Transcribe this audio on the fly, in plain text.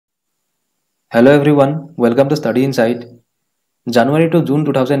Hello everyone, welcome to Study Insight. January to June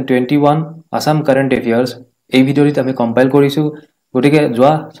 2021 Assam Current Affairs. এই ভিডিওত আমি compile কৰিছো গটিকে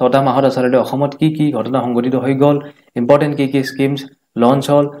যোৱা 6টা মাহত আসলে অসমত কি ঘটনা সংঘটিত হৈ গল ইম্পৰ্টেন্ট কি স্কিমছ লঞ্চ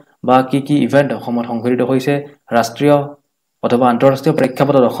হল বা কি ইভেন্ট অসমত সংঘটিত হৈছে ৰাষ্ট্ৰীয় অথবা আন্তঃৰাষ্ট্ৰীয়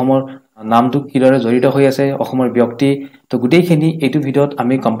প্ৰেক্ষাপটত অসমৰ নামটো কিদৰে জড়িত হৈ আছে অসমৰ ব্যক্তি তো গুটেইখিনি এইটো ভিডিওত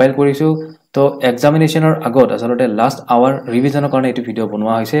আমি কম্পাইল কৰিছো তো এক্সামিনেশনৰ আগত আসলে লাষ্ট আৱাৰ ৰিভিজনৰ কাৰণে এইটো ভিডিও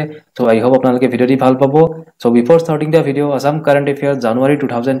বনোৱা হৈছে সো আই হোপ আপোনালোকে ভিডিওটি ভাল পাব সো বিফৰ ষ্টাৰ্টিং দা ভিডিও আসাম কাৰেন্ট এফেয়াৰ্স জানুৱাৰী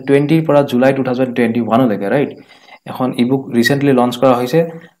 2020 পৰা জুলাই 2021 লৈকে ৰাইট এখন ইবুক ৰিসেন্টলি লঞ্চ কৰা হৈছে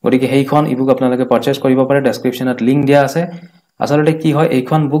গতিকে সেইখন ইবুক আপোনালোকে পাৰচেজ কৰিব পাৰে ডেসক্ৰিপচনত লিংক দিয়া আছে আসলে কি হয়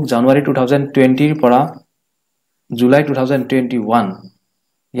এইখন বুক জানুৱাৰী 2020 পৰা জুলাই 2021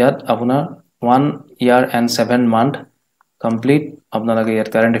 ইয়াত আপোনাৰ 1 year and 7 month complete আপোনালোকে ইয়াত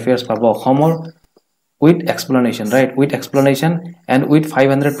কাৰেন্ট এফেয়াৰ্স পাব অসমৰ with explanation right with explanation and with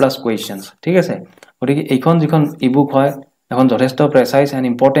 500 plus questions ঠিক আছে গতিকে এইখন যিখন ইবুক হয় এখন যথেষ্ট প্ৰেসাইজ এন্ড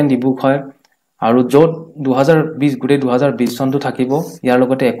ইম্পৰ্টেন্ট ইবুক হয় আৰু যত 2020 গুটে 2020 চনটো থাকিব ইয়াৰ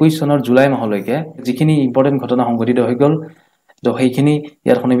লগতে 21 চনৰ জুলাই মাহলৈকে যিখিনি ইম্পৰ্টেন্ট ঘটনা সংঘটিত হৈ গল তো সেইখিনি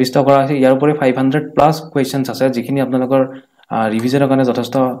ইয়াত সন্নিবিষ্ট কৰা হৈছে ইয়াৰ উপৰি 500 প্লাস কোৱেশ্চনছ আছে যিখিনি আপোনালোকৰ ৰিভিজনৰ কাৰণে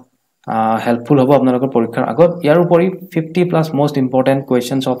যথেষ্ট helpful hobo apnalokor porikkhar agot yar upori 50 plus most important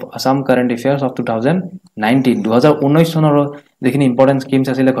questions of Assam current affairs of 2019 sonor jekhini important schemes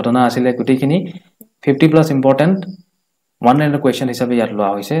asile ghotona asile gutekhini 50 plus important one line question hisabe yar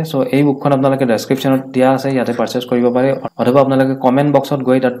loa hoise so ei book khon apnaloke description ot dia ase yate purchase koribo pare othoba apnaloke comment box ot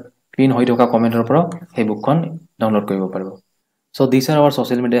goi tat pin hoi thoka comment or pora ei book khon download koribo paribo so these are our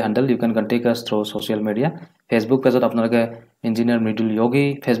social media handle you can contact us through social media Facebook page ot apnaloke engineer Mridul Yogi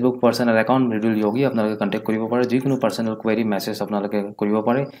Facebook personal account Mridul Yogi apnaloke contact koribo pare jikono personal query message apnaloke koribo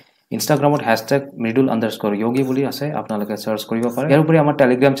pare Instagram ot #Mridul_Yogi boli ase apnaloke search koribo pare yar upori amar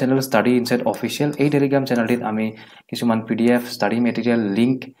Telegram channel Study Insight Official ei Telegram channel tit ami kisuman PDF study material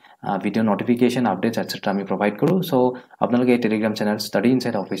link video notification updates etc ami provide koru so apnaloke ei Telegram channel Study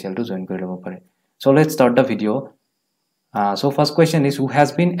Insight Official to join kori lobo pare so let's start the video so first question is who has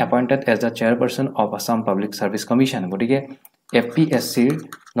been appointed as the chairperson of Assam Public Service Commission gotike APSC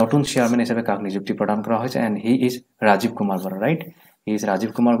notun chairman hisabe kak nijukti pradan kora hoise and he is Rajiv Kumar Bora right he is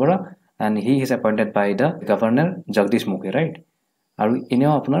Rajiv Kumar Bora and he is appointed by the governor Jagdish Mukhi right aru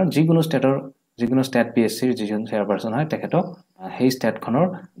ineo apnar jikono state PSC jijon chairperson hoy teketok hey state khonor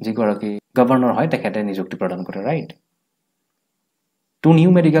jigoraki governor hoy tekete nijukti pradan kore right two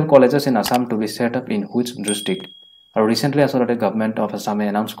new medical colleges in Assam to be set up in which district আৰু recently আসলে government of আসামে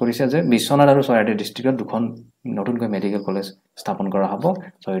announce কৰিছে যে বিশ্বনাথ আৰু চৰাইদেউ ডিস্ট্ৰিক্টত দুখন নতুনকৈ medical college স্থাপন কৰা হ'ব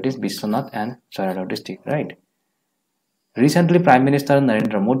so it is Biswanath and Charaideo district right recently prime minister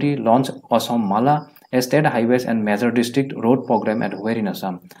Narendra Modi launch Asom Mala a state highways and major district road programme at where in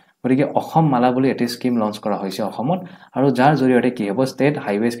Assam গতিকে অসম মালা বুলি এটা স্কিম লঞ্চ কৰা হৈছে অসমত আৰু যাৰ জৰিয়তে কি হ'ব ষ্টেট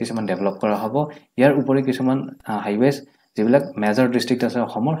হাইৱেজ কিছুমান ডেভেলপ কৰা হ'ব ইয়াৰ উপৰি কিছুমান হাইৱেজ যিবিলাক মেজৰ ডিস্ট্ৰিক্ট আছে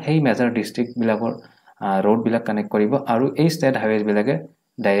অসমৰ সেই মেজৰ ডিস্ট্ৰিক্ট বিলাকৰ road bilak connect koribo aru ei state highways bilage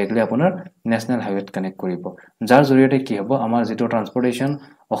directly apunar national highway connect koribo jar joriote ki hobo amar jito transportation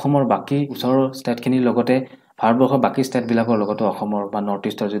ohomor baki usor state khini logote bhartbokho baki state bilakor logoto ohomor ba north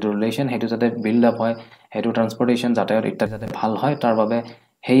east jito relation hetu jate build up hoy hetu transportation jatayot itta jate bhal hoy tar babe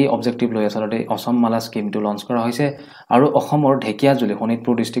hei objective loi asalote Assam Mala scheme to launch kora hoise aru ohomor Dhekiajuli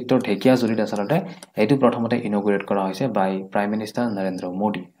Honitpur district or Dhekiajuli asalote etu prothomote inaugurate kora hoise by Prime Minister Narendra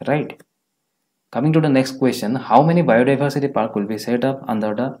Modi right Coming to the next question, how many biodiversity park will be set up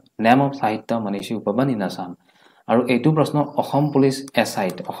under the name of Sahitya Manishi Upaban in Assam? আৰু এইটো প্ৰশ্ন Assam police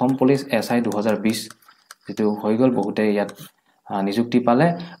SI 2020 যেটো হৈ গল বহুতে ইয়াত নিযুক্তি পালে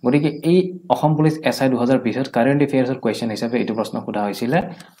গতিকে এই অসম পুলিচ এসআই 2020 ৰ কাৰেন্ট এফেয়াৰ্সৰ কোৱেশ্চন হিচাপে এইটো প্ৰশ্ন খুধা হৈছিল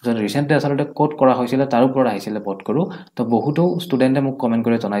যত ৰিসেন্টলি আসলে কোড কৰা হৈছিল তাৰ ওপৰত আহিছিল ভোট কৰো তো বহুতো ষ্টুডেন্টে মোক কমেন্ট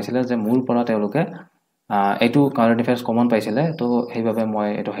কৰি জনাইছিল যে মূল পৰা তেওঁলোকে এটো কাৰেন্ট এফেয়াৰ্স কমন পাইছিলে তো সেইভাবে মই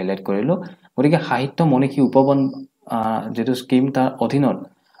এটো হাইলাইট কৰিলো গতিকে সাহিত্য মনিষী উপবন যেটো স্কিম তাৰ অধীনত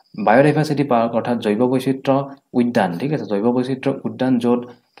বায়োডাইভাৰ্সিটি পাৰ্ক অৰ্থাৎ জৈৱ বৈচিত্ৰ্য উদ্যান ঠিক আছে জৈৱ বৈচিত্ৰ্য উদ্যান যত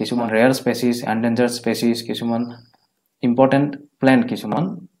কিছুমান ৰেয়াৰ স্পেচিছ এন্ডেঞ্জাৰ্ড স্পেচিছ কিছুমান ইম্পৰ্টেন্ট প্লান্ট কিছুমান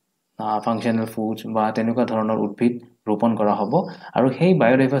ফাংশনাল ফুডছ বা তেনেকুৱা ধৰণৰ উদ্ভিদ ৰোপণ কৰা হ'ব আৰু সেই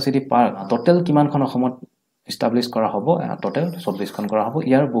বায়োডাইভাৰ্সিটি পাৰ্ক টোটাল কিমানখন অসমত establish kora hobo total 24 kon kora hobo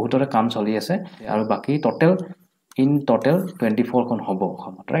yar bahutore kaam choli ase aru baki total in total 24 kon hobo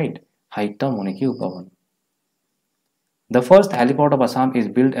right Sahitya Manishi Upaban The first heliport of Assam is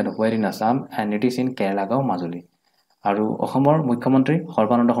built at where in Assam and it is in Kerala Majuli aru Ahomor Mukhyamantri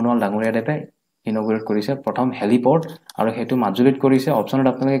Sarbananda Sonowal Dangoria depe inaugurate korise prothom heliport aru hetu Majulit korise option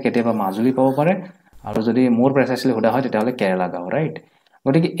ot apnaloke keteba Majuli pabo pare aru jodi more precisely hoda hoy tetale Kerala right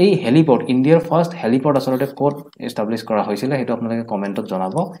গতিকে এই হেলিপড ইণ্ডিয়াৰ first হেলিপড আসলতে code establish কৰা হৈছিল হেতু আপোনালোকে কমেন্টত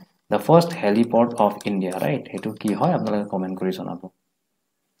জনাব the first heliport of India right হেতু কি হয় আপোনালোকে কমেন্ট কৰি জনাব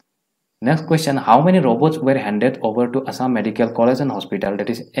Next question, how many robots were handed over to Assam Medical College and Hospital, that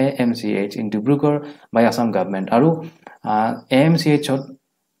is AMCH, in Dibrugarh by Assam Government? Aru AMCH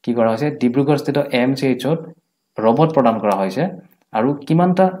ki kora hoise Dibrugarh state AMCH robot pradhan kora hoise aru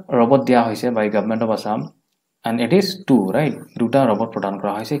kimanta robot dia hoise by Government of Assam and it is 2 right duta robot pradhan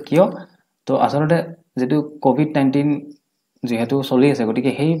kora hoise kiyo to asalote jetu COVID-19 jehetu choli ase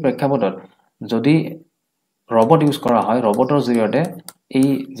gotike hei prekkapodot jodi robot use kora hoy robotor joriyote এই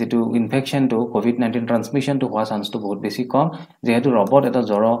যেটো infection to COVID-19 transmission two হোৱা chance to বহুত বেছি কম যেহেতু robot এটা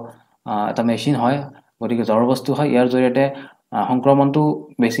জড় এটা machine হয় গতিকে জড় বস্তু হয় ইয়াৰ জৰিয়তে সংক্ৰমণটো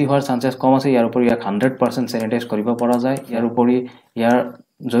বেছি হোৱাৰ চান্সেস কম আছে ইয়াৰ উপৰি 100% স্যানিটাইজ কৰিব পৰা যায় ইয়াৰ উপৰি ইয়াৰ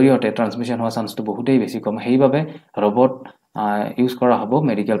জৰিয়তে ট্ৰান্সমিশন হোৱা চান্সটো বহুতেই বেছি কম সেইবাবে ৰবট ইউজ কৰা হ'ব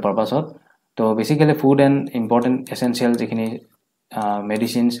মেডিকেল পাৰপাসত তো basically food and important essential যিখিনি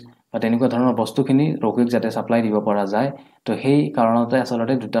মেডিসিনস বা তেনেকুৱা ধৰণৰ বস্তুখিনি ৰোগীক যাতে সাপ্লাই দিব পৰা যায় তো সেই কাৰণতে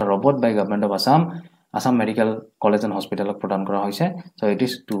আসলতে দুটা robot by government of Assam medical college and হস্পিটালক প্ৰদান কৰা হৈছে so it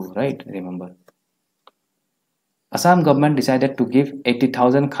is 2 right remember Assam government decided to give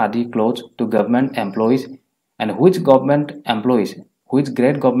 80,000 khadi clothes to government employees and which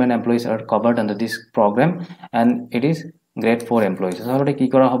grade government employees are covered under this program and it is grade 4 employees আসলতে কি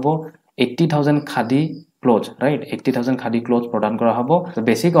কৰা হ'ব 80,000 khadi clothes right 80,000 khadi clothes প্ৰদান কৰা হ'ব so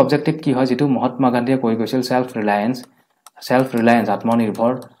basic objective কি হয় যেটো মহাত্মা গান্ধীয়ে কৈ গৈছিল self reliance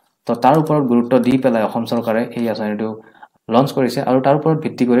আত্মনিৰ্ভৰ তো তাৰ ওপৰত গুৰুত্ব দি পেলাই অসম চৰকাৰে এই আঁচনিটো লঞ্চ কৰিছে আৰু তাৰ ওপৰত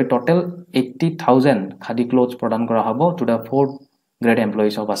ভিত্তি কৰি টোটাল 80,000 খাদি ক্লথছ প্ৰদান কৰা হ'ব to the 4 grade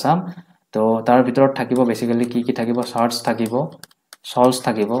employees of Assam তো তাৰ ভিতৰত থাকিব বেসিক্যালি কি থাকিব শাৰ্টস থাকিব শলস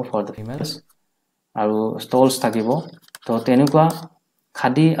থাকিব ফৰ দা ফিমেলস আৰু ষ্টলস থাকিব তো তেনেকুৱা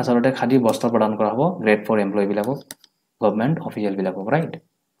খাদি আসলতে খাদি বস্ত্ৰ প্ৰদান কৰা হ'ব গ্ৰেড 4 এমপ্লয়ি বিলাকক গভৰ্নমেন্ট অফিচিয়েল বিলাকক right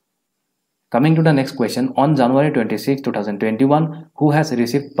Coming to the next question, on January 26, 2021, who has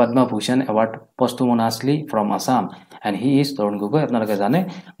received Padma Bhushan Award posthumously from Assam? And he is Tarun Gogoi. আপোনালোকে জানে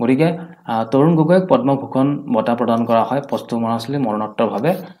গতিকে তৰুণ গগৈক পদ্ম ভূষণ বঁটা প্ৰদান কৰা হয় posthumously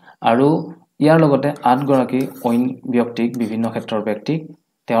মৰণোত্তৰভাৱে আৰু ইয়াৰ লগতে 8 গৰাকী অইন ব্যক্তিক বিভিন্ন ক্ষেত্ৰৰ ব্যক্তিক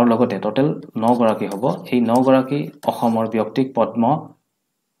তেওঁৰ লগতে টোটাল 9 গৰাকী হ'ব এই 9 গৰাকী অসমৰ ব্যক্তিক পদ্ম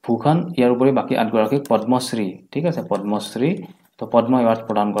ভূষণ ইয়াৰ উপৰি বাকি 8 গৰাকীক পদ্মশ্ৰী ঠিক আছে পদ্মশ্ৰী তো পদ্ম এৱাৰ্ড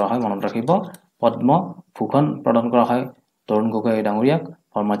প্ৰদান কৰা হয় মনত ৰাখিব পদ্ম ভূষণ প্ৰদান কৰা হয় তৰুণ গগৈ ডাঙৰীয়াক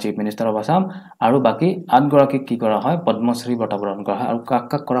former chief minister of Assam আৰু বাকি 8 গৰাকীক কি কৰা হয় পদ্মশ্ৰী বঁটা প্ৰদান কৰা হয় আৰু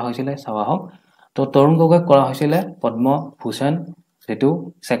কাক কৰা হৈছিল চাৱা হওক তো তৰুণ গগৈক কৰা হৈছিল পদ্ম ভূষণ যেটো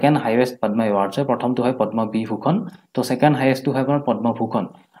সেকেন্ড হাইয়েস্ট পদ্ম এৱাৰ্ডছ প্ৰথমটো হয় পদ্ম বিভূষণ তো সেকেন্ড হাইয়েস্টটো হয় পদ্ম ভূষণ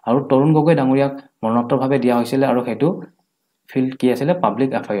আৰু তৰুণ গগৈ ডাঙৰীয়াক মৰণোত্তৰভাৱে দিয়া হৈছিল আৰু হেতু ফিল্ড কি আছিল পাব্লিক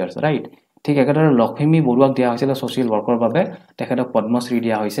এফেয়াৰ্স ৰাইট ঠিক একেদৰে লক্ষ্মী বৰুৱাক দিয়া হৈছিল সোশ্যাল ওয়াৰ্কৰ বাবে তেখেতক পদ্মশ্ৰী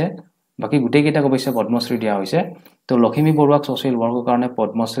দিয়া হৈছে বাকি গুটেই কেইটা অৱশ্যে পদ্মশ্ৰী দিয়া হৈছে তো লক্ষ্মী বৰুৱাক সোশ্যাল ওয়াৰ্কৰ কাৰণে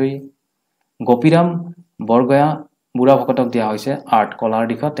পদ্মশ্ৰী গোপীৰাম বৰগয়া বুঢ়া ভকতক দিয়া হৈছে আৰ্ট কলাৰ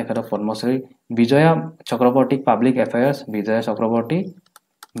দিশত তেখেতক পদ্মশ্ৰী বিজয়া চক্ৰৱৰ্তীক পাব্লিক এফেয়াৰ্স বিজয়া চক্ৰৱৰ্তী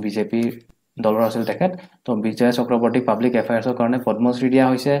বিজেপি দলৰ আছিল তেখেত তো বিজয়া চক্ৰৱৰ্তীক পাব্লিক এফেয়াৰ্সৰ কাৰণে পদ্মশ্ৰী দিয়া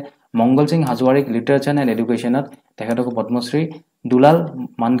হৈছে মংগল সিং হাজোৱাৰীক লিটাৰেচাৰ এণ্ড এডুকেশ্যনত তেখেতক পদ্মশ্ৰী দুলাল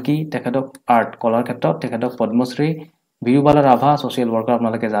মানকি তেখেতক আৰ্ট কলাৰ ক্ষেত্ৰত তেখেতক পদ্মশ্ৰী বিৰুবালা ৰাভা সোশ্যাল ওয়াৰ্কাৰ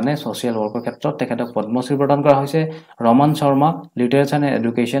আপোনালোকে জানে সোশ্যাল ওয়াৰ্কৰ ক্ষেত্ৰত তেখেতক পদ্মশ্ৰী প্ৰদান কৰা হৈছে Raman Sharma literature and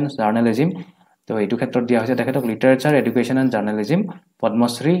education journalism তো এইটো ক্ষেত্ৰত দিয়া হৈছে তেখেতক literature education and journalism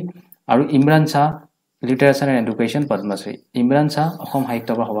Padmashri আৰু ইমৰান শাহ literature and education Padmashri Imran শাহ অসম সাহিত্য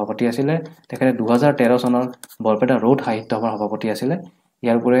সভাৰ সভাপতি আছিল তেখেতে 2013 চনৰ বৰপেটা ৰোড সাহিত্য সভাৰ সভাপতি আছিল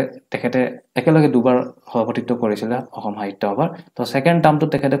ইয়াৰ উপৰে তেখেতে একেলগে দুবাৰ সভাপতিত্ব কৰিছিল অসম সাহিত্য সভাৰ তো সেকেন্ড টাৰ্মটো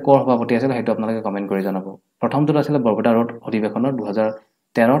তেখেতে কোৰ সভাপতি আছিল হেতু আপোনালোকে কমেন্ট কৰি জনাব প্ৰথমটো আছিল বৰপেটা ৰোড অধিৱেশনৰ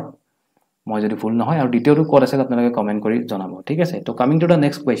 2013 মই যদি ভুল নহয় আৰু দ্বিতীয়টো কোৰ আছিল আপোনালোকে কমেন্ট কৰি জনাব ঠিক আছে তো coming to the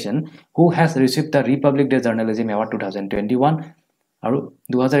next question who has ৰিসিভড da Republic day journalism award 2021 আৰু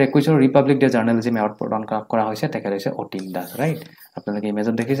 2021 ৰ ৰিপাব্লিক ডে জাৰ্নেলিজম এৱাৰ্ড প্ৰদান কৰা হৈছে তেখেত হৈছে অতীন দাস ৰাইট আপোনালোকে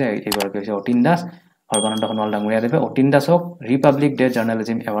ইমেজত দেখিছে এইবাৰ হৈছে অতীন দাস সৰ্বানন্দ সোণোৱাল ডাঙৰীয়া দেৱে অতীন দাসক ৰিপাব্লিক ডে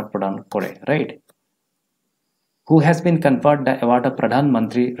জাৰ্নেলিজম এৱাৰ্ড প্ৰদান কৰে right who has been conferred the award of Pradhan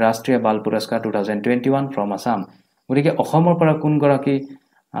Mantri Rashtriya Bal Puraskar 2021 from Assam গতিকে অসমৰ পৰা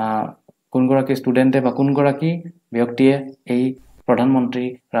কোন গৰাকী ষ্টুডেন্টে বা কোন গৰাকী ব্যক্তিয়ে এই প্ৰধানমন্ত্ৰী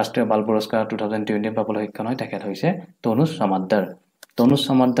ৰাষ্ট্ৰীয় বাল পুৰস্কাৰ 2020 পাবলৈ সক্ষম হয় তেখেত হৈছে তনুজ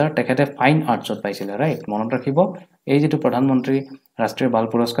সমাদ্দাৰ তেখেতে ফাইন আৰ্টছত পাইছিল ৰাইট মনত ৰাখিব এই যেটো প্ৰধানমন্ত্ৰী ৰাষ্ট্ৰীয় বাল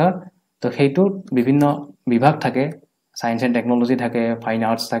পুৰস্কাৰ তো সেইটো বিভিন্ন বিভাগ থাকে সায়েন্স এণ্ড টেকনলজি থাকে ফাইন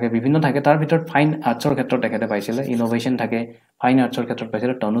আৰ্টছ থাকে বিভিন্ন থাকে তাৰ ভিতৰত ফাইন আৰ্টছৰ ক্ষেত্ৰত তেখেতে পাইছিলে ইনোভেশন থাকে ফাইন আৰ্টছৰ ক্ষেত্ৰত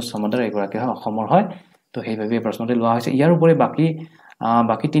পাইছিলে তনুজ সমাদৰ এগৰাকী হয় অসমৰ হয় তো সেইভাবে প্ৰশ্নটো লোৱা হৈছে ইয়াৰ উপৰি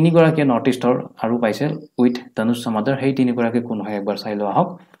বাকি তিনিগৰাকী নৰ্থ ইষ্টৰ আৰু পাইছে উইথ তনুজ সমাদৰ সেই তিনিগৰাকী কোন হয় একবাৰ চাই লোৱা হওক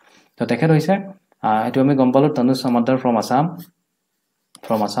তো তেখেত হৈছে এটো আমি গম পালো তনুজ সমাদৰ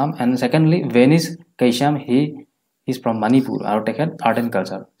from Assam and secondly Venice Kaisham he is from Manipur আৰু তেখেত art and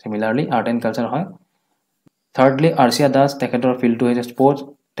culture similarly art and culture হয় thirdly Arsia Das তেখেতৰ ফিল্ডটো হৈছে স্পৰ্টছ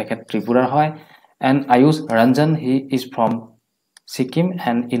তেখেত ত্ৰিপুৰাৰ হয় and Ayush Ranjan he is from Sikkim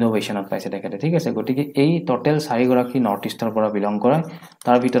and innovation of পাইছে তেখেতে ঠিক আছে গতিকে এই টোটাল 4 গৰাকী নৰ্থ ইষ্টৰ পৰা বিলং কৰে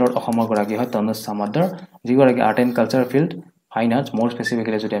তাৰ ভিতৰত অসমৰ গৰাকী হয় তনুজ সমাদৰ যিগৰাকী art and culture field fine arts মোৰ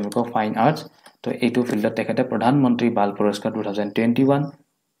স্পেসিফিক্যালি যদি আমি কওঁ ফাইন আৰ্টছ তো এইটো ফিল্ডত তেখেতে প্ৰধানমন্ত্ৰী বাল পুৰস্কাৰ 2021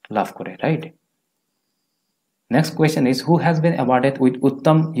 লাভ কৰে right Next question is who has been awarded with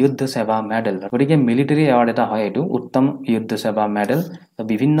Uttam Yuddha Seva medal গতিকে মিলিটাৰী এৱাৰ্ড এটা হয় এটো উত্তম যুদ্ধ সেৱা মেডেল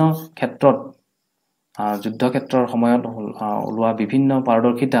বিভিন্ন ক্ষেত্ৰত যুদ্ধ ক্ষেত্ৰৰ সময়ত ওলোৱা বিভিন্ন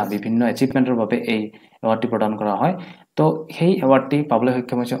পাৰদৰ্শিতা বিভিন্ন এচিভমেন্টৰ বাবে এই এৱাৰ্ডটি প্ৰদান কৰা হয় তো সেই এৱাৰ্ডটি পাবলৈ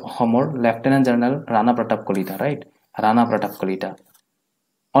সক্ষম হৈছে অসমৰ lieutenant general Rana Pratap Kalita right Rana Pratap Kalita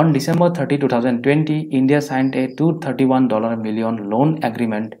On December 30, 2020, India signed a $231 million loan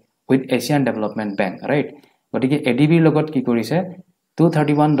agreement with Asian Development Bank, right? গতিকে ADB লগত কি কৰিছে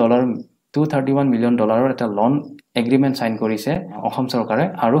 $231 million এটা লোন এগ্ৰিমেন্ট সাইন কৰিছে অসম চৰকাৰে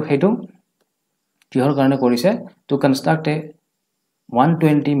আৰু হেতু কিহৰ কাৰণে কৰিছে to construct a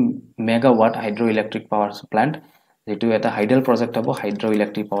 120 megawatt hydroelectric power plant যেটো এটা হাইডল প্ৰজেক্ট হ'ব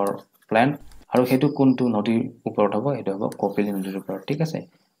হাইড্ৰোইলেক্ট্ৰিক পাৱাৰ প্লান্ট আৰু হেতু কোনটো নদীৰ ওপৰত হ'ব হেতু হ'ব কপিলি নদীৰ ওপৰত ঠিক আছে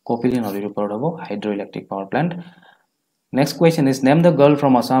কপিলি নদীৰ ওপৰত হ'ব হাইড্ৰোইলেক্ট্ৰিক power plant Next question is name the girl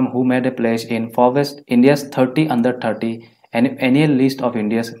from Assam who made a pledge in Forbes India's 30 under 30 annual list of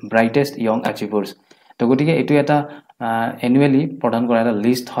India's brightest young achievers. তো গতিকে এটো এটা annually প্ৰদান কৰা এটা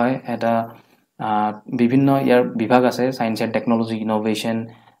লিষ্ট হয় এটা বিভিন্ন ইয়াৰ বিভাগ আছে science and technology innovation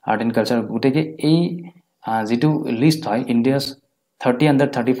art and culture গতিকে এই যেটো লিষ্ট হয় India's 30 under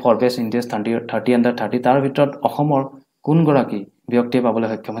 30 Forbes India's 30 under 30 তাৰ ভিতৰত অসমৰ কোন গৰাকী ব্যক্তিয়ে পাবলৈ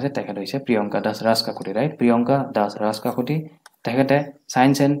সক্ষম হৈছে তেখেত হৈছে প্ৰিয়ংকা দাস ৰাজকাকুটি ৰাইট প্ৰিয়ংকা দাস ৰাজকাকুটি তেখেতে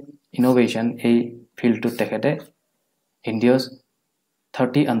সায়েন্স এণ্ড ইনোভেশন এই ফিল্ডটো তেখেতে ইণ্ডিয়া's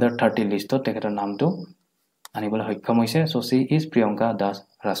 30 under 30 লিষ্টত তেখেতৰ নামটো আনিবলৈ সক্ষম হৈছে so C is Priyanka Das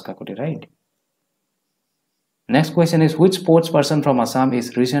ৰাজকাকুটি right Next question is which sports person from Assam is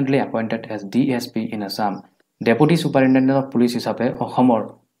recently appointed as DSP in Assam Deputy Superintendent of Police হিচাপে অসমৰ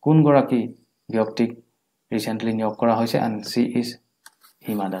কোন গৰাকী ব্যক্তিক recently নিয়োগ কৰা হৈছে and she is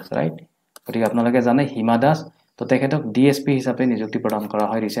Hima Das right গতিকে আপোনালোকে জানে Hima Das তো তেখেতক DSP হিচাপে নিযুক্তি প্ৰদান কৰা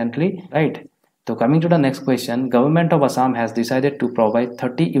হয় recently right so coming to the next question government of Assam has decided to provide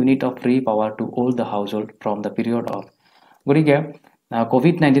 30 unit of free power to all the household from the period of গতিকে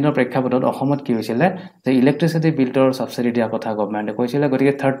COVID-19 ৰ প্ৰেক্ষাপটত অসমত কি হৈছিল যে ইলেক্ট্ৰিসিটি বিলৰ সাবসিডি দিয়া কথা গৱৰ্ণমেণ্টে কৈছিল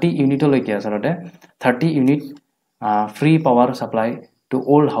গতিকে 30 ইউনিটলৈকে আছলতে 30 unit free power supply to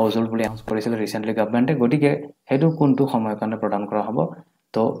all household বুলি announce কৰিছিল recently গৱৰ্ণমেণ্টে গতিকে হেতু কোনটো সময় কাৰণে প্ৰদান কৰা হ'ব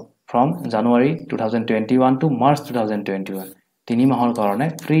তো from January 2021 to March 2021 তিনি মাহৰ কাৰণে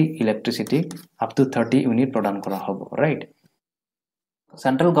ফ্ৰী ইলেক্ট্ৰিসিটি up to 30 ইউনিট প্ৰদান কৰা হ'ব right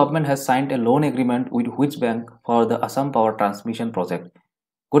Central government has signed a loan agreement with which bank for the Assam Power Transmission Project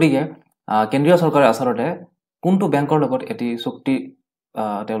গতিকে কেন্দ্ৰীয় চৰকাৰে আছলতে কোনটো বেংকৰ লগত এটি চুক্তি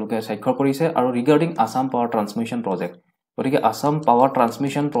তেওঁলোকে স্বাক্ষৰ কৰিছে আৰু regarding Assam Power Transmission Project গতিকে Assam Power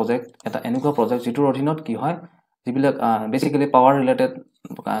Transmission Project এটা এনেকুৱা প্ৰজেক্ট যেটোৰ অধীনত কি হয় যিবিলাক বেসিক্যালি পাৱাৰ ৰিলেটেড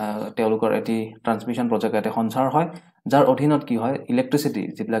তেওঁলোকৰ এটি ট্ৰান্সমিশন প্ৰজেক্ট এটা সঞ্চাৰ হয় যাৰ অধীনত কি হয় ইলেক্ট্ৰিসিটি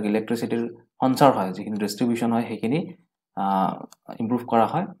যিবিলাক ইলেক্ট্ৰিসিটিৰ সঞ্চাৰ হয় যিখিনি ডিস্ট্ৰিবিউশন হয় সেইখিনি ইমপ্ৰুভ কৰা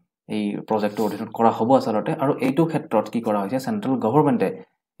হয় এই প্ৰজেক্টৰ অধীনত কৰা হ'ব আছলতে আৰু এইটো ক্ষেত্ৰত কি কৰা হৈছে central গভৰ্ণমেণ্টে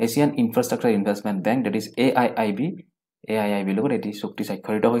Asian infrastructure investment bank that is AIIB লগত এটি চুক্তি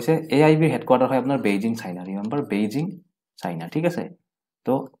স্বাক্ষৰিত হৈছে AIB হেডকোৱাৰ্টাৰ হয় আপোনাৰ Beijing China remember Beijing China ঠিক আছে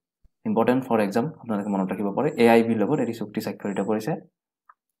তো ইম্পৰ্টেন্ট ফৰ এক্সাম আপোনালোকে মনত ৰাখিব পাৰে AIB লগত এটি চুক্তি স্বাক্ষৰিত কৰিছে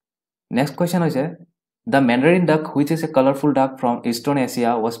নেক্সট কোৱেশ্চন হৈছে The Mandarin duck, which is a colorful duck from Eastern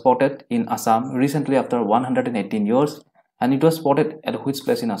Asia, was spotted in Assam recently after 118 years, and it was spotted at which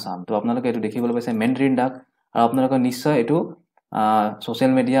place in Assam? তো আপোনালোকে এটো দেখিবলৈ পাইছে Mandarin duck আৰু আপোনালোকে নিশ্চয় এটো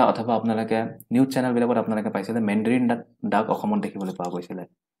সোশ্যাল মিডিয়া অথবা আপোনালোকে নিউজ চেনেল বিলাকত আপোনালোকে পাইছে Mandarin duck অসমত দেখিবলৈ পোৱা গৈছিল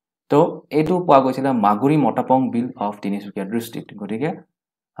তো এটো পোৱা গৈছিল মাগুৰী মটাপং বিল অফ তিনিচুকীয়া ডিস্ট্ৰিক্ট গতিকে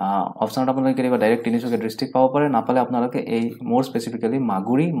অপচনত আপোনালোকে কেতিয়াবা ডাইৰেক্ট তিনিচুকীয়া ডিস্ট্ৰিক্ট পাব পাৰে নাপালে আপোনালোকে এই মোৰ স্পেসিফিক্যালি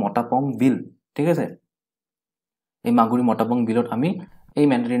মাগুৰী মটাপং বিল ঠিক আছে এই মাগুৰী মটাপং বিলত আমি এই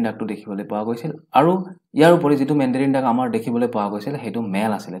Mandarin duckটো দেখিবলৈ পোৱা গৈছিল আৰু ইয়াৰ উপৰি যেটো Mandarin duck আমাৰ দেখিবলৈ পোৱা গৈছিল হেতু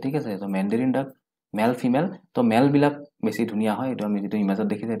মেল আছিল ঠিক আছে তো Mandarin duck মেল ফিমেল তো মেল বিলাক বেছি ধুনিয়া হয় এটো আমি যেটো ইমেজত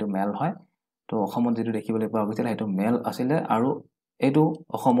দেখিছে এটো মেল হয় তো অসমত যেটো দেখিবলৈ পোৱা গৈছিল এটো মেল আছিল আৰু এটো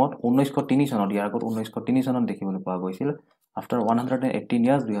অসমত 1903 চনত ইয়াৰ আগত 1903 চনত দেখিবলৈ পোৱা গৈছিল after 118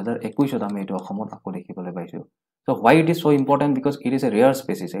 years 2021 ত আমি এটো অসমত আকৌ দেখিবলৈ পাইছো so why it is so important because it is a rare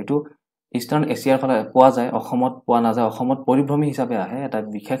species এটো ইষ্টাৰ্ণ এছিয়াৰ ফালে পোৱা যায় অসমত পোৱা নাযায় অসমত পৰিভ্ৰমী হিচাপে আহে এটা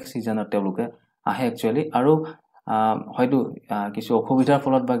বিশেষ সিজনত তেওঁলোকে আহে একচুয়ালি আৰু হয়তো কিছু অসুবিধাৰ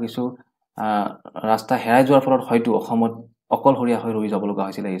ফলত বা কিছু ৰাস্তা হেৰাই যোৱাৰ ফলত হয়তো অসমত অকলহৰীয়া হৈ ৰৈ যাব লগা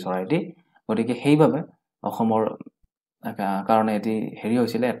হৈছিল এই চৰাইটি গতিকে সেইভাবে অসমৰ কাৰণে এটি হেৰি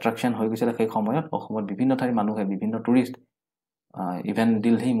হৈছিল এট্ৰাকচন হৈ গৈছিল সেই সময়ত অসমত বিভিন্ন ঠাইৰ মানুহে বিভিন্ন টুৰিষ্ট ইভেন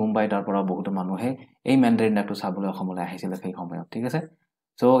দিল্লী মুম্বাই তাৰ পৰা বহুত মানুহে এই মেণ্ডাৰিন ডাকটো চাবলৈ অসমলৈ আহিছিল সেই সময়ত ঠিক আছে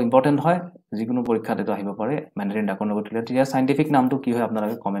সো ইম্পৰ্টেন্ট হয় যিকোনো পৰীক্ষাত এটো আহিব পাৰে মেণ্ডাৰিন ডাকৰ লগত ৰিলেটেড ইয়াৰ সাইন্টিফিক নামটো কি হয়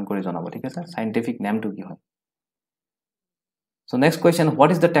আপোনালোকে কমেন্ট কৰি জনাব ঠিক আছে সাইন্টিফিক নামটো কি হয় So next question, what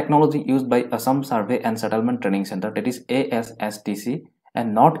is the technology used by Assam Survey and Settlement Training Center, that is ASSTC, and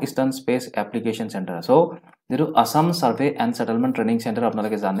Northeastern Space Application Center? So, the Assam Survey and Settlement Training Center,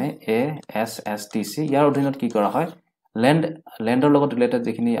 আপোনালোকে জানে ASSTC, ইয়াৰ অধীনত কি কৰা হয়? Lander লগত related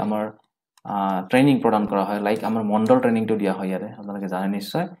যিখিনি আমাৰ training প্ৰদান কৰা হয়, like আমাৰ মণ্ডল ট্ৰেইনিংটো দিয়া হয় ইয়াতে, আপোনালোকে জানে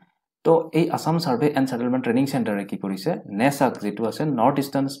নিশ্চয়। তো এই Assam survey and settlement training চেণ্টাৰে কি কৰিছে নেসাক যেটো আছে north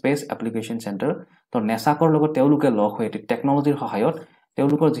eastern space application centre তো নেসাকৰ লগত তেওঁলোকে লগ হৈ টেকনলজিৰ সহায়ত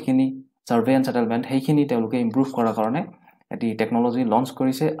তেওঁলোকৰ যিখিনি সাৰ্ভে এণ্ড সেটেলমেন্ট সেইখিনি তেওঁলোকে ইমপ্ৰুভ কৰাৰ কাৰণে এটি টেকনলজি লঞ্চ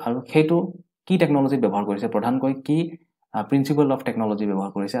কৰিছে আৰু সেইটো কি টেকনলজি ব্যৱহাৰ কৰিছে প্ৰধানকৈ কি প্ৰিন্সিপল অফ টেকনলজি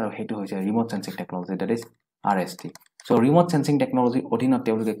ব্যৱহাৰ কৰিছে আৰু সেইটো হৈছে remote sensing technology that is RST so remote sensing technology অধীনত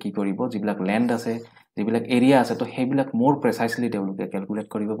তেওঁলোকে কি কৰিব যিবিলাক ল্যান্ড আছে যিবিলাক এৰিয়া আছে তো সেইবিলাক মোৰ প্ৰিসাইসলি তেওঁলোকে ক্যালকুলেট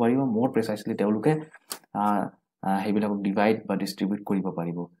কৰিব পাৰিব মোৰ প্ৰিসাইসলি তেওঁলোকে সেইবিলাক ডিভাইড বা ডিস্ট্ৰিবিউট কৰিব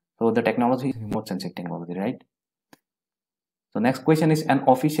পাৰিব so the technology is remote sensing technology right so next question is an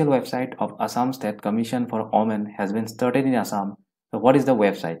official website of Assam State Commission for Women has been started in Assam so what is the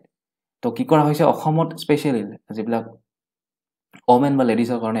website তো কি কৰা হৈছে অসমত specially যিবিলাক women বা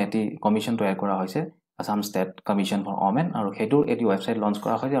লেডিজৰ কাৰণে এটি commission তৈয়াৰ কৰা হৈছে Assam State Commission for Women আৰু হেতু এটি ওয়েবসাইট লঞ্চ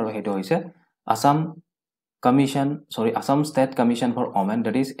কৰা হৈছে আৰু হেতু হৈছে Assam State Commission for Women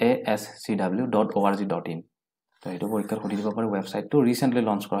that is ascw.org.in তো হেতু পৰীক্ষাৰ খুলি দিব পাৰে ওয়েবসাইটটো ৰিসেন্টলি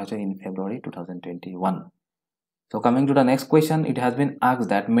লঞ্চ কৰা হৈছে in February 2021 so coming to the next question it has been asked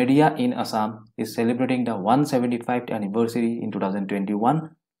that media in Assam is celebrating the 175th anniversary in 2021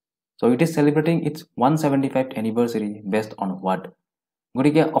 so it is celebrating its 175th anniversary based on what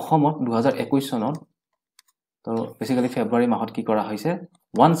গৰিকে অসমত 2021 চনত তো basically ফেব্ৰুৱাৰী মাহত কি কৰা হৈছে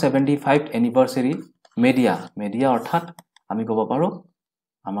 175th anniversary media অৰ্থাৎ আমি ক'ব পাৰো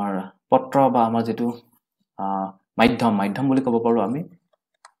আমাৰ পত্ৰ বা আমাৰ যেটো মাধ্যম বুলি ক'ব পাৰো আমি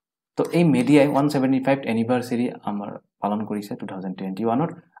তো এই মিডিয়াই 175th anniversary আমাৰ পালন কৰিছে 2021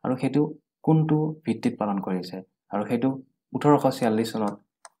 ত আৰু হেতু কোনটো ভিত্তিত পালন কৰিছে আৰু হেতু 1846 চনত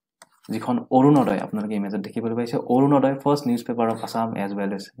যিখন অৰুণোদয় আপোনালোকে ইমেজত দেখিবলৈ পাইছে Orunodoi first newspaper of Assam as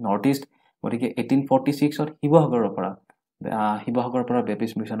well as north east গতিকে 1846 ত শিৱসাগৰৰ পৰা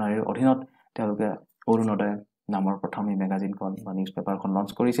বেপিছ মিছনাৰীৰ অধীনত তেওঁলোকে অৰুণোদয় নামৰ প্ৰথম মেগাজিনখন বা নিউজপেপাৰখন লঞ্চ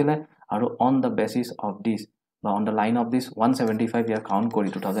কৰিছিল আৰু on the basis of this বা on the line of this 175 year count কৰি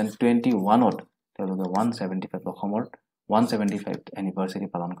 2021 ত তেওঁলোকে 175 অসমৰ 175th anniversary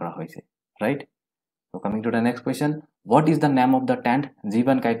পালন কৰা হৈছে right so coming to the next question what is the name of the 10th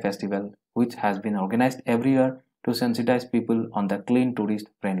Jivan Kite festival which has been organized every year to sensitize people on the clean tourist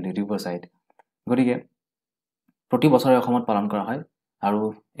friendly riverside গৰিকে প্ৰতি বছৰে অসমত পালন কৰা হয় আৰু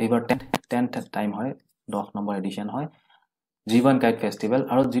এইবাৰ 10th time হয় 10 number edition হয় জীवन কাইট ফেষ্টিভেল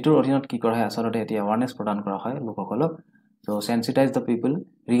আৰু যিটোৰ অধীনত কি কৰা হয় আসলতে এটি অ্যাৱাৰনেছ প্ৰদান কৰা হয় লোকসকলক so sensitize the people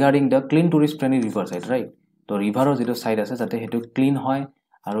regarding the clean tourist friendly riverside right তো ৰিভাৰৰ যেটো সাইড আছে যাতে হেতু ক্লিন হয়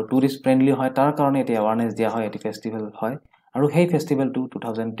আৰু টুৰিষ্ট ফ্ৰেন্ডলি হয় তাৰ কাৰণে এটি অ্যাৱাৰনেছ দিয়া হয় এটি ফেষ্টিভেল হয় আৰু সেই ফেষ্টিভেলটো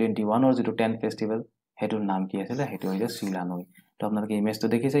 2021 ৰ যেটো 10th ফেষ্টিভেল হেতুৰ নাম কি আছিল হেতু হৈছে শিলানৈ তো আপোনালোকে ইমেজটো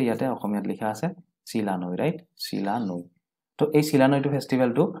দেখিছে ইয়াতে অসমীয়াত লিখা আছে শিলানৈ ৰাইট শিলানৈ তো এই শিলানৈটো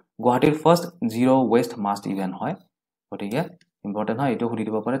ফেষ্টিভেলটো গুৱাহাটীৰ first zero waste must event হয় গতিকে ইম্পৰ্টেন্ট হয় এটো খুলি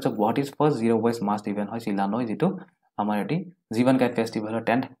দিব পাৰে তো গুৱাহাটীৰ first zero waste must event হয় শিলানৈ যেটো আমাৰ এটি জীवन kite ফেষ্টিভেলৰ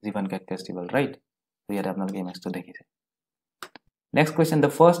 10th জীवन kite festival right তো ইয়াতে আপোনালোকে ইমেজটো দেখিছে Next question,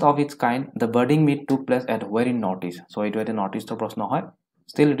 the first of its kind, the birding meet took place at where in Northeast? So it was a Northeast प्रश्न है.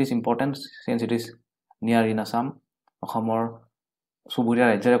 Still it is important since it is near in Assam. অসমৰ সুবুৰীয়া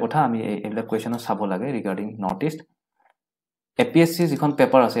ৰাজ্যৰ কথা আমি এইবিলাক question চাব লাগে regarding Northeast. APSC যিখন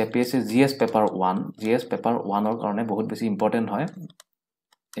পেপাৰ আছে APSC GS পেপাৰ 1 ৰ কাৰণে বহুত বেছি ইম্পৰ্টেন্ট হয়.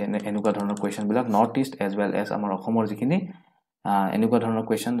 এনেকুৱা ধৰণৰ কোৱেশ্চন বিলাক Northeast as well as আমাৰ অসমৰ যিখিনি এনেকুৱা ধৰণৰ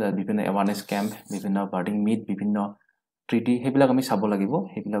কোৱেশ্চন বিভিন্ন এৱাৰনেছ কেম্প বিভিন্ন বাৰ্ডিং মিট বিভিন্ন ট্ৰিটি হেবিলাক আমি চাব লাগিব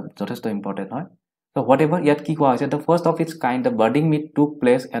হেবিলাক যথেষ্ট ইম্পৰ্টেন্ট হয় So whatever yet কি কোৱা হৈছে, the first of its kind, the birding meet took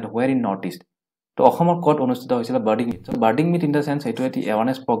place at where in northeast. তো অসমৰ কত অনুষ্ঠিত হৈছিল বাৰ্ডিং meat? So বাৰ্ডিং meat in the sense এটো এটি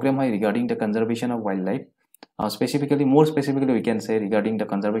awareness program হয় regarding the conservation of wildlife. Specifically, more specifically we can say regarding the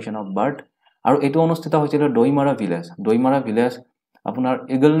conservation of bird. আৰু এটো অনুষ্ঠিত হৈছিল দৈমাৰা ভিলেজ আপোনাৰ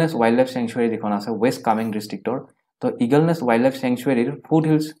ইগলনেছ ওয়াইল্ডলাইফ স্যাংচুয়াৰি যিখন আছে ওয়েস্ট কামিং ডিস্ট্ৰিক্টৰ। তো ইগলনেছ ওয়াইল্ডলাইফ স্যাংচুয়াৰিৰ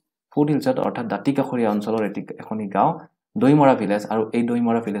ফুটহিলছত অৰ্থাৎ দাঁতিকাষৰীয়া অঞ্চলৰ এখনি গাঁও দৈমাৰা ভিলেজ। আৰু এই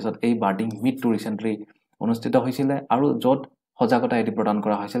দৈমাৰা ভিলেজত এই বাৰ্ডিং মিটটো ৰিসেন্টলি অনুষ্ঠিত হৈছিল আৰু য'ত সজাগতা এটি প্ৰদান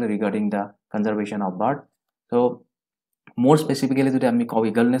কৰা হৈছিল regarding the conservation of bird. তো more specifically যদি আমি কও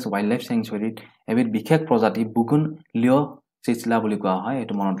ইগলনেছ ওয়াইল্ডলাইফ স্যাংচুয়াৰিত এবিধ বিশেষ প্ৰজাতি বুগুন লিও চিচলা বুলি কোৱা হয়।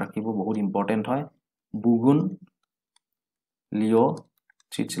 এটো মনত ৰাখিব, বহুত ইম্পৰ্টেন্ট হয়, বুগুন লিও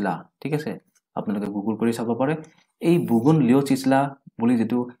চিচলা। ঠিক আছে, আপোনালোকে গুগল কৰি চাব পাৰে। এই বুগুন লিও চিচলা বুলি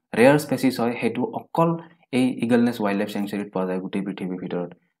যেটো ৰেয়াৰ স্পেচিছ হয় হেতু অকল এই ইগলনেছ ওয়াইল্ডলাইফ স্যাংচুয়াৰিত পোৱা যায় গোটেই পৃথিৱীৰ ভিতৰত।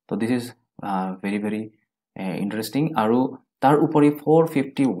 তো দিস ইজ ভেৰি ইন্টাৰেষ্টিং। আৰু তাৰ উপৰি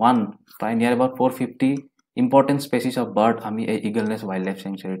 451 প্ৰায় নিয়াৰ about 450 important species of bird আমি এই ইগলনেছ ওয়াইল্ডলাইফ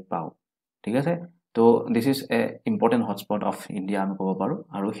স্যাংচুয়ারিত পাও। ঠিক আছে, তো this is a important hotspot of India আমি ক'ব পাৰো।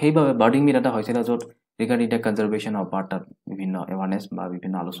 আৰু সেইভাবে বাৰ্ডিং মিট এটা হৈছিল য'ত regarding the conservation of bird তাত বিভিন্ন এৱাৰনেছ বা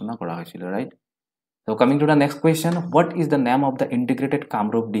বিভিন্ন আলোচনা কৰা হৈছিল, right? So coming to the next question, what is the name of the integrated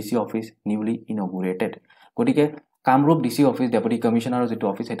Kamrup DC office newly inaugurated? গতিকে কামৰূপ DC অফিস ডেপুটি কমিশনাৰৰ যেটো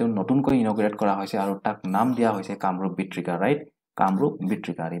অফিস হেতু নতুনকৈ ইনগ্ৰেট কৰা হৈছে আৰু তাক নাম দিয়া হৈছে Kamrup বিত্ৰিকা, right? Kamrup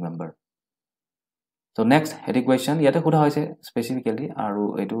বিত্ৰিকা, remember. So next heady question ইয়াতে কোঠা হৈছে স্পেসিফিক্যালি আৰু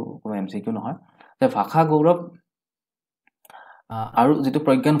এটো কোনো এমসিকিউ নহয় যে ভাষা গৌৰৱ আৰু যেটো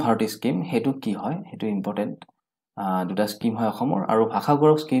প্ৰজ্ঞান ভাৰতী স্কিম হেতু কি হয়, হেতু ইম্পৰ্টেন্ট। দুটা স্কিম হয় অসমৰ আৰু ভাষা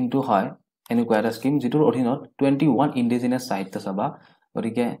গৌৰৱ স্কিমটো হয় এনেকুৱা এটা স্কিম যেটোৰ অধীনত 21 ইন্ডিজিনাস সাহিত্য সভা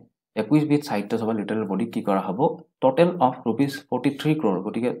গতিকে 21 বিধ সাহিত্য সভা লিটাৰেল বডি কি কৰা হ'ব টোটাল অফ ₹43 crore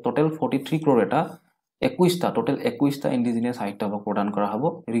গতিকে টোটাল 43 crore এটা 21টা টোটাল 21টা ইন্ডিজিনাস সাহিত্য সভা প্ৰদান কৰা হ'ব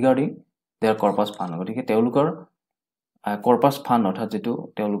ৰিগাৰ্ডিং their corpus fund গতিকে তেওলুকৰ corpus fund অৰ্থাৎ যেটো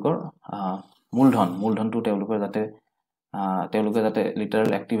তেওলুকৰ মূলধনটো তেওলুকৰ যাতে লিটাৰেল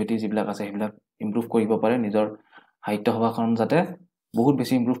এক্টিভিটি যিবিলাক আছে সেইবিলাক ইমপ্ৰুভ কৰিব পাৰে নিজৰ সাহিত্য সভাখন যাতে বহুত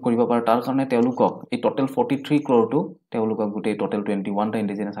বেছি ইমপ্ৰুভ কৰিব পাৰে তাৰ কাৰণে তেওলুকক এই টোটাল 43 crore টো তেওলুকক গোটেই টোটাল 21টা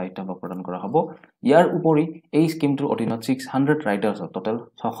ইন্ডিজিনাস সাহিত্য সভা প্ৰদান কৰা হ'ব। ইয়াৰ উপৰি এই স্কিমটোৰ অধীনত 600 ৰাইটাৰ্ছ টোটাল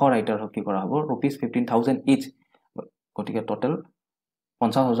 600 ৰাইটাৰ্ছ কি কৰা হ'ব ₹15,000 ইচ গতিকে টোটাল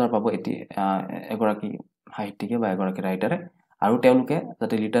 50,000 পাব এটি এগৰাকী সাহিত্যিকে বা এগৰাকী ৰাইটাৰে। আৰু তেওঁলোকে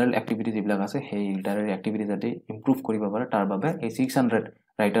যাতে লিটাৰেল এক্টিভিটি যিবিলাক আছে সেই লিটাৰেল এক্টিভিটি যাতে ইমপ্ৰুভ কৰিব পাৰে তাৰ বাবে এই 600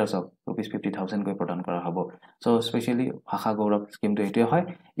 ৰাইটাৰ্ছক ₹50,000 কৈ প্ৰদান কৰা হ'ব। সো স্পেশালি ভাষা গৌৰৱ স্কিমটো এটোৱে হয়।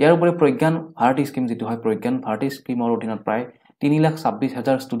 ইয়াৰ উপৰি প্ৰজ্ঞান ভাৰতী স্কিম যেটো হয় প্ৰজ্ঞান ভাৰতী স্কিমৰ অধীনত প্ৰায়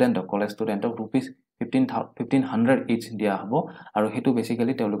 3,26,000 ষ্টুডেণ্টক কলেজ ষ্টুডেণ্টক ₹1,500 ইচ দিয়া হ'ব আৰু হেতু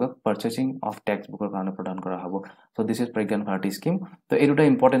বেসিক্যালি তেওঁলোকক পাৰচেজিং অফ টেক্সট বুকৰ কাৰণে প্ৰদান কৰা হ'ব। So this is Pragyan Bharati scheme. তো এই দুটা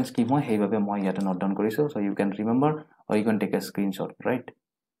ইম্পৰ্টেন্ট স্কিম হয় সেইভাবে মই ইয়াতে নোট ডাউন কৰিছো। So U can remember or you can take a screenshot, right?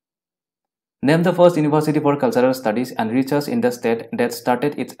 Name the first university for cultural studies and research in the state that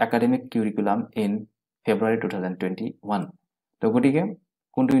started its academic curriculum in February 2021. তো গটিকে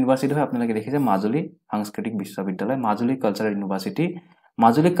কোনটো university হয় আপোনালোকে দেখিছে মাজুলী সাংস্কৃতিক বিশ্ববিদ্যালয় Majuli cultural university.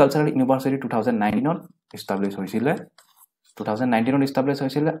 Majuli cultural university 2019 establish হৈছিল 2019 establish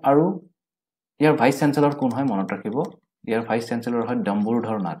হৈছিল আৰু ইয়াৰ ভাইস চেঞ্চেলৰ কোন হয় মনত ৰাখিব ইয়াৰ ভাইস চেঞ্চেলৰ হয়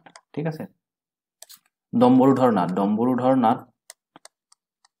ডম্বৰুধৰ নাথ। ঠিক আছে, ডম্বৰুধৰ নাথ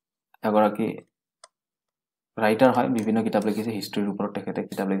এগৰাকী ৰাইটাৰ হয় বিভিন্ন কিতাপ লিখিছে হিষ্ট্ৰীৰ ওপৰত তেখেতে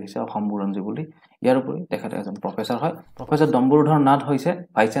কিতাপ লিখিছে অসম বুৰঞ্জী বুলি। ইয়াৰ উপৰি তেখেতে এজন প্ৰফেসৰ হয়। প্ৰফেসৰ ডম্বৰুধৰ নাথ হৈছে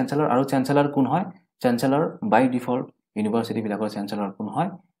ভাইস চেঞ্চেলৰ আৰু চেঞ্চেলৰ কোন হয় চেঞ্চেলৰ বাই ডিফল্ট ইউনিভাৰ্সিটি বিলাকৰ চেঞ্চেলৰ কোন হয়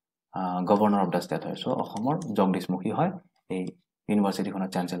গভৰ্ণৰ অফ দা ষ্টেট হয়। সো অসমৰ জগদীশমুখী হয় এই ইউনিভাৰ্সিটিখনৰ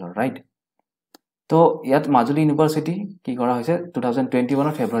চেঞ্চেলৰ, ৰাইট? তো ইয়াত মাজুলী ইউনিভাৰ্সিটি কি কৰা হৈছে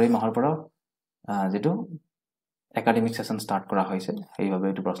 2021 ফেব্ৰুৱাৰী মাহৰ পৰা যেটো একাডেমিক সেশন স্টাৰ্ট কৰা হয়েছে সেইভাবে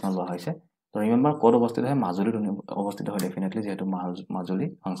এটো প্ৰশ্ন লোৱা হৈছে। তো রিমেম্বার কোড অবস্থিত হয় মাজুলীত অবস্থিত হয় ডেফিনেটলি যেহেতু মাজুলী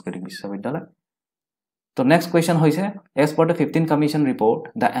সাংস্কৃতিক বিশ্ববিদ্যালয়। তো নেক্সট কোয়েশ্চন হৈছে as per the 15 commission report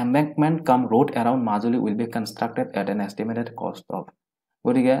the embankment come road around Majuli will be constructed at an estimated cost of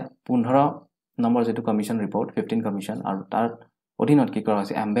গতিকে 15 নম্বৰ যেটো কমিশন ৰিপোৰ্ট 15 কমিশন আৰু তাৰ অধীনত কি কৰা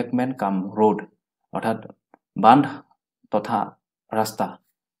হৈছে embankment come road অৰ্থাৎ বান্ধ তথা ৰাস্তা।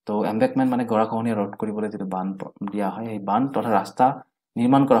 তো এম্বেকমেন্ট মানে গৰাখহনীয়া ৰোধ কৰিবলৈ যেটো বান্ধ দিয়া হয় এই বান্ধ তথা ৰাস্তা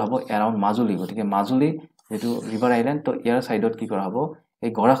নিৰ্মাণ কৰা হ'ব এৰাউণ্ড মাজুলী। গতিকে মাজুলী যেটো ৰিভাৰ আইল্যান্ড তো ইয়াৰ সাইডত কি কৰা হ'ব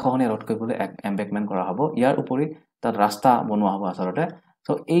এই গৰাখহনীয়া ৰোধ কৰিবলৈ এম্বেকমেন্ট কৰা হ'ব। ইয়াৰ উপৰি তাত ৰাস্তা বনোৱা হ'ব আচলতে।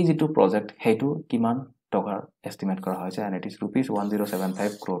 সো এই যেটো প্ৰজেক্ট হেতু কিমান টকাৰ এস্টিমেট কৰা হৈছে and it is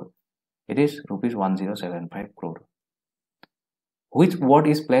 ₹1075 crore. It is ₹1075 crore. Which word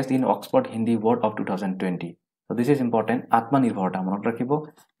is placed in Oxford Hindi Word of 2020? So this is important. Atmanirbharta মনত ৰাখিব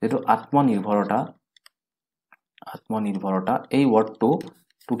যেটো আত্মনিৰ্ভৰতা এই wordটো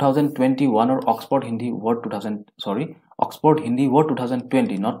 2021 or Oxford Hindi Word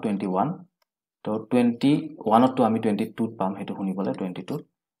 2020 not 21 তো 21 তো আমি 22 পাম হেতু শুনিবলে 22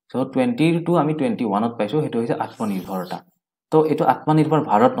 so 20 to আমি 21 ত পাইছো হেতু হৈছে আত্মনিৰ্ভৰতা তো এটো আত্মনিৰ্ভৰ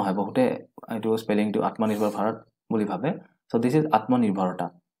ভাৰত নহয় বহুতে এটো স্পেলিং টো আত্মনিৰ্ভৰ ভাৰত বুলি ভাবে so this is আত্মনিৰ্ভৰতা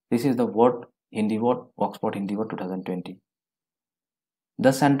this is the word Hindi word Oxford Hindi Word 2020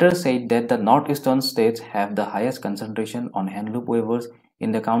 The center said that the northeastern states have the highest concentration on handloom weavers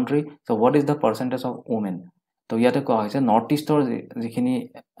in the country. So what is the percentage of women? So ইয়াতে কোৱা হৈছে northeastৰ যিখিনি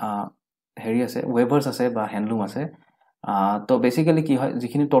হেৰি আছে weavers আছে বা handloom আছে তো বেসিক্যালি কি হয়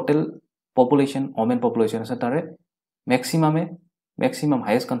যিখিনি টোটাল পপুলেশন women population আছে তাৰে maximum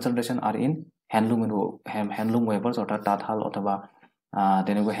highest concentration are in handloom weavers অৰ্থাৎ তাঁতশাল অথবা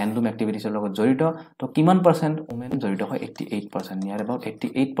তেনেকৈ handloom activities লগত জড়িত তো কিমান পার্সেন্ট women জড়িত হয় 88% near about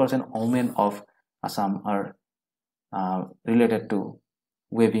 88% women of Assam are related to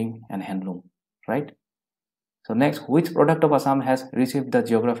weaving and handloom right so next which product of Assam has received the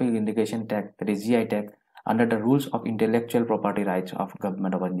geographical indication tag that is GI tag under the rules of intellectual property rights of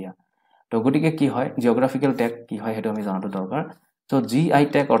government of India তো গটিকে কি হয় geographical tag কি হয় হেতু আমি জানাটো দৰকাৰ তো GI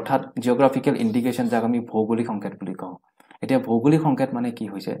ট্যাগ অৰ্থাৎ জিওগ্রাফিক্যাল ইন্ডিকেশন যাক আমি ভৌগোলিক সংকেত বুলি কওঁ এতিয়া ভৌগোলিক সংকেত মানে কি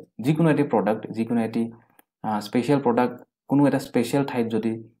হৈছে যিকোনো এটি প্ৰডাক্ট যিকোনো এটি স্পেশাল প্ৰডাক্ট কোনো এটা স্পেশাল ঠাইত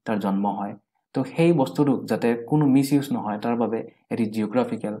যদি তাৰ জন্ম হয় তো সেই বস্তুটো যাতে কোনো মিস ইউজ নহয় তাৰ বাবে এটি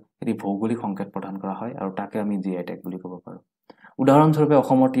জিওগ্ৰাফিক্যাল এটি ভৌগোলিক সংকেত প্ৰদান কৰা হয় আৰু তাকে আমি GI ট্যাগ বুলি ক'ব পাৰো উদাহৰণস্বৰূপে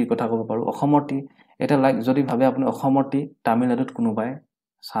অসমৰটিৰ কথা ক'ব পাৰো অসমৰটি এটা লাইক যদি ভাবে আপুনি অসমৰটি তামিলনাডুত কোনোবাই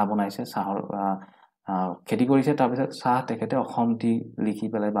চাহ বনাইছে চাহৰ খেতি কৰিছে তাৰ পিছত চাহ তেখেতে অসমটি লিখি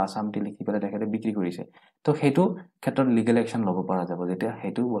পেলাই বা আসামটি লিখি পেলাই তেখেতে বিক্ৰী কৰিছে তো হেতু ক্ষেত্ৰত লিগ্যাল একশন ল'ব পৰা যাব যেতিয়া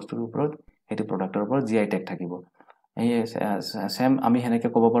হেতু বস্তুৰ ওপৰত হেতু প্ৰডাক্টৰ ওপৰত GI ট্যাগ থাকিব এই সেম আমি হেনেকে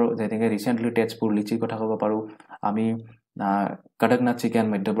ক'ব পাৰো যেনেকৈ ৰিসেন্টলি তেজপুৰ লিচিৰ কথা ক'ব পাৰো আমি কড়কনাথ চিকেন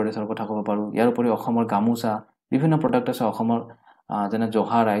মধ্যপ্ৰদেশৰ কথা ক'ব পাৰো ইয়াৰ উপৰি অসমৰ গামুচা বিভিন্ন প্ৰডাক্ট আছে অসমৰ যেনে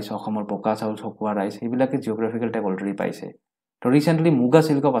জহা ৰাইস অসমৰ পকা চাউল চকুৱা ৰাইস এইবিলাকে জিওগ্ৰাফিক্যাল ট্যাগ অলৰেডি পাইছে তো ৰিসেন্টলি মুগা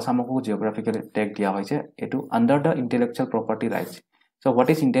সিল্ক অফ আসামকো জিওগ্ৰাফিক্যাল ট্যাগ দিয়া হৈছে এটো under da intellectual property rights so what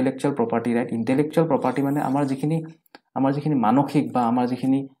is intellectual property right intellectual property মানে আমাৰ যিখিনি মানসিক বা আমাৰ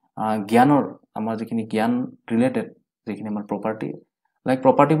যিখিনি জ্ঞান ৰিলেটেড যিখিনি আমাৰ প্ৰপাৰ্টি লাইক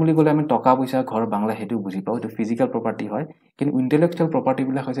প্ৰপাৰ্টি বুলি ক'লে আমি টকা পইচা ঘৰ বাংলা হেতু বুজি পাও এটো ফিজিক্যাল প্ৰপাৰ্টি হয় কিন্তু ইন্টেলেকচুয়াল প্ৰপাৰ্টি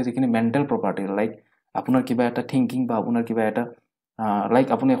বিলাক হৈছে যিখিনি মেন্টাল প্ৰপাৰ্টি লাইক আপোনাৰ কিবা এটা থিংকিং বা আপোনাৰ কিবা এটা লাইক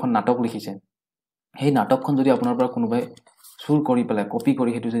আপুনি এখন নাটক লিখিছে সেই নাটকখন যদি আপোনাৰ পৰা কোনোবাই চুৰ কৰি পেলাই কপি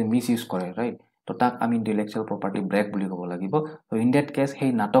কৰি হেতু যদি মিস ইউজ কৰে ৰাইট তো তাক আমি ইন্টেলেকচুয়াল প্ৰপাৰ্টি ব্ৰেক বুলি ক'ব লাগিব তো ইন দ্যাট কেস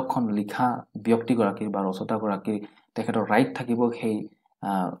সেই নাটকখন লিখা ব্যক্তিগৰাকীৰ বা ৰচনাগৰাকীৰ তেখেতৰ ৰাইট থাকিব সেই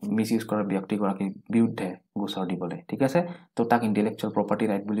মিস ইউজ কৰা ব্যক্তিগৰাকীৰ বিৰুদ্ধে গোচৰ দিবলৈ ঠিক আছে তো তাক ইন্টেলেকচুয়াল প্ৰপাৰ্টি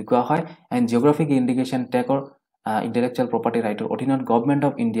ৰাইট বুলি কোৱা হয় and geographic indication ট্যাগৰ intellectual property ৰাইটৰ অধীনত গভৰ্নমেন্ট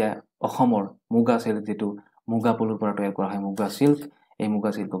অফ ইণ্ডিয়া অসমৰ মুগা সিল্ক যেটো মুগা পলুৰ পৰা তৈয়াৰ কৰা হয় মুগা সিল্ক এই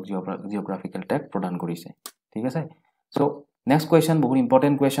মুগা সিল্কক জিওগ্ৰাফিক্যাল ট্যাগ প্ৰদান কৰিছে ঠিক আছে সো নেক্সট কোৱেশ্চন বহুত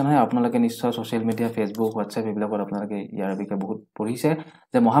ইম্পৰ্টেন্ট কোৱেশ্চন হয় আপোনালোকে নিশ্চয় সোশ্যাল মিডিয়া ফেসবুক হোৱাটসঅ্যাপ এইবিলাকত আপোনালোকে ইয়াৰ বিষয়ে বহুত পঢ়িছে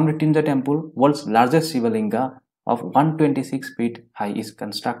যে Mahamrityunjay temple world's largest শিৱলিংগা of 126 feet high is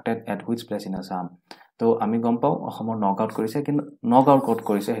constructed at which place in Assam তো আমি গম পাও অসমৰ নগাঁৱত কৰিছে কিন্তু নগাঁৱৰ ক'ত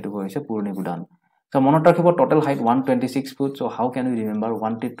কৰিছে হেতু কৰিছে পুৰণিগুদান So মনত ৰাখিব total height 126 feet so how can we remember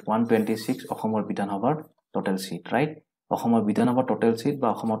 126 অসমৰ বিধানসভাৰ total seat right অসমৰ বিধানসভাৰ total seat বা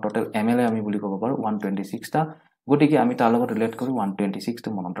অসমৰ total MLA আমি বুলি ক'ব পাৰো 126 টা গটিকে আমি তাৰ লগত ৰিলেট কৰি 126 টো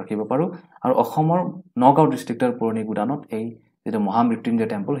মনত ৰাখিব পাৰো আৰু অসমৰ নগাঁও ডিস্ট্ৰিক্টৰ পুৰণিগুদানত এই যেটো মহামৃত্যুঞ্জয়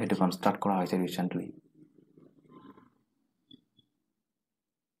টেম্পল হেতু কনস্ট্ৰাক্ট কৰা হৈছে recently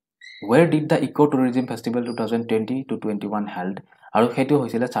Where did the Eco-Tourism Festival 2020 to 21 held? আৰু হেতু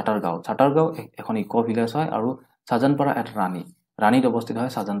হৈছিল চাটাৰগাঁও এখন ইকো ভিলেজ হয় আৰু সাজানপাৰা এট ৰাণীত অৱস্থিত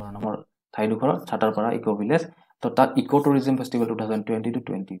হয় সাজানপাৰা নামৰ ঠাইডোখৰত চাটাৰপাৰা ইকো ভিলেজ তো তাত Eco-Tourism Festival 2020 to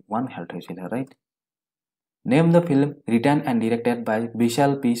 21 held হৈছিল right Name the film written and directed by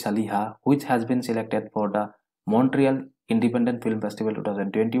Vishal P. Saliha which has been selected for the Montreal Independent Film Festival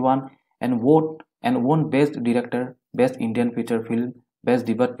 2021 and won Best Director, Best Indian Feature Film, Best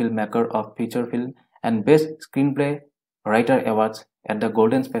Debut Filmmaker of Feature Film and Best Screenplay Writer Awards at the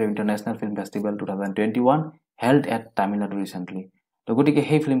Golden Sparrow International Film Festival 2021 held at Tamil Nadu recently. তো গটিকে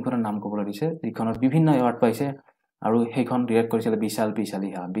সেই ফিল্মখনৰ নাম ক'বলৈ দিছে যিখনৰ বিভিন্ন award পাইছে আৰু সেইখন ডিৰেক্ট কৰিছিল বিশাল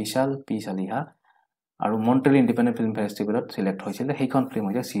পি সালিহা আৰু মন্ট্ৰিয়েল ইন্ডিপেন্ডেন্ট ফিল্ম ফেষ্টিভেলত সিলেক্ট হৈছিল সেইখন ফিল্ম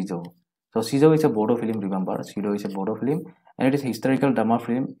হৈছে সিজো So Sijo is a Bodo film, remember. Sijo is a Bodo film and it is historical drama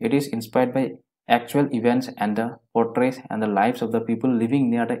film. It is inspired by actual events and the portraits and the lives of the people living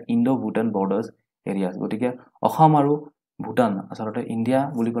near the Indo-Bhutan borders areas. গতিকে অসম আৰু ভুটান আসলতে India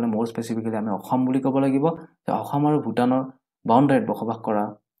বুলি ক'লে more specifically আমি অসম বুলি ক'ব লাগিব যে অসম আৰু ভুটানৰ বাউণ্ডাৰীত বসবাস কৰা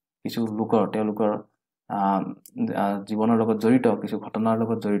কিছু লোকৰ তেওঁলোকৰ জীৱনৰ লগত জড়িত কিছু ঘটনাৰ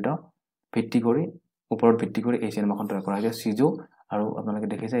লগত জড়িত ভিত্তি কৰি ওপৰত ভিত্তি কৰি এই সিনেমাখন তৈয়াৰ কৰা হৈছে সিজো আৰু আপোনালোকে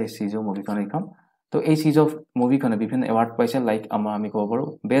দেখিছে এই সিজো মুভিখন এইখন তো এই সিজো মুভিখনে বিভিন্ন এৱাৰ্ড পাইছে লাইক আমি ক'ব পাৰো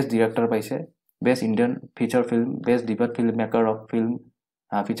বেষ্ট ডিৰেক্টৰ পাইছে Best Indian Feature Film, Best Debut Filmmaker of Film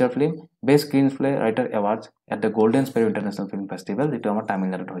Feature Film, Best Screenplay Writer Awards at the Golden Sparrow International Film Festival, যেটো আমাৰ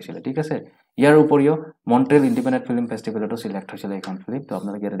তামিলনাডুত হৈছিল ঠিক আছে ইয়াৰ উপৰিও মন্ট্ৰিয়েল ইন্ডিপেন্ডেন্ট ফিল্ম ফেষ্টিভেলতো সিলেক্ট হৈছিল এইখন ফিল্ম তো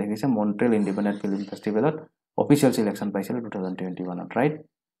আপোনালোকে ইয়াতে দেখিছে মন্ট্ৰিয়েল ইন্ডিপেন্ডেন্ট ফিল্ম ফেষ্টিভেলত অফিচিয়েল সিলেকশন পাইছিল 2021 right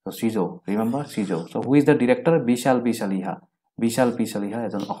so Sijo remember Sijo so who is the director Bishal P Saliha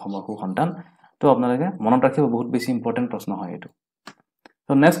এজন অসমৰ সন্তান তো আপোনালোকে মনত ৰাখিব বহুত বেছি ইম্পৰ্টেন্ট প্ৰশ্ন হয় এটো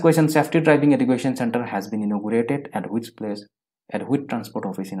So next question, Safety Driving Education Center has been inaugurated at which place? At which transport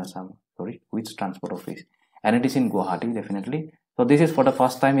office in Assam? Sorry, which transport office? And it is in Guwahati, definitely. So this is for the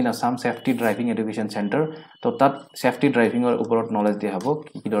first time in Assam Safety Driving Education Center. So that safety driving or upper knowledge they have,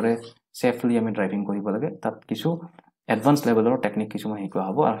 kidore safely I mean driving kori balage. That kisu advanced level or technique kisu mahiko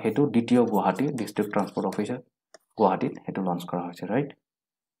habo. Ar hetu DTO Guwahati District Transport Officer Guwahati hetu launch kora hoise, right?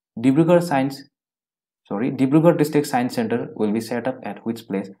 Dibrugarh District Science Center will be set up at which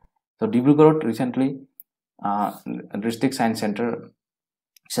place? So Dibrugarh recently District Science Center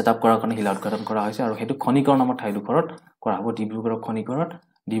set up kora karone hila udghatan kora hoise aru hetu Khonigarh namor thai dukorot kora hobo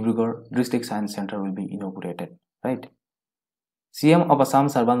Dibrugarh District Science Center will be inaugurated, right? CM of Assam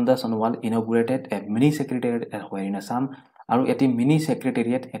Sarbananda Sonowal inaugurated a mini secretariat at where in Assam aru eti mini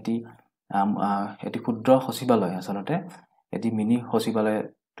secretariat eti khudra hosibalay asalote eti mini hosibalay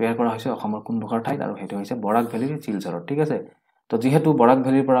তৈয়াৰ কৰা হৈছে অসমৰ কুন্দুকৰ ঠাইত আৰু হেতু হৈছে বৰাক ভেলীৰ চিলচৰত ঠিক আছে তো যেহেতু বৰাক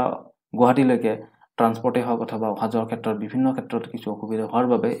ভেলীৰ পৰা গুৱাহাটী লৈকে ট্ৰান্সপৰ্টে হওক অথবা অহাযোৱাৰ ক্ষেত্ৰত বিভিন্ন ক্ষেত্ৰত কিছু অসুবিধা হোৱাৰ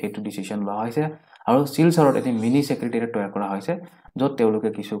বাবে এইটো ডিসিশন লোৱা হৈছে আৰু চিলচৰত এটি মিনি সেক্ৰেটাৰিয়েট তৈয়াৰ কৰা হৈছে য'ত তেওঁলোকে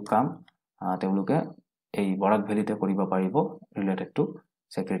কিছু কাম তেওঁলোকে এই বৰাক ভেলীতে কৰিব পাৰিব related to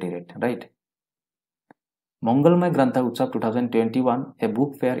সেক্ৰেটাৰিয়েট right Mangalmay Grantha Utsav 2021 a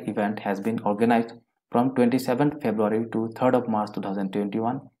book fair event has been organized from 27th February to 3rd of March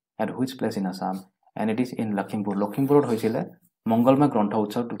 2021 at which place in Assam and it is in Lakhimpur hoisile Mangalmay Grantha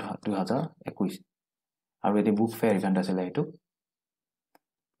Utsav 2021 aru eti book fair event asile etu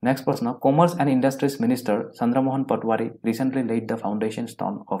next person Commerce and Industries Minister Chandramohan Patwari recently laid the foundation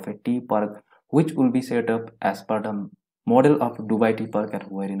stone of a tea park which will be set up as per the model of Dubai Tea Park at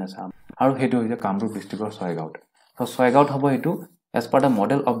where in Assam aru hetu hoise Kamrup district or Soigaon so Soigaon hobo etu as per the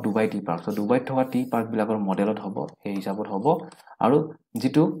model of Dubai Tea Park. So Dubai thoka tea park bilakor modelot hobo ei hisabot hobo aru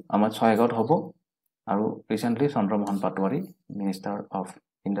jitu amar Soigaon hobo aru recently Chandramohan Patwari Minister of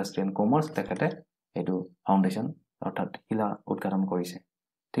Industry and Commerce tekhete etu foundation orthat hila udghatan korise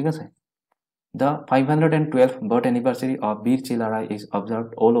thik ase the 512th birth anniversary of Bir Chilarai is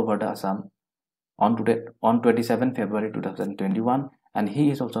observed all over the Assam on 27 February 2021 and he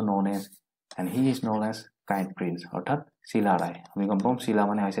is known as Kite Prince অর্থাৎ শিলাৰাই আমি গম পাম শিলা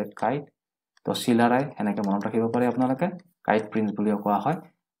মানে হৈছে kite তো শিলাৰাই এনেকে মনত ৰাখিব পাৰে আপোনালোকে কাইট প্ৰিন্স বুলি কোৱা হয়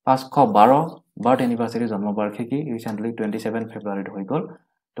 512 বাৰ্থ এনিভাৰ্সাৰী জন্মবাৰ্ষিকী ৰিসেন্টলি 27 ফেব্ৰুৱাৰীত হৈ গল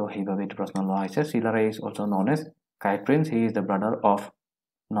তো সেইভাবে এই প্ৰশ্ন লোৱা হৈছে শিলাৰাই is also known as Kite Prince he is the brother of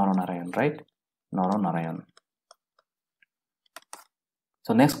Naranarayan right Naranarayan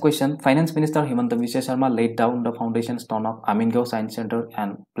So next question, Finance Minister Himanta Biswa Sharma laid down the foundation stone of Amingao Science Center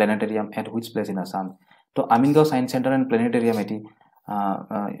and Planetarium at which place in Assam? So Amingao Science Center and Planetarium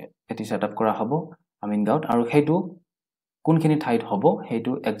eti set up kora hobo Amingao aru hetu kunkhini thait hobo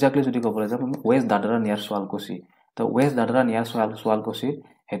hetu exactly jodi kobole jab West Dadara near Swalkosi to West Dadara near Swalkosi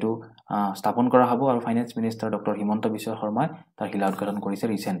hetu স্থাপন kora hobo aru Finance Minister Dr. Himanta Biswa Sharma tar hila udghatan korise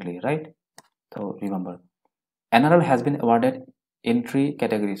recently right so remember NRL has been awarded in 3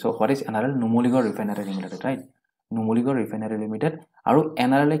 categories. So what is NRL? Numoligarh Refinery Limited, right? Numoligarh Refinery Limited. Aru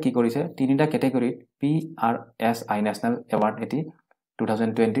NRL ki korise tinita category PRSI National Award eti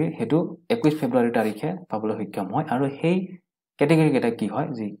 2020 hetu 21 February tarikhe pabolo hikam hoy aru hei category keta ki hoy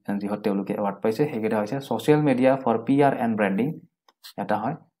ji hot teuluke award paise he keta hoise social media for PR and branding eta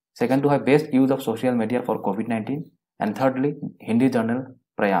hoy second to hoy best use of social media for COVID-19 and thirdly Hindi journal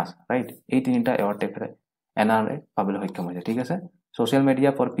Prayas, right? Ei tinita award tekre NRA pablo hoikam hoise thik ase social media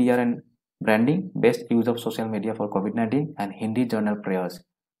for PR and branding best use of social media for COVID-19 and Hindi journal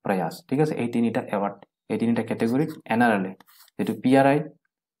Prayas thik ase 18 award 18 category NRA etu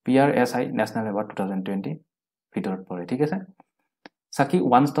PRSI National Award 2020 ভিতৰত পৰে ঠিক আছে Saki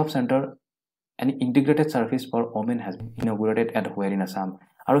one stop center an integrated service for Homen has been inaugurated at where in Assam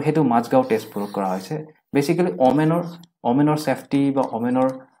আৰু হেতু মাজগাঁও তেজপুৰত কৰা হৈছে basically ওমেনৰ safety বা ওমেনৰ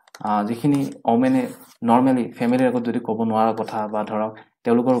যিখিনি ওমেনে নৰমালি ফ্যামিলিৰ আগত যদি ক'ব নোৱাৰা কথা বা ধৰক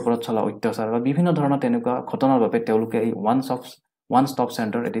তেওঁলোকৰ ওপৰত চলা অত্যাচাৰ বা বিভিন্ন ধৰণৰ তেনেকুৱা ঘটনাৰ বাবে তেওঁলোকে এই ওয়ান স্টপ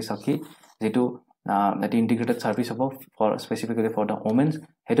সেন্টাৰ এটি সাখী যেটো এটি ইন্টিগ্ৰেটেড সাৰ্ভিস হ'ব for specifically for the women's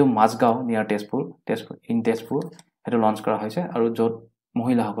হেতু মাজগাঁও নিয়াৰ তেজপুৰ হেতু লঞ্চ কৰা হৈছে আৰু যত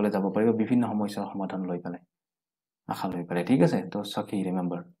মহিলাসকলে যাব পাৰিব বিভিন্ন সমস্যাৰ সমাধান লৈ পেলাই আশা লৈ পেলাই ঠিক আছে তো সাখী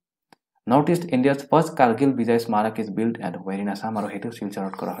remember Northeast India's first Kargil Vijay Smarak is built at where in Assam আৰু হেতু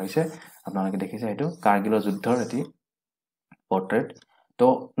শিলচৰত কৰা হৈছে আপোনালোকে দেখিছে হেতু কাৰ্গিলৰ যুদ্ধৰ এটি portrait তো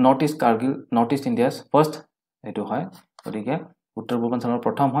Northeast India's first হেতু হয় গতিকে উত্তৰ পূৰ্বাঞ্চলৰ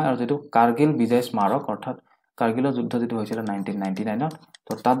প্ৰথম হয় আৰু যেটো কাৰ্গিল বিজয় স্মাৰক অৰ্থাৎ কাৰ্গিলৰ যুদ্ধ যেটো হৈছিল 1999 ত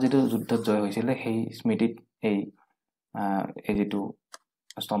তো তাত যেটো যুদ্ধত জয় হৈছিল সেই স্মৃতিত এই যেটো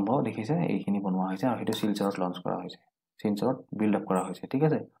স্তম্ভ দেখিছে এইখিনি বনোৱা হৈছে আৰু হেতু শিলচৰত লঞ্চ কৰা হৈছে শিলচৰত বিল্ড আপ কৰা হৈছে ঠিক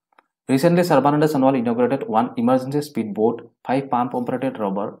আছে Recently, Sarbananda Sonowal inaugurated one emergency speedboat, 5 pump-operated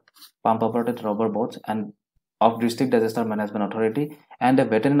rubber boats, and of District Disaster Management Authority, and a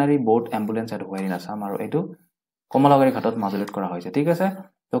veterinary boat ambulance at where in Assam. আৰু এটো কমলাবাৰী ঘাটত মাজুলীত কৰা হৈছে ঠিক আছে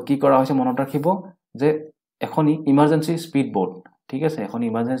তো কি কৰা হৈছে মনত ৰাখিব যে এখনি ইমাৰ্জেন্সি স্পিডবোট ঠিক আছে এখনি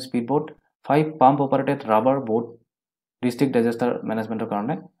emergency speedboat 5 pump-operated rubber boat District Disaster Management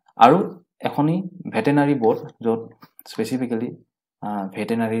কাৰণে আৰু এখনি ভেটেনাৰি boat যত স্পেসিফিক্যালি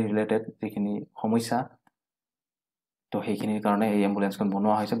ভেটেনাৰি ৰিলেটেড যিখিনি সমস্যা তো সেইখিনিৰ কাৰণে এই এম্বুলেন্সখন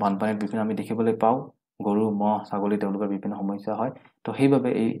বনোৱা হৈছে বানপানীত বিভিন্ন আমি দেখিবলৈ পাও গৰু মহ ছাগলী তেওঁলোকৰ বিভিন্ন সমস্যা হয় তো সেইভাবে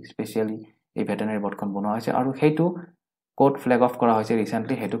এই স্পেশালি এই ভেটেনাৰি বোটখন বনোৱা হৈছে আৰু হেতু কোড ফ্ল্যাগ অফ কৰা হৈছে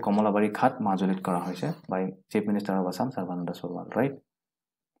ৰিসেন্টলি হেতু কমলাবাৰী ঘাট মাজুলীত কৰা হৈছে বাই chief minister of Assam Sarbananda Sonowal right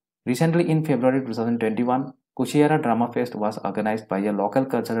Recently in February 2021 Kushiara Drama Fest was organized by a local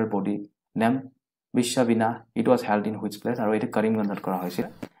cultural body named Bishavina it was held in which place আৰু এটি কৰিমগঞ্জত কৰা হৈছিল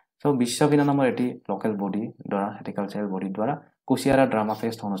সো বিশ্ববিনা নামৰ এটি লোকাল বডি দ্বাৰা এটি কালচাৰাল body দ্বাৰা কুশিয়াৰা ড্ৰামা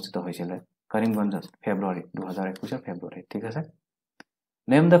ফেষ্ট অনুষ্ঠিত হৈছিল কৰিমগঞ্জত ফেব্ৰুৱাৰী 2021 ফেব্ৰুৱাৰী ঠিক আছে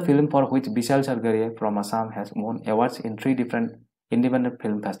Name the film for which Bishal Sargaria from Assam has won awards in 3 different independent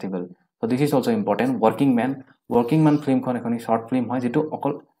film festival so this is also important working man film খন এখনি শর্ট ফিল্ম হয় যেটো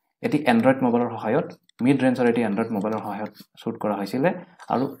অকল এটি এন্ড্ৰইড মোবাইলৰ সহায়ত মিড ৰেঞ্জৰ এটি এন্ড্ৰইড মোবাইলৰ সহায়ত শুট কৰা হৈছিল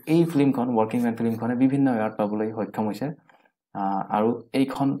আৰু এই ফিল্মখন ওয়াৰ্কিং ম্যান ফিল্মখনে বিভিন্ন এৱাৰ্ড পাবলৈ সক্ষম হৈছে আৰু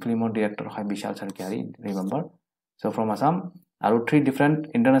এইখন ফিল্মৰ ডাইৰেক্টৰ হয় বিশাল সৰকাৰী ৰিমেম্বৰ সো ফ্ৰম আসাম আৰু 3 different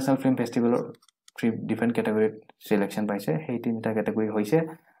international film ফেস্টিভেলৰ 3 different ক্যাটাগৰিত selection পাইছে সেই তিনটা ক্যাটাগৰি হৈছে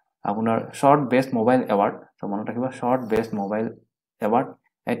আপোনাৰ short best mobile award so মনত ৰাখিবা short best mobile award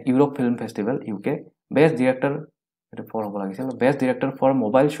at Europe film festival UK best director এটা ফৰ হ'ব লাগিছিল best director for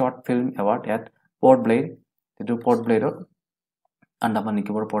mobile short film award at port blade যেটো port ব্লেডত Andaman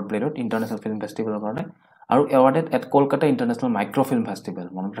Nicobar port ব্লেডত international film ফেস্টিভেলৰ কাৰণে আৰু awarded at Kolkata international micro film festival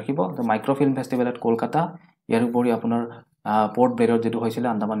মনত ৰাখিব তো micro film festival at Kolkata ইয়াৰ উপৰি আপোনাৰ পোৰ্ট ব্লেডত যেটো হৈছিল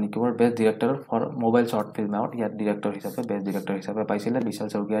Andaman Nicobar best director for mobile short film award year director হিচাপে বেস্ট ডাইৰেক্টৰ হিচাপে পাইছিল বিশাল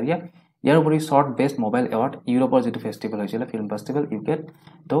সৰকাৰিয়া ইয়াৰ উপৰি শৰ্ট বেস্ট মোবাইল এৱাৰ্ড ইউৰোপৰ যেটো ফেস্টিভেল হৈছিল ফিল্ম ফেস্টিভেল ইউকে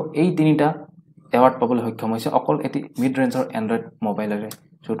তো এই তিনিটা এৱাৰ্ড পাবলৈ সক্ষম হৈছে অকল এটি মিড ৰেঞ্জৰ এন্ড্ৰইড মোবাইলৰে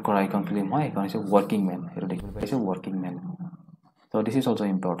শুট কৰা এখন ফিল্ম হয় এখন হৈছে ওয়ার্কিং ম্যান এটো দেখিবলৈ পাইছে working man so this is also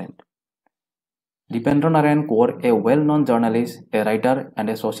important Dipendra Narayan Kaur, a well-known journalist, a writer, and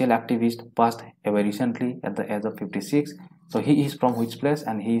a social activist, passed away recently at the age of 56. So he is from which place?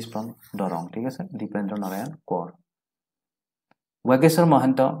 And he is from Dorong. ठीक है sir? Dipendra Narayan Kaur. Wageshwar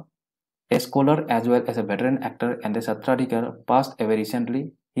Mahanta, a scholar as well as a veteran actor and a Satradhikar, passed away recently.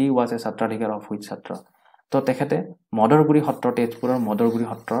 He was a Satradhikar of which Satra? तो তেখেতে মদৰগুৰি সত্ৰ তেজপুৰৰ মদৰগুৰি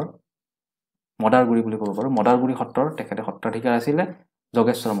সত্ৰৰ মদাৰগুৰি বুলি ক'ব পাৰো মদাৰগুৰি সত্ৰৰ তেখেতে সত্ৰাধিকাৰ আছিল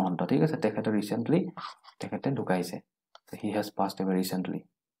যোগেশ্বৰ মহন্ত ঠিক আছে তেখেতে ৰিসেন্টলি তেখেতে ঢুকাইছে so he has passed away recently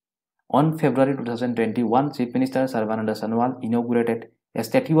on February 2021 Chief Minister Sarbananda Sonowal inaugurated a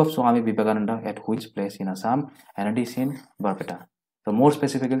statue of Swami Vivekananda at which place in Assam and it is in Barpeta so more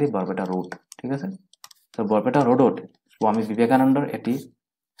specifically Barpeta Road ঠিক আছে so Barpeta Road Swami Vivekananda এটি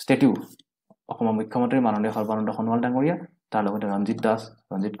statue অসমৰ মুখ্যমন্ত্ৰী মাননীয় সৰ্বানন্দ সোণোৱাল ডাঙৰীয়া তাৰ লগতে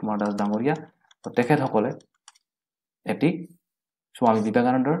ৰঞ্জিত কুমাৰ দাস ডাঙৰীয়া তো তেখেতসকলে এটি স্বামী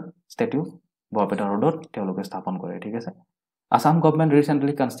বিবেকানন্দৰ স্ট্যাচু বৰপেটা ৰোডত তেওঁলোকে স্থাপন কৰে ঠিক আছে Assam government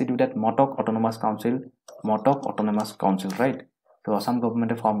recently constituted Motok Autonomous Council right so Assam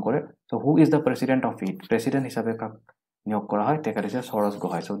government form কৰে so who is the president of it president হিচাপে কাক নিয়োগ কৰা হয় তেখেত হৈছে সৰজ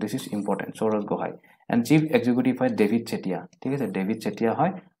Gohain so this is important সৰজ Gohain and chief executive হয় ডেভিড চেতিয়া ঠিক আছে ডেভিড চেতিয়া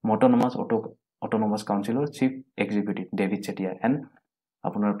হয় Autonomous Councilor chief executive David Chetia and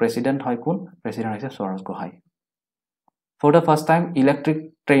আপোনাৰ president হয় কোন president হৈছে সৰজ Gohain For the first time, electric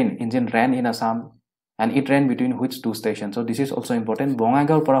train engine ran in Assam and it ran between which two stations? So this is also important.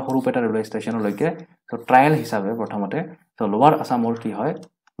 Bongaigaon para Horupeta railway station loike. So trial hisabe prothomote. So lower Assamor ki hoy?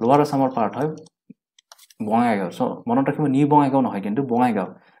 Lower Assamor part hoy Bongaigaon. So monot rakhibo New Bongaigaon nohoy kintu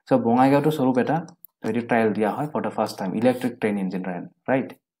Bongaigaon. So Bongaigaon to Horupeta so it trial dia hoy for the first time. Electric train engine ran, right?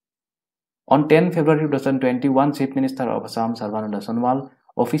 On 10 February 2021, Chief Minister of Assam Sarbananda Sonowal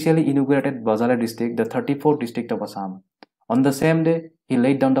officially inaugurated Bozale district, the 34th district of Assam. On the same day, he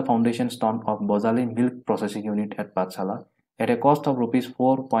laid down the foundation stone of Bozale Milk Processing Unit at Pathshala at a cost of rupees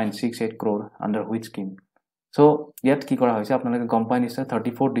 4.68 crore under which scheme. So, yet ki kora hoise apnalike gom pai nische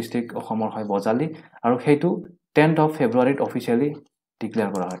 34th district Ohomor hoy Bozali aru heitu 10th of February officially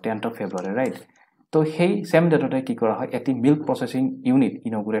declare kora hoy 10th of February, right? So hei same date ki kora hoy eti milk processing unit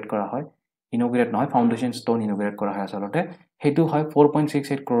inaugurate kora hoy. Inaugurate নহয় foundation stone inaugurate কৰা হয় আসলতে হেতু হয়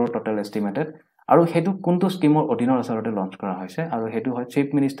 4.68 crore total estimated আৰু হেতু কোনটো স্কিমৰ অধীনৰ আসলতে লঞ্চ কৰা হৈছে আৰু হেতু হয় চিফ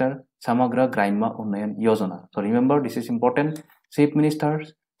মিনিষ্টাৰ সমগ্ৰ গ্ৰাম্য উন্নয়ন যোজনা so remember this is important chief minister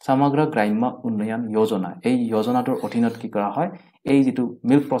সমগ্ৰ গ্ৰাম্য উন্নয়ন যোজনা এই যোজনাটোৰ অধীনত কি কৰা হয় এই যেটো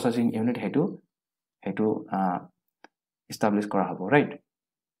মিল্ক প্ৰসেসিং ইউনিট হেতু এস্টাবলিশ কৰা হ'ব right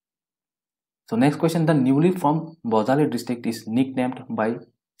So next question, the newly formed Bozale district is nicknamed by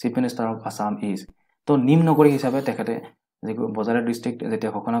Chief Minister of Assam is. So Nim Nogori hisabe tekhate je Bozale district jete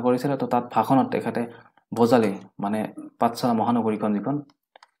ঘোষণা কৰিছিল তো তাত ভাষণত তেখেতে Bozale মানে পাঠশালা মহানগৰী কনজিকন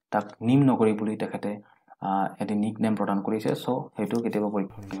তাক নিম নগৰী বুলি তেখেতে এটি নিকনেম প্ৰদান কৰিছে সো হেতু কেতিয়াবা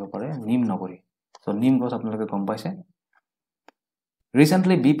পৰীক্ষা দিব পাৰে নিম নগৰী সো নিম গছ আপোনালোকে গম পাইছে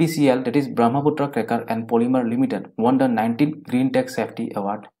Recently BPCL, that is Brahmaputra Cracker and Polymer Limited, won the 19th Green Tech Safety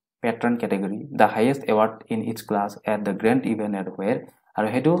Award Patron category, the highest award in its class at the grand event at where আৰু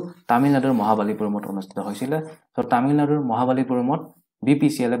হেতু তামিলনাডুৰ মহাবালিপুৰমত অনুষ্ঠিত হৈছিল সো তামিলনাডুৰ মহাবালিপুৰমত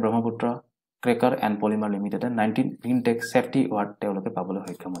BPCL Brahmaputra cracker and polymer limited 19 green tech safety award তেওঁলোকে পাবলৈ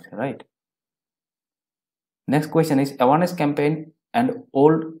সক্ষম হৈছে right next question is awareness campaign and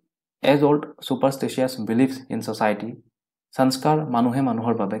old superstitious beliefs in society Sanskar Manuhe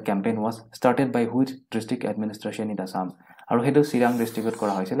Manuhar Babe campaign was started by which district administration in Assam আৰু হেতু চিৰাং ডিস্ট্ৰিক্টত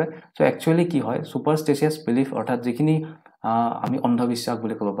কৰা হৈছিল so actually কি হয় সুপাৰস্টিশিয়াস বিলিফ অৰ্থাৎ যিখিনি আমি অন্ধবিশ্বাস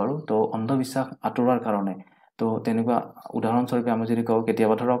বুলি ক'ব পাৰো তো অন্ধবিশ্বাস আতৰাৰ কাৰণে তো তেনেকুৱা উদাহৰণ স্বৰূপে আমি যদি কওঁ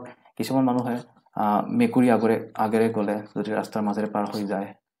কেতিয়াবা ধৰক কিছুমান মানুহে মেকুৰী আগৰে গলে যদি ৰাস্তাৰ মাজেৰে পাৰ হৈ যায়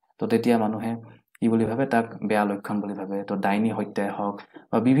তো তেতিয়া মানুহে কি বুলি ভাবে তাক বেয়া লক্ষণ বুলি ভাবে তো ডাইনি হত্যা হওক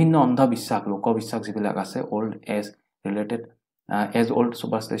বা বিভিন্ন অন্ধবিশ্বাস লোকবিশ্বাস যিবিলাক আছে old as related as old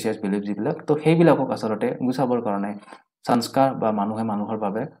সুপাৰস্টিশিয়াস belief যিবিলাক তো সেইবিলাকক আসলতে গুছাবৰ কাৰণে সংস্কাৰ বা মানুহে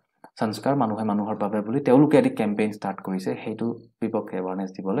মানুহৰ বাবে বুলি তেওঁলোকে এটি কেম্পেইন ষ্টাৰ্ট কৰিছে হেতু বিপক্ষে এৱাৰনেছ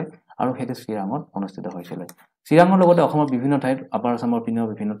দিবলৈ আৰু হেতু চিৰাঙত অনুষ্ঠিত হৈছিল চিৰাঙৰ লগতে অসমৰ বিভিন্ন ঠাইত আপাৰ আসামৰ পিনৰ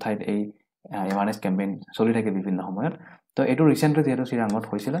বিভিন্ন ঠাইত এই এৱাৰনেছ কেম্পেইন চলি থাকে বিভিন্ন সময়ত তো এটো ৰিসেন্টলি যেটো চিৰাঙত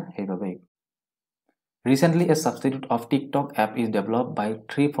হৈছিল সেইভাবে Recently a substitute of TikTok app is developed by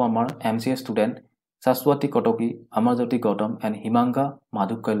 3 former MCA students Saswati Kotoki, Amarjyoti Gautam and Himanga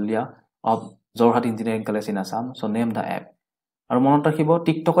Madhukalya of Jorhat Engineering College in Assam so name the app আৰু মনত ৰাখিব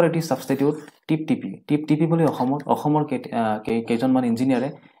টিকটকৰ এটি সাবস্টিটিউট টিপ বুলি অসমৰ কেইজনমান ইঞ্জিনিয়াৰে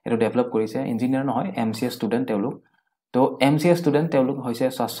এটো ডেভেলপ কৰিছে engineer নহয় এমচিএ ষ্টুডেন্ট তেওঁলোক তো এমচিএ ষ্টুডেন্ট তেওঁলোক হৈছে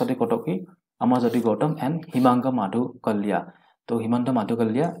শাশ্বতী কটকী অমৰজ্যোতি গৌতম এণ্ড হিমাংগ মাধুকল্যা তো হিমন্ত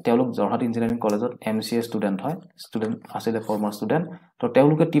মাধুকল্যা তেওঁলোক জৰহাট ইঞ্জিনিয়াৰিং কলেজত এমচিএ ষ্টুডেন্ট আছিল ফৰ্মাৰ ষ্টুডেন্ট তো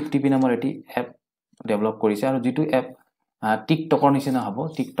তেওঁলোকে টিপ নামৰ এটি এপ ডেভেলপ কৰিছে আৰু যেটো এপ টিকটকৰ নিচিনা হ'ব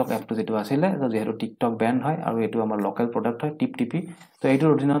টিকটক এপটো যেটো আছিল যেহেতু টিকটক ব্যান্ড হয় আৰু এটো আমাৰ লোকাল প্ৰডাক্ট হয় টিপ তো এইটোৰ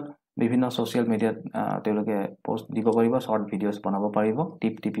অধীনত বিভিন্ন সোশ্যাল মিডিয়াত তেওঁলোকে পোষ্ট দিব পাৰিব শৰ্ট ভিডিওস বনাব পাৰিব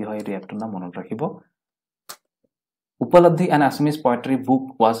টিপ হয় এই এপটোৰ নাম মনত ৰাখিব উপলব্ধি and Assamese poetry book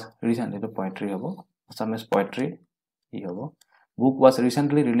was recently to poetry হ'ব আসামিজ পোয়েট্ৰি ই হ'ব book was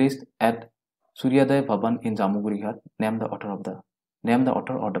recently released at Suryoday Bhavan in Jamugurihat name the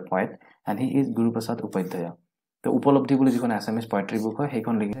author or the poet and he is Guru Prasad Upadhyaya তো উপলব্ধি বুলি যিখন Assamese poetry book হয়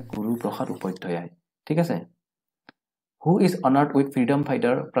সেইখন লিখিছে গুৰু প্ৰসাদ উপাধ্যায় ঠিক আছে who is honored with freedom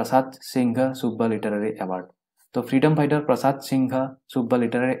fighter Prasad Singha Subba literary award তো freedom fighter Prasad Singha Subba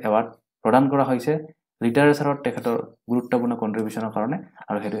literary award প্ৰদান কৰা হৈছে লিটাৰেচাৰত তেখেতৰ গুৰুত্বপূৰ্ণ কন্ট্ৰিবিউশনৰ কাৰণে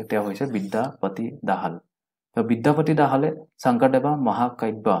আৰু হেতু তেওঁ হৈছে বিদ্যাপতি দাহাল তো বিদ্যাপতি দাহালে শংকৰদেৱা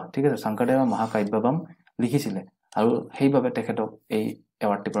মহাকাব্য ঠিক আছে শংকৰদেৱা মহাকাব্যবম লিখিছিলে আৰু সেইভাবে তেখেতক এই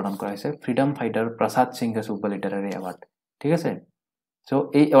এৱাৰ্ডটি প্ৰদান কৰা হৈছে ফ্ৰীডম ফাইটাৰ প্ৰসাদ সিংহ সুব্বা লিটাৰাৰী এৱাৰ্ড ঠিক আছে সো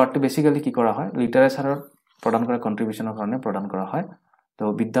এই এৱাৰ্ডটি বেসিক্যালি কি কৰা হয় লিটাৰেচাৰৰ প্ৰদান কৰা কন্ট্ৰিবিউশনৰ কাৰণে প্ৰদান কৰা হয় তো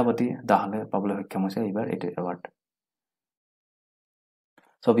বিদ্যাপতি দাহালে পাবলৈ সক্ষম হৈছে এইবাৰ এই award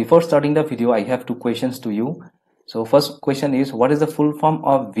So before starting the video I have two questions to you so first question is what is the full form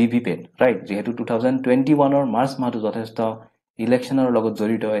of VVPAT right যেহেতু 2021 or March মাহটো যথেষ্ট ইলেকশ্যনৰ লগত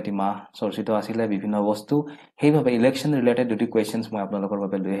জড়িত এটি মাহ চৰ্চিত আছিলে বিভিন্ন বস্তু সেইভাবে ইলেকশ্যন ৰিলেটেড দুটি কোৱেশ্চনছ মই আপোনালোকৰ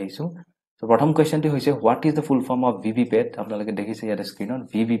বাবে লৈ আহিছো সো প্ৰথম কোৱেশ্চনটি হৈছে what is the full form of VVPAT আপোনালোকে দেখিছে ইয়াত স্ক্ৰিনত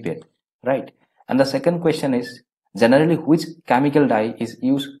VVPAT right and the second question is generally which chemical dye is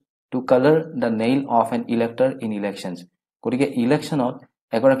used to colour the nail of N elector in elections গতিকে ইলেকশ্যনত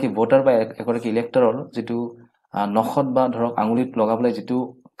এগৰাকী ভোটাৰ বা এগৰাকী ইলেক্টৰৰ যেটো নখত বা ধৰক আঙুলিত লগাবলৈ যেটো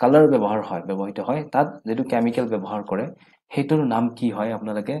কালাৰ ব্যৱহৃত হয় তাত যেটো কেমিকেল ব্যৱহাৰ কৰে হেতুৰ নাম কি হয়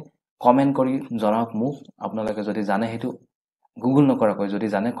আপোনালোকে কমেন্ট কৰি জনাওক মোক আপোনালোকে যদি জানে হেতু গুগল নকৰাকৈ যদি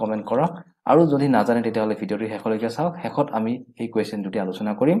জানে কমেন্ট কৰক আৰু যদি নাজানে তেতিয়াহলে ভিডিওটো শেষলৈকে চাওক শেষত আমি এই কোৱেশ্চন দুটি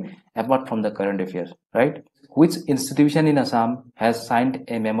আলোচনা কৰিম apart from the current affairs right which institution in Assam has signed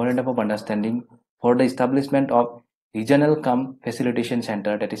a memorandum of understanding for the establishment of regional cum facilitation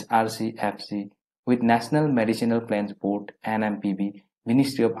center that is RCFC with National Medicinal Plans Board NMPB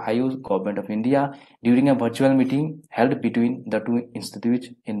Ministry of Ayush Government of India during a virtual meeting held between the two institutes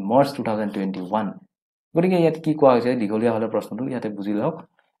in March 2021 গতিকে ইয়াত কি কোৱা হৈছে দীঘলীয়া হলে প্ৰশ্নটো ইয়াতে বুজি লওক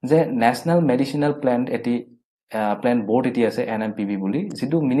যে ন্যাশনাল মেডিচিনাল প্ল্যান এটি প্ল্যান বোৰ্ড এটি আছে এনএমপিবি বুলি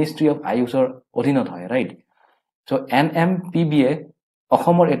যেটো মিনিষ্ট্ৰি অফ আয়ুষৰ অধীনত হয় ৰাইট সো এনএমপিবি এ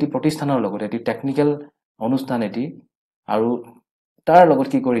অসমৰ এটি প্ৰতিষ্ঠানৰ লগত এটি টেকনিক্যাল অনুষ্ঠান এটি আৰু তাৰ লগত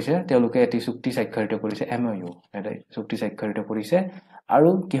কি কৰিছে তেওঁলোকে এটি চুক্তি স্বাক্ষৰিত কৰিছে এমইউ এটা চুক্তি স্বাক্ষৰিত কৰিছে আৰু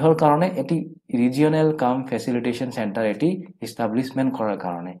কিহৰ কাৰণে এটি ৰিজিয়নাল কাম ফেচিলিটেশন সেন্টাৰ এটি এস্টাব্লিশমেন্ট কৰাৰ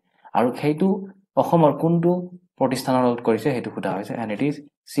কাৰণে আৰু সেইটো অসমৰ কোনটো প্ৰতিষ্ঠানৰ লগত কৰিছে হেতু খুটা হৈছে and it is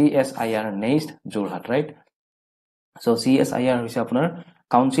CSIR neist Jorhat right so CSIR হৈছে আপোনাৰ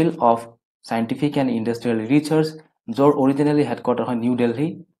Council of Scientific and Industrial Research জৰ originally headquarter হয়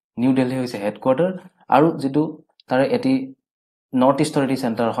নিউ দিল্লী হৈছে headquarter আৰু যেটো তাৰে এটি নৰ্থ ইষ্টৰ এটি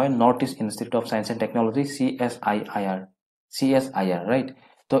সেন্টাৰ হয় north east institute of science and technology CSIR right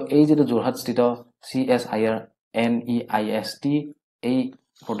তো এই যেটো যোৰহাট স্থিত CSIR NEIST এই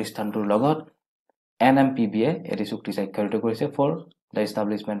প্ৰতিষ্ঠানটোৰ লগত NMPBA এটি চুক্তি স্বাক্ষৰিত কৰিছে for the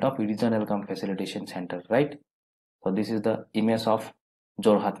establishment of regional cum facilitation center right so this is the image of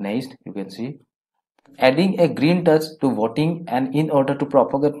Jorhat Neist you can see adding a green touch to voting and in order to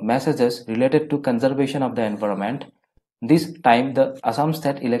propagate messages related to conservation of the environment this time the Assam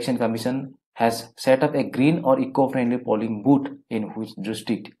State Election Commission has set up a green or eco-friendly polling booth in which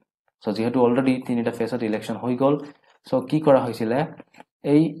district so যেহেতু already তিনিটা ফেজত election হৈ গল so কি কৰা হৈছিল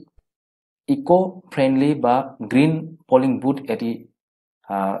এই eco friendly বা green polling booth এটি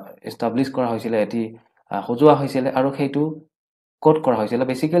establish কৰা হৈছিল এটি হজোৱা হৈছিল আৰু সেইটো কোড কৰা হৈছিল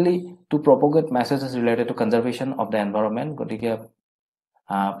basically two প্ৰপগেট messages related to conservation of the environment গতিকে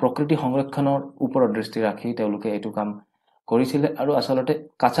প্ৰকৃতি সংৰক্ষণৰ ওপৰত দৃষ্টি ৰাখি তেওঁলোকে এটো কাম কৰিছিল আৰু আসলতে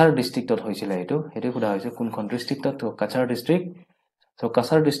কাছাৰ ডিস্ট্ৰিক্টত হৈছিল এটো খুদা হৈছে কোনখন ডিস্ট্ৰিক্টত তো Cachar district So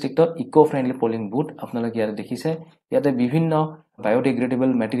Kasar district eco-friendly polling booth আপোনালোকে ইয়াতে দেখিছে ইয়াতে বিভিন্ন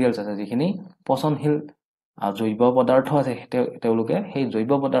biodegradable materials আছে যিখিনি পচনশীল জৈৱ পদাৰ্থ আছে তেওঁলোকে সেই জৈৱ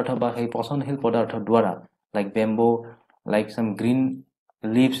পদাৰ্থ বা সেই পচনশীল পদাৰ্থৰ দ্বাৰা like bamboo like some green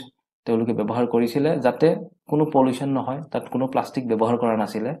leaves তেওঁলোকে ব্যৱহাৰ কৰিছিল যাতে কোনো পলিউশন নহয় তাত কোনো প্লাষ্টিক ব্যৱহাৰ কৰা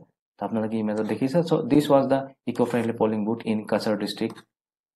নাছিল আপোনালোকে ইমেজত দেখিছে so this was the eco-friendly polling booth in Kasar district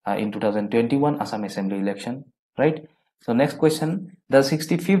in 2021 Assam Assembly election right So next question, the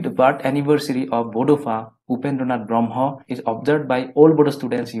 65th birth anniversary of Bodofa Upendranath Brahma is observed by all Bodo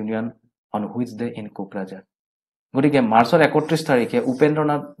Students Union on which day in Kokrajhar. গতিকে মাৰ্চৰ 31 তাৰিখে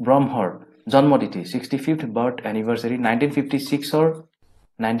উপেন্দ্ৰনাথ ব্ৰহ্মৰ জন্মতিথি 65th birth anniversary 1956 ৰ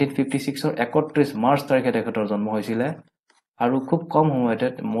 31 March তাৰিখে তেখেতৰ জন্ম হৈছিল আৰু খুব কম সময়তে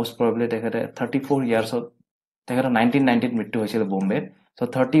most probably তেখেতে 34 ইয়াৰ্ছত তেখেতৰ 1990 ত মৃত্যু হৈছিল বোম্বেত so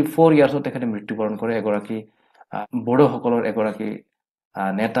 34 ইয়াৰ্ছত তেখেতে মৃত্যুবৰণ কৰে এগৰাকী বড়ো সকলৰ এগৰাকী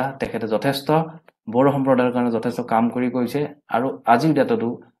নেতা তেখেতে যথেষ্ট বড়ো সম্প্ৰদায়ৰ কাৰণে যথেষ্ট কাম কৰি গৈছে আৰু আজিৰ ডেটতো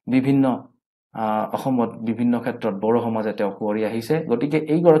বিভিন্ন অসমত বিভিন্ন ক্ষেত্ৰত বড়ো সমাজে তেওঁ কৰি আহিছে গতিকে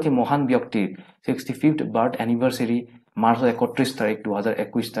এই গৰাকী মহান ব্যক্তিৰ 65th birth anniversary মাৰ্চ 31 তাৰিখ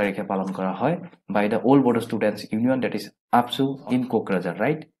 2021 তাৰিখে পালন কৰা হয় by the all Bodo Students Union that is upto in Kokrajhar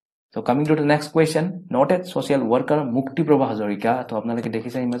right so coming to the next question noted social worker Mukti Prabha Hazarika তো আপোনালোকে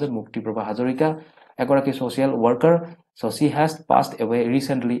দেখিছে ইমেজত মুক্তি প্ৰভা হাজৰিকা এগৰাকী social worker so she has passed away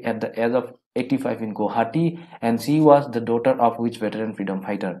recently at the age of 85 in Guwahati and she was the daughter of which veteran freedom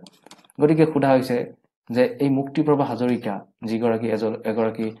fighter গতিকে খুদা হৈছে যে এই মুক্তি প্ৰভা হাজৰিকা যিগৰাকী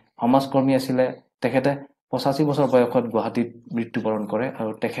এগৰাকী সমাজকৰ্মী আছিল তেখেতে 85 বছৰ বয়সত গুৱাহাটীত মৃত্যুবৰণ কৰে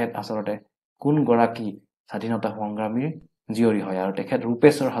আৰু তেখেত আসলতে কোন গৰাকী স্বাধীনতা সংগ্ৰামীৰ জিয়ৰী হয় আৰু তেখেত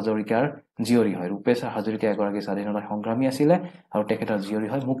ৰূপেশ্বৰ হাজৰিকাৰ জিয়ৰী হয় ৰূপেশ্বৰ হাজৰিকা এগৰাকী স্বাধীনতা সংগ্ৰামী আছিল আৰু তেখেতৰ জিয়ৰী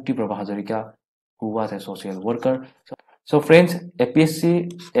হয় মুক্তি Prabha Hazarika who was a social worker so friends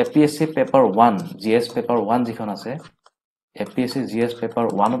APSC paper 1 GS paper 1 যিখন আছে APSC GS paper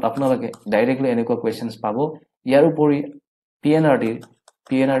 1 ত আপোনালোকে ডাইৰেক্টলি এনেকুৱা কোৱেশ্চনছ পাব ইয়াৰ উপৰি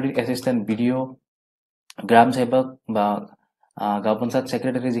PNRD assistant video গ্ৰাম সেৱক বা গাঁও পঞ্চায়ত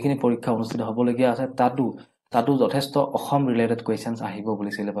সেক্ৰেটাৰী যিখিনি পৰীক্ষা অনুষ্ঠিত হ'বলগীয়া আছে তাতো যথেষ্ট অসম ৰিলেটেড কোৱেশ্চনছ আহিব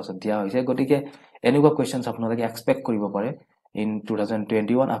বুলি সিলেবাছত দিয়া হৈছে গতিকে এনেকুৱা কোৱেশ্চনছ আপোনালোকে এক্সপেক্ট কৰিব পাৰে ইন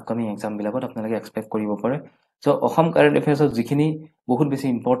 2021 আপকামিং এক্সাম বিলাকত আপোনালোকে এক্সপেক্ট কৰিব পাৰে সো অসম কাৰেন্ট এফেয়াৰ্ছত যিখিনি বহুত বেছি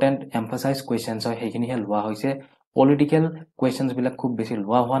ইম্পৰ্টেন্ট এমফাসাইজ কোৱেশ্চনছ হয় সেইখিনিহে লোৱা হৈছে পলিটিক্যাল কোৱেশ্চনছ বিলাক খুব বেছি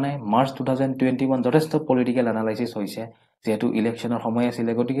লোৱা হোৱা নাই মাৰ্চ 2021 যথেষ্ট পলিটিক্যাল এনালাইসিস হৈছে যেহেতু ইলেকশনৰ সময় আছিল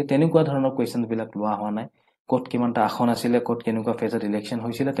গতিকে তেনেকুৱা ধৰণৰ কোৱেশ্চনছ বিলাক লোৱা হোৱা নাই কোট কিমানটা আসন আছিল কোট কেনেকুৱা ফেজত ইলেকশন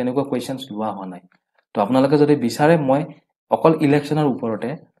হৈছিল তেনেকুৱা কোৱেশ্চনছ লোৱা হোৱা নাই তো আপোনালোকে যদি বিচাৰে মই অকল ইলেকশনৰ ওপৰতে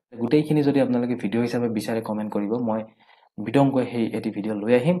গোটেইখিনি যদি আপোনালোকে ভিডিও হিচাপে বিচাৰে কমেন্ট কৰিব মই বিতংকৈ হেই এটি ভিডিও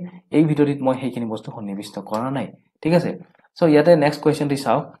লৈ আহিম এই ভিডিওত মই হেইখিনি বস্তু সন্নিবিষ্ট কৰা নাই ঠিক আছে সো ইয়াতে নেক্সট কোৱেশ্চনটি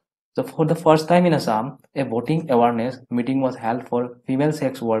চাও So for the first time in Assam, a voting awareness meeting was held for female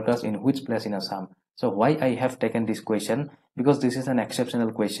sex workers in which place in Assam? So why I have taken this question? Because this is an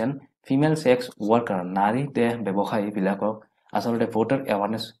exceptional question. Female sex worker, nari de bebokhai bilakok, asolete voter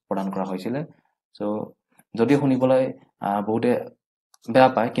awareness prodan kora hoisile. So jodi shunibolai bohute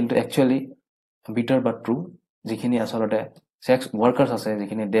beya pai, kintu actually bitter but true. Jikhini asolete sex workers ase,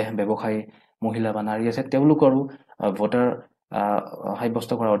 jikhini de bebokhai mohila ba nari ase, teulukoru voter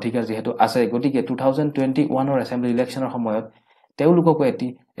সাব্যস্ত কৰা অধিকাৰ যেহেতু আছে গতিকে 2021 ৰ assembly ইলেকশনৰ সময়ত তেওলোককো এটি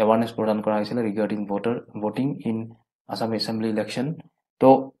awareness প্ৰদান কৰা হৈছিল regarding voting in Assam assembly election তো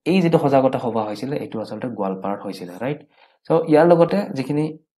এই যেটো সজাগতা সভা হৈছিল এটো আসলতে গোৱালপাৰাত হৈছিল ৰাইট সো ইয়াৰ লগতে যিখিনি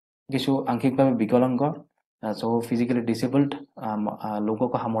কিছু আংশিকভাৱে বিকলাংগ সো ফিজিক্যালি ডিসেবলড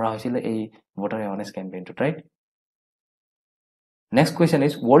লোকক হামৰা হৈছিল এই voter awareness কেম্পেইনটো right Next question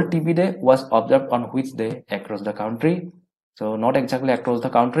is World TB Day was observed on which day across the country? So not exactly across the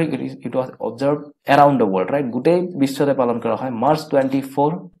country, it was observed around the world, right? Gutei biশ্বতে পালন কৰা হয় March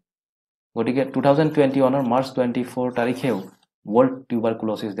 24 গটিকে 2021 ৰ March 24 তাৰিখেও World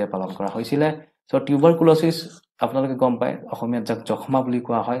Tuberculosis Day পালন কৰা হৈছিল so টিউবাৰকুলোসিস আপোনালোকে গম পায় অসমীয়াত যাক যক্ষ্মা বুলি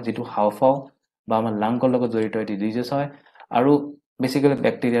কোৱা হয় যেটো হাওফাও বা আমাৰ লাংগৰ লগত জড়িত এটি ডিজিজ হয় আৰু বেসিক্যালি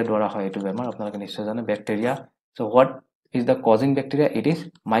ব্যাকটেৰিয়াৰ দ্বাৰা হয় এটো বেমাৰ আপোনালোকে নিশ্চয় জানে bacteria so what is the causing bacteria it is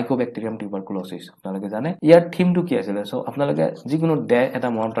mycobacterium tuberculosis আপোনালোকে জানে ইয়াৰ থিম টু কি আছিল সো আপোনালোকে যিকোনো ডে এটা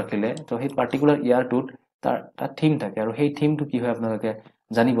মনত ৰাখিলে তো সেই পাৰ্টিকুলাৰ ইয়াৰ টুত তাৰ থিম থাকে আৰু সেই থিম টু কি হয় আপোনালোকে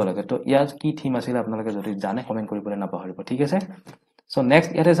জানিব লাগে তো ইয়াৰ কি থিম আছিল আপোনালোকে যদি জানে কমেন্ট কৰিবলৈ নাপাহৰিব ঠিক আছে সো নেক্সট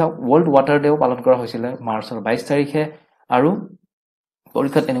ইয়াতে চাও ওয়াৰ্ল্ড ওয়াটাৰ ডে পালন কৰা হৈছিল মাৰ্চৰ 22 তাৰিখে আৰু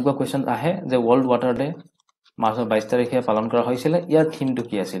পৰীক্ষাত এনেকুৱা কোৱেশ্চন আহে যে ওয়াৰ্ল্ড ওয়াটাৰ ডে মাৰ্চৰ 22 তাৰিখে পালন কৰা হৈছিল ইয়াৰ থিম টু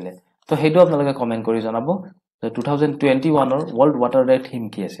কি আছিল তো হেইটো আপোনালোকে কমেন্ট কৰি জনাব The 2021 or World Water Day theme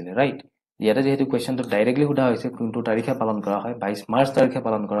কি আছিল right ইয়াতে যেহেতু কোৱেশ্চনটো ডাইৰেক্টলি সোধা হৈছে কোনটো তাৰিখে পালন কৰা হয় 22 মাৰ্চ তাৰিখে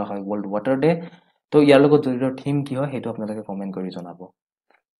পালন কৰা হয় World Water Day তো ইয়াৰ লগত জড়িত থিম কি হয় হেতু আপোনালোকে কমেন্ট কৰি জনাব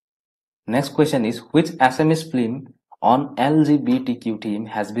Next question is which Assamese film on LGBTQ theme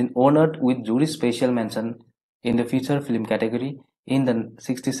has been honored with jury special mention in the feature film category in the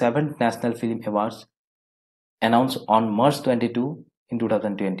 67th National Film Awards announced on March 22 in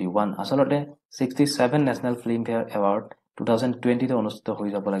 2021 আসলতে 67 National Filmfare Award 2020 তে অনুষ্ঠিত হৈ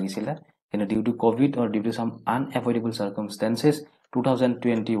যাব লাগিছিল কিন্তু due to covid or due to some unavoidable circumstances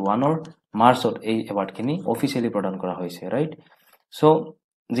 2021 ৰ মাৰ্চত এই এৱাৰ্ড খিনি অফিচিয়ালি প্ৰদান কৰা হৈছে ৰাইট সো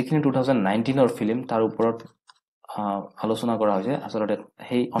যিখিনি 2019 ৰ ফিল্ম তাৰ ওপৰত আলোচনা কৰা হৈছে আসলতে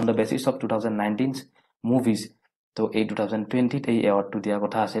হেই on the basis of 2019's movies তো এই 2020 ত এই এৱাৰ্ডটো দিয়া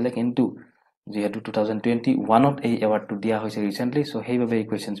কথা আছিল কিন্তু যেহেতু 2021 ত এই এৱাৰ্ডটো দিয়া হৈছে ৰিসেন্টলি সো হেইভাবে এই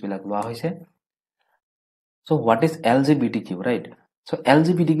কোৱেশ্চনছ বিলাক লোৱা হৈছে So what is LGBTQ, right? So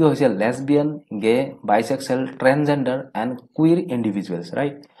LGBTQ is a lesbian, gay, bisexual, transgender and queer individuals,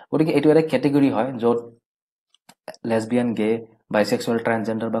 right? গতিকে এটো এটা ক্যাটেগরি হয় যত lesbian, gay, bisexual,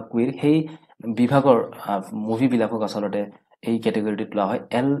 transgender বা queer হেই বিভাগৰ মুভি বিলাকক আসলতে এই ক্যাটেগৰিটিত লোৱা হয়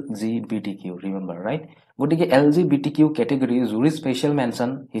LGBTQ, remember, right? গতিকে LGBTQ ক্যাটেগৰি জুৰি স্পেশাল মেনশন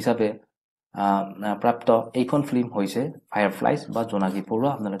হিচাপে প্ৰাপ্ত এইখন ফিল্ম হৈছে ফায়াৰফ্লাইজ বা জোনাকী পৰুৱা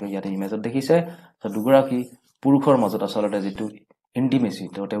আপোনালোকে ইয়াতে ইমেজত দেখিছে তো দুগৰাকী পুৰুষৰ মাজত আসলতে যেটো ইন্টিমেসি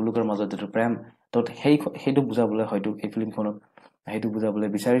তো তেওঁলোকৰ মাজত যেটো প্ৰেম তো হেইটো বুজাবলৈ হয়তো এই ফিল্মখনত হেইটো বুজাবলৈ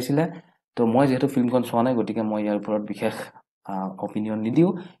বিচাৰিছিল তো মই যেহেতু ফিল্মখন চোৱা নাই গতিকে মই ইয়াৰ ওপৰত বিশেষ অপিনিয়ন নিদিও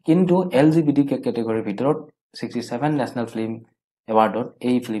কিন্তু এলজিবিটি ক্যাটেগৰিৰ ভিতৰত 67 ন্যাশনাল ফিল্ম এৱাৰ্ডত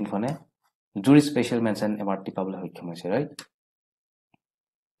এই ফিল্মখনে জুৰি স্পেশাল মেনশন এৱাৰ্ড পাবলৈ সক্ষম হৈছে right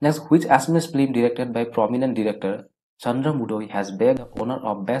Next, which Assamese film directed by prominent director Chandra Mudoi has bagged the honor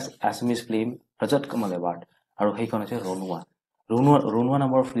of Best Assamese Film Rajat Kamal Award? আৰু হেইখন আছে ৰণুৱা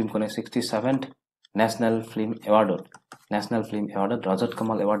নামৰ ফিল্মখনে 67th National Film Awardত national film এৱাৰ্ডত ৰজত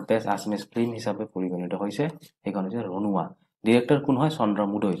Kamal award best Assamese film হিচাপে পৰিগণিত হৈছে এইখন হৈছে ৰণুৱা director কোন হয় চন্দ্ৰ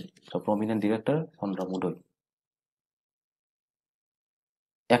Mudoi so প্ৰমিনেন্ট director Chandra Mudoi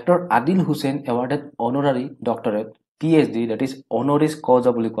actor Adil Hussain awarded অনাৰাৰী doctorate PhD that is honoris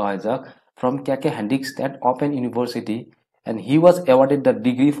causa বুলি কোৱা হয় যাক from KK Hendrik State Open University and he was awarded the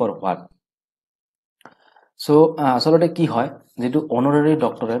degree for what so আসলতে কি হয় যেটো অনারারি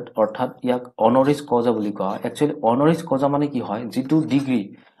ডক্টরেট অর্থাৎ ইয়াক অনারিস কজা বুলি কোৱা হয় একচুয়ালি অনাৰিস কজা মানে কি হয় যেটো ডিগ্ৰি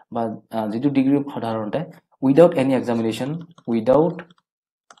বা যেটো ডিগ্ৰি সাধাৰণতে উইদাউট এনি এক্সামিনেশন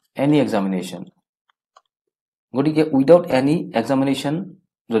গটিকে উইদাউট এনি এক্সামিনেশন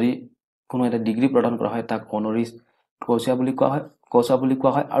যদি কোনো এটা ডিগ্রি প্ৰদান কৰা হয় তাক অনাৰিস কজা বুলি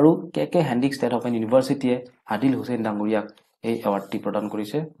কোৱা হয় আৰু KK Hendrik State Open University Adil Hussain ডাঙৰীয়াক এই এৱাৰ্ডটি প্ৰদান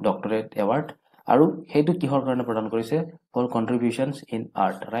কৰিছে ডক্টৰেট এৱাৰ্ড আৰু হেতু কিহৰ কাৰণে প্ৰদান কৰিছে for কন্ট্ৰিবিউশনস in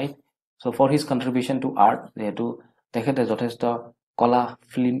art right so for his কন্ট্ৰিবিউশন two art যেহেতু তেখেতে যথেষ্ট কলা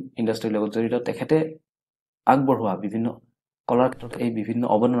ফিল্ম ইন্ডাস্ট্ৰিৰ লগত জড়িত তেখেতে আগবঢ়োৱা বিভিন্ন কলাৰ ক্ষেত্ৰত এই বিভিন্ন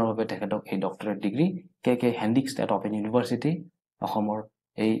অৱদানৰ বাবে তেখেতক এই doctorate degree KK Hendrik State Open University অসমৰ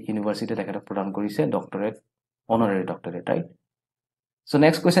এই ইউনিভাৰ্সিটি তেখেতক প্ৰদান কৰিছে doctorate honorary doctorate right so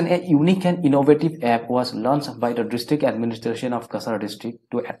next question a unique and innovative app was launched by the district administration of Kasar district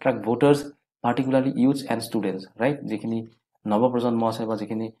to attract voters particularly youths and students right যেখিনি নৱ প্ৰজন্ম আছে বা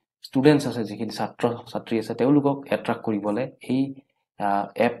যেখিনি students আছে যেখিনি ছাত্ৰ ছাত্ৰী আছে তেওঁলোকক attract কৰিবলে এই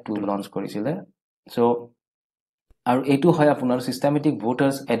app টো লঞ্চ কৰিছিলে so আৰু এটো হয় আপোনাৰ systematic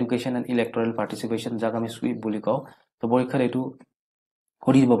voters education and electoral participation যাক আমি sweep বুলি কওঁ তো পৰীক্ষাত এটো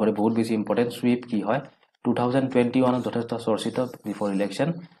কৰি দিব পাৰে বহুত বেছি ইম্পৰ্টেন্ট sweep কি হয় 2021 যথেষ্ট চৰ্চিত before election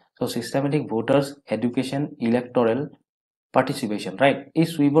so systematic ভোটাৰ্স education electoral পাৰ্টিসিপেশন right এই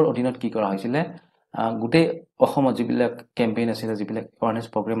সুইবৰ অধীনত কি কৰা হৈছিল গুটে অসমত যিবিলাক ক্যাম্পেইন আছিল যিবিলাক এৱাৰনেস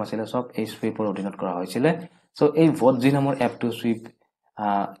প্ৰগ্ৰাম আছিল সব এই সুইবৰ অধীনত কৰা হৈছিল সো এই ভোট জি নামৰ এপ টু সুইপ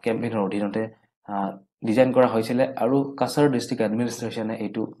ক্যাম্পেইনৰ অধীনতে ডিজাইন কৰা হৈছিল আৰু কাছাৰ ডিস্ট্ৰিক্ট এডমিনিষ্ট্ৰেচনে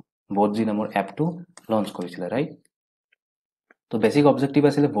এইটো ভোট জি নামৰ এপ টু লঞ্চ কৰিছিল ৰাইট তো বেসিক অবজেক্টিভ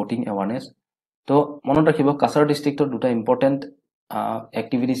আছিল ভোটিং এৱাৰনেস তো মনত ৰাখিব কাছাৰ ডিস্ট্ৰিক্টৰ দুটা ইম্পৰ্টেন্ট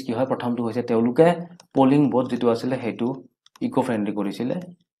এক্টিভিটিজ কি হয় প্ৰথমটো হৈছে তেওঁলোকে পোলিং বুথ যেটো আছিল হেতু ইকো ফ্ৰেন্ডলি কৰিছিল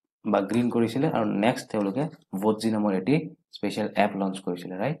বা গ্ৰীন কৰিছিল আৰু নেক্সট তেওঁলোকে ভোট জি নামৰ এটি স্পেশাল এপ লঞ্চ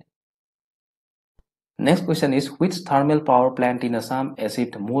কৰিছিল right next question is which thermal power plant in Assam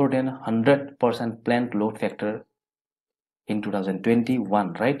achieved more than 100% plant load factor in 2021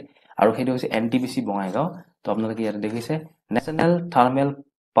 right আৰু হেতু হৈছে NTPC বঙাইগাঁও তো আপোনালোকে ইয়াত দেখিছে national thermal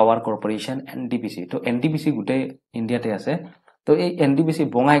power corporation NTPC তো NTPC গুটে ইন্ডিয়াতে আছে তো এই NTPC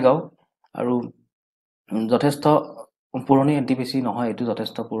বঙাইগাঁও আৰু যথেষ্ট পুৰণি NTPC নহয় এটো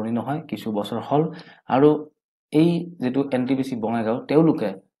যথেষ্ট পুৰণি নহয় কিছু বছৰ হল আৰু এই যেটো NTPC বঙাইগাঁও তেওঁলোকে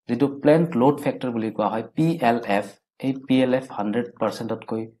যেটো প্লান্ট লোড ফ্যাক্টৰ বুলি কোৱা হয় PLF এই PLF 100%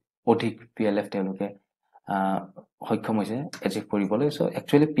 তকৈ অধিক PLF তেওঁলোকে সক্ষম হৈছে এচিভ কৰিবলৈ সো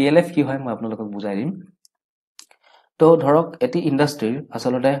একচুয়ালি PLF কি হয় মই আপোনালোকক বুজাই দিম তো ধৰক এটি ইন্ডাস্ট্ৰিৰ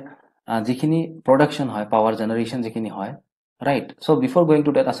আসলতে যিখিনি প্ৰডাকশন হয় পাৱাৰ জেনাৰেশন যিখিনি হয় right so before going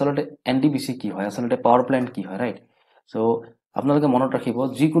to that আসলতে NTPC কি হয় আসলতে পাৱাৰ প্ল্যান্ট কি হয় right so আপোনালোকে মনত ৰাখিব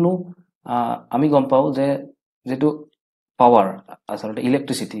যিকোনো আমি গম পাও যে যেটো পাৱাৰ আসলতে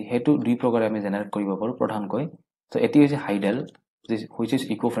ইলেক্ট্ৰিসিটি হেতু দুই প্ৰকাৰে আমি জেনাৰেট কৰিব পাৰো প্ৰধানকৈ so এটি হৈছে hydel which is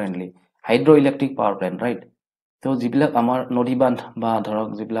eco friendly hydro electric power plant right তো যিবিলাক আমাৰ নদী বান্ধ বা ধৰক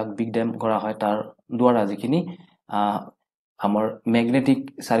যিবিলাক বিগ ড্যাম কৰা হয় তাৰ দ্বাৰা যিখিনি আমাৰ ম্যাগনেটিক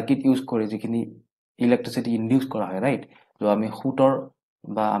সাৰ্কিট ইউজ কৰি যিখিনি ইলেক্ট্ৰিসিটি ইনডিউস কৰা হয় ৰাইট তো আমি হুটৰ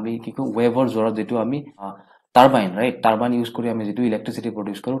বা আমি কি কো ওয়েভৰ জৰত যেটো আমি টাৰবাইন ৰাইট টাৰবাইন ইউজ কৰি আমি যেটো ইলেক্ট্ৰিসিটি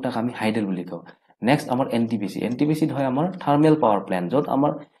প্ৰডিউস কৰো তাক আমি হাইডেল বুলি কওঁ নেক্সট আমাৰ NTPC হয় আমাৰ থাৰ্মেল পাৱাৰ প্ল্যান্ট যত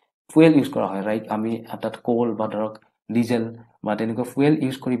আমাৰ ফুয়েল ইউজ কৰা হয় ৰাইট আমি তাত কোল বা ধৰক ডিজেল বা তেনেকৈ ফুয়েল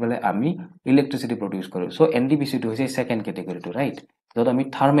ইউজ কৰি পেলে আমি ইলেক্ট্ৰিসিটি প্ৰডিউস কৰো সো NTPC টো হৈছে সেকেন্ড ক্যাটেগৰি টো ৰাইট যত আমি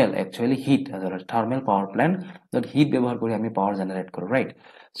thermal actually hit thermal power plant যত হিট ব্যৱহাৰ কৰি আমি পাৱাৰ জেনাৰেট কৰো রাইট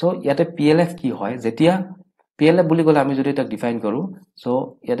সো ইয়াতে PLF কি হয় যেতিয়া PLF বুলি কলে আমি যদি এটা ডিফাইন কৰো সো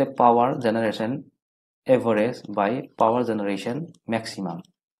ইয়াতে পাৱাৰ জেনাৰেশন এভাৰেজ বাই পাৱাৰ জেনাৰেশন ম্যাক্সিমাম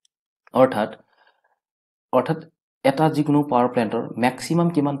অৰ্থাৎ এটা যিকোনো পাৱাৰ প্ল্যান্টৰ ম্যাক্সিমাম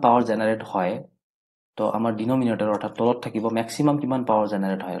কিমান পাৱাৰ জেনাৰেট হয় তো আমাৰ ডিনোমিনেটৰ অৰ্থাৎ তলত থাকিব ম্যাক্সিমাম কিমান পাৱাৰ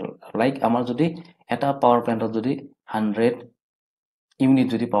জেনাৰেট হয় লাইক আমাৰ যদি এটা পাৱাৰ প্ল্যান্টত যদি 100 ইউনিট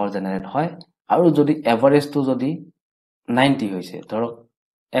যদি পাৱাৰ জেনাৰেট হয় আৰু যদি এভাৰেজটো যদি 90 হৈছে ধৰক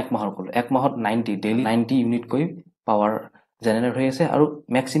এক মাহত 90 ডেইলি 90 ইউনিট কৈ পাৱাৰ জেনাৰেট হৈ আছে আৰু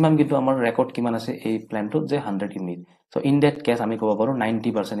ম্যাক্সিমাম কিন্তু আমাৰ ৰেকৰ্ড কিমান আছে এই প্ল্যান্টত যে 100 unit so in that case আমি ক'ব পাৰো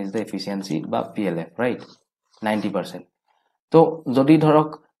 90% ইজ দ্য এফিচিয়েন্সি বা PLF ৰাইট 90% তো যদি ধৰক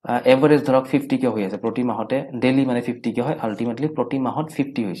এভাৰেজ ধৰক 50 কে হৈ আছে প্ৰতি মাহতে ডেইলি মানে 50 কে হয় আলটিমেটলি প্ৰতি মাহত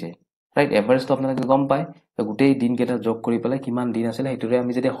 50 হৈছে ৰাইট এভাৰেজটো আপোনালোকে গম পায় তো গোটেই দিনকেইটা যোগ কৰি পেলাই কিমান দিন আছিলে সেইটোৰে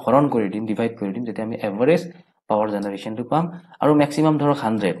আমি যদি হৰণ কৰি দিম ডিভাইড কৰি দিম তেতিয়া আমি এভাৰেজ পাৱাৰ জেনাৰেশ্যনটো পাম আৰু মেক্সিমাম ধৰক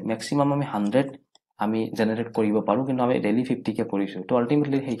 100 মেক্সিমাম আমি 100 আমি জেনাৰেট কৰিব পাৰোঁ কিন্তু আমি ডেইলি 50 কে কৰিছোঁ তো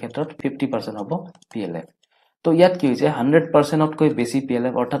আলটিমেটলি সেই ক্ষেত্ৰত 50% হ'ব PLF তো ইয়াত কি হৈছে 100%তকৈ বেছি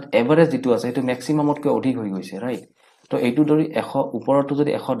PLF অৰ্থাৎ এভাৰেজ যিটো আছে সেইটো মেক্সিমামতকৈ অধিক হৈ গৈছে ৰাইট তো এইটো ধৰি 100 ওপৰতো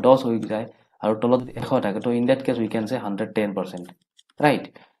যদি 110 হৈ যায় আৰু তলত 100 থাকে তো in that cash we can say 110% right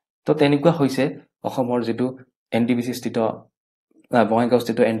তো তেনেকুৱা হৈছে অসমৰ যেটো এনটিপিসি স্থিত বঙাইগাঁও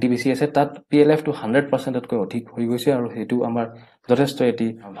স্থিত এনটিপিসি আছে তাত PLF টো 100%তকৈ অধিক হৈ গৈছে আৰু হেতু আমাৰ যথেষ্ট এটি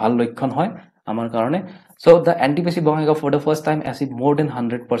ভাল লক্ষণ হয় আমাৰ কাৰণে so the NTPC Bongaigaon for the first time achieved more than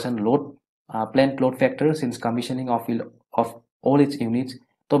 100% load plant load factor since commissioning of all its units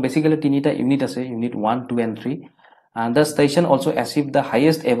so basically tinita unit ase unit 1 2 and 3 and the station also achieved the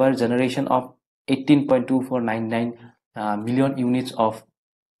highest ever generation of 18.2499 million units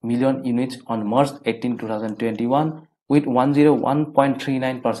on March 18 2021 with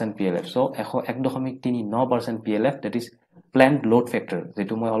 101.39% PLF so 1.39% PLF that is plant load factor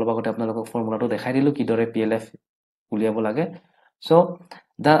যেটো মই অলপ আগতে আপোনালোকক ফৰ্মুলাটো দেখাই দিলো কিদৰে PLF উলিয়াব লাগে so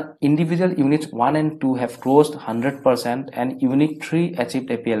the individual units 1 and 2 have crossed 100% and unit 3 achieved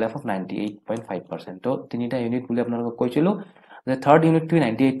a PLF of 98.5% তো তিনিটা ইউনিট বুলি আপোনালোকক কৈছিলো যে থাৰ্ড ইউনিটটো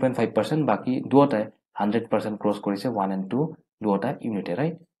 98.5% বাকি দুটাই 100% ক্ৰছ কৰিছে 1 and 2 দুটা ইউনিটে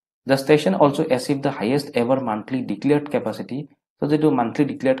right the station also achieved the highest ever monthly declared capacity so যেটো monthly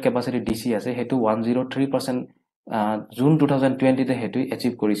declared capacity DC আছে হেতু 103% জুন 2020 তে হেতু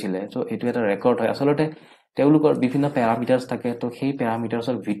এচিভ কৰিছিলে সো এটো এটা ৰেকৰ্ড হয় আসলতে তেওলুকৰ বিভিন্ন প্যাৰামিটাৰস থাকে তো সেই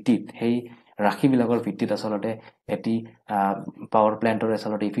প্যাৰামিটাৰসৰ ভিত্তিত সেই ৰাখি বিলাকৰ ভিত্তিত আসলতে এটি পাৱাৰ প্ল্যান্টৰ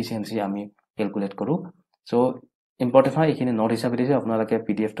আসলতে এফিচিয়েন্সি আমি ক্যালকুলেট কৰো সো ইম্পৰ্টেন্ট হয় এখিনি নোট হিচাপে দিছে আপোনালোকে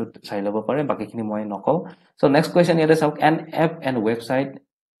PDF টো চাই লব পাৰে বাকিখিনি মই নকও সো নেক্সট কোৱেশ্চন ইয়াতে চাওক an app and website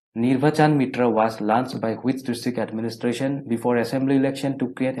Nirbachan Mitra was launched by which district administration before assembly election to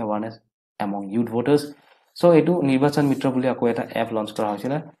create awareness among youth voters so etu Nirbachan Mitra বুলি আকৌ এটা এপ লঞ্চ কৰা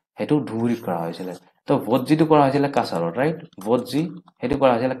হৈছিল হেতু ধুবুৰীত কৰা হৈছিল তো ভোট জিটো কৰা হৈছিল কাছাৰত ৰাইট ভোট জি হেতু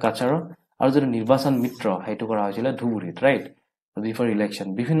কৰা হৈছিল কাছাৰত আৰু যেটো নিৰ্বাচন মিত্ৰ হেতু কৰা হৈছিল ধুবুৰীত ৰাইট বিফৰ ইলেকশন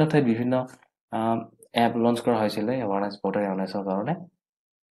বিভিন্ন ঠাইত বিভিন্ন এপ লঞ্চ কৰা হৈছিল awareness voter awarenessৰ কাৰণে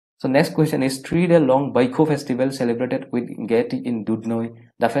So next question is 3-day long Baikho festival celebrated with gaiety in Dudhnoi.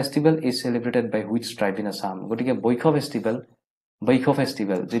 The festival is celebrated by which tribe in Assam? গটিকে Baikho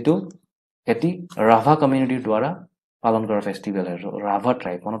festival যেটো এটি ৰাভা কমিউনিটিৰ দ্বাৰা পালন কৰা ফেষ্টিভেল আৰু ৰাভা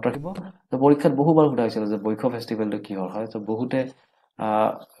ট্ৰাইব মনত ৰাখিব তো পৰীক্ষাত বহুবাৰ সুধা হৈছিল যে বৈখ ফেষ্টিভেলটো কি হয় তো বহুতে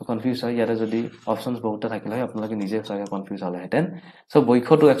কনফিউজ হয় ইয়াতে যদি অপচনস বহুতে থাকিলে হয় আপোনালোকে নিজে চাগে কনফিউজ হলে হেতেন সো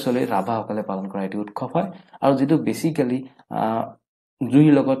বৈখটো একচুয়ালি ৰাভা সকলে পালন কৰা এটি উৎসৱ হয় আৰু যেটো বেসিক্যালি জুই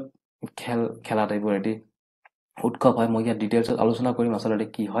লগত খেলা টাইপৰ এটি উৎসৱ হয় মই ইয়াত ডিটেইলছত আলোচনা কৰিম আসলতে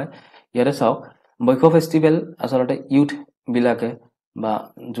কি হয় ইয়াতে চাওক বৈখ ফেষ্টিভেল আসলতে ইউথ বিলাকে বা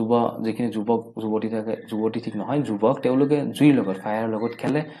যিখিনি যুৱতী থাকে যুৱতী ঠিক নহয় যুৱক তেওঁলোকে জুইৰ লগত ফায়াৰ লগত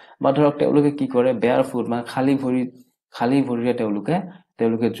খেলে বা ধৰক তেওঁলোকে কি কৰে বেয়াৰ ফুট মানে খালি ভৰিৰে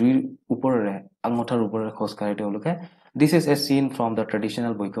তেওঁলোকে জুইৰ ওপৰেৰে আঙঠাৰ ওপৰেৰে খোজকাঢ়ে তেওঁলোকে this is a scene from the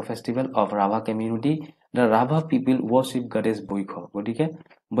traditional Boikho festival of Rava community the Rava people worship goddess Boikho গটিকে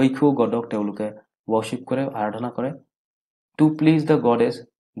Boikho godok তেওঁলোকে worship কৰে আৰাধনা কৰে to please the goddess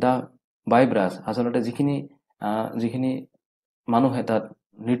the vibras আসলতে যিখিনি মানুহ হেতাত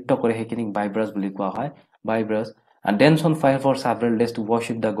নৃত্য কৰে হেকিনিক ভাইব্ৰাছ বুলি কোৱা হয় ভাইব্ৰাছ and dance on fire for several days to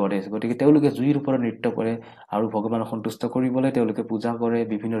worship the goddess গটিকে তেওঁলোকে জুইৰ ওপৰত নৃত্য কৰে আৰু ভগৱানক সন্তুষ্ট কৰিবলৈ তেওঁলোকে পূজা কৰে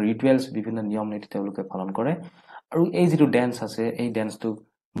বিভিন্ন ৰিচুৱেলছ বিভিন্ন নিয়ম নীতি তেওঁলোকে পালন কৰে আৰু এই যেটো ড্যান্স আছে এই ড্যান্সটো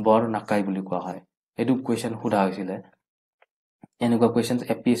বৰ নাকাই বুলি কোৱা হয় এটো কোৱেশ্চন সুধা হৈছিল এনেকুৱা কোৱেশ্চনস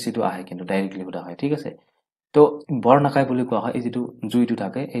APSC টো আহে কিন্তু ডাইৰেক্টলি সুধা হয় ঠিক আছে তো বৰ নাকাই বুলি কোৱা হয় এই যেটো জুইটো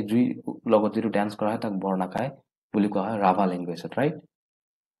থাকে এই জুই লগত যেটো ড্যান্স কৰা হয় তাক বৰ নাকাই বুলি কোৱা হয় Rabha ল্যাঙ্গুৱেজত right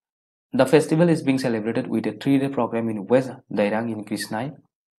The festival is being celebrated with a 3-day program in West Dairang in Krishnai.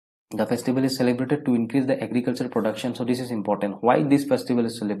 The festival is celebrated to increase the agricultural production. So this is important. Why this festival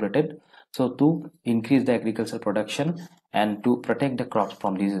is celebrated? So to increase the agricultural production and to protect the crops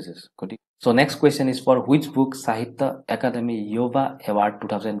from diseases. So next question is for which book Sahitya Academy Yuva Award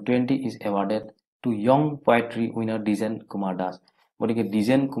 2020 is awarded to young poetry winner Dijen Kumar Das. গটিকে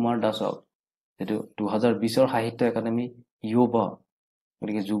Dijen Kumar Dasক যেটো 2020 ৰ সাহিত্য academy Yuva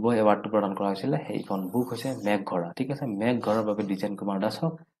গটিকে যুৱ এৱাৰ্ডটো প্ৰদান কৰা হৈছিল এইখন বুক হৈছে মেঘঘৰা ঠিক আছে মেঘঘৰাৰ বাবে ডিজেন কুমাৰ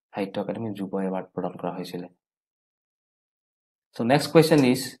দাসক সাহিত্য একাডেমী যুৱ এৱাৰ্ড প্ৰদান কৰা হৈছিল সো নেক্সট কোৱেশ্চন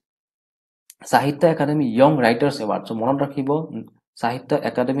ইজ সাহিত্য academy young writers award so মনত ৰাখিব সাহিত্য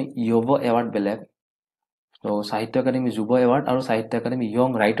একাডেমী যুৱ এৱাৰ্ড বেলেগ তো সাহিত্য একাডেমি যুৱ এৱাৰ্ড আৰু সাহিত্য একাডেমি ইয়ং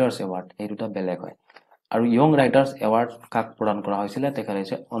ৰাইটাৰ্ছ এৱাৰ্ড এই দুটা বেলেগ হয় আৰু ইয়ং ৰাইটাৰ্ছ এৱাৰ্ড কাক প্ৰদান কৰা হৈছিল তেখেত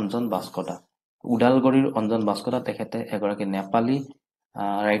হৈছে অঞ্জন বাস্কটা উদালগুৰিৰ অঞ্জন বাস্কটা তেখেতে এগৰাকী নেপালী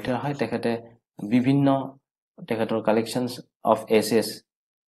ৰাইটাৰ হয় তেখেতে বিভিন্ন তেখেতৰ কালেকশনছ অফ এছেছ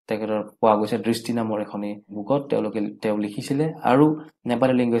তেখেতৰ পোৱা গৈছে দৃষ্টি নামৰ এখন বুকত তেওঁ লিখিছিলে আৰু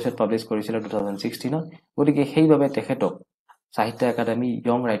নেপালী লেংগুৱেজত পাব্লিছ কৰিছিলে 2016 গতিকে সেইভাবে তেখেতক সাহিত্য একাডেমি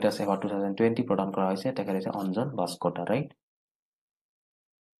ইয়ং ৰাইটাৰ্ছ এৱাৰ্ড 2020 প্ৰদান কৰা হৈছে তেখেত হৈছে Anjan বাস্কটা right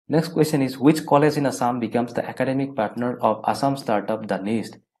Next question is which college in Assam becomes the academic partner of Assam startup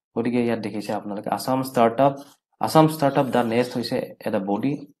Dynasty গতিকে ইয়াত দেখিছে আপোনালোকে Assam startup Dynasty হৈছে এটা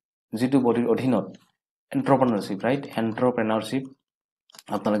বডি যেটো বডিৰ অধীনত এন্টাৰপ্ৰেনাৰশিপ ৰাইট এন্টাৰপ্ৰেনাৰশিপ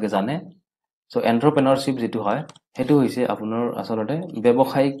আপোনালোকে জানে সো এন্টাৰপ্ৰেনাৰশিপ যেটো হয় হেতু হৈছে আপোনাৰ আসলতে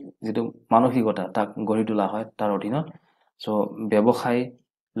ব্যৱসায়িক যেটো মানসিকতা তাক গঢ়ি তোলা হয় তাৰ অধীনত সো ব্যৱসায়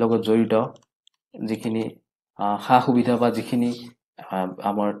লগত জড়িত যিখিনি হা সুবিধা বা যিখিনি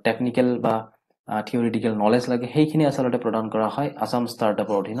আমাৰ টেকনিক্যাল বা থিওৰিটিক্যাল নলেজ লাগে সেইখিনি আসলতে প্ৰদান কৰা হয় আসাম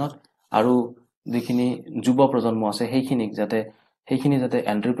ষ্টাৰ্টআপৰ অধীনত আৰু যিখিনি যুৱ প্ৰজন্ম আছে সেইখিনি যাতে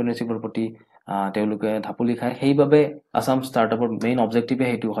এন্টাৰপ্ৰেনাৰশিপৰ প্ৰতি তেওঁলোকে ধাপলি খায় সেইভাবে আসাম ষ্টাৰ্টআপৰ মেইন অবজেক্টিভে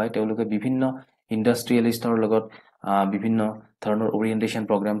হেতু হয় তেওঁলোকে বিভিন্ন ইন্ডাষ্ট্ৰিয়েলিষ্টৰ লগত বিভিন্ন ধৰণৰ ওৰিয়েন্টেশন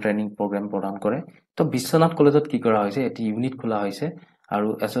প্ৰগ্ৰাম ট্ৰেনিং প্ৰগ্ৰাম প্ৰদান কৰে তো বিশ্বনাথ কলেজত কি কৰা হৈছে এটি ইউনিট খোলা হৈছে আৰু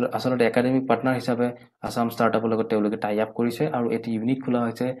আসলতে একাডেমিক পাৰ্টনাৰ হিচাপে আসাম ষ্টাৰ্টআপৰ লগত তেওঁলোকে টাই আপ কৰিছে আৰু এটি ইউনিট খোলা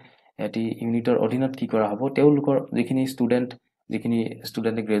হৈছে এটি ইউনিটৰ অধীনত কি কৰা হ'ব তেওঁলোকৰ যিখিনি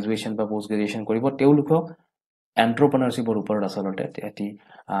ষ্টুডেণ্টে গ্ৰেজুৱেচন বা পোষ্ট গ্ৰেজুৱেচন কৰিব তেওঁলোকক এন্টাৰপ্ৰেনাৰশিপৰ ওপৰত আসলতে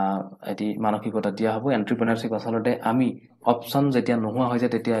এটি মানসিকতা দিয়া হ'ব এন্টাৰপ্ৰেনাৰশিপ আসলতে আমি অপচন যেতিয়া নোহোৱা হৈ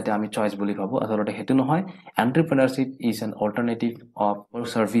যায় তেতিয়া আমি চয়েস বুলি ভাবো আসলতে হেতু নহয় এন্টাৰপ্ৰেনাৰশিপ is an alternative of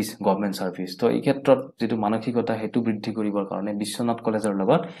service government service তো এই ক্ষেত্ৰত যেটো মানসিকতা হেতু বৃদ্ধি কৰিবৰ কাৰণে বিশ্বনাথ কলেজৰ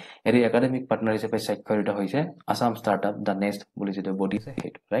লগত এটি একাডেমিক পাৰ্টনাৰ হিচাপে স্বাক্ষৰিত হৈছে আসাম ষ্টাৰ্টআপ Dynasty বুলি যেটো বডি আছে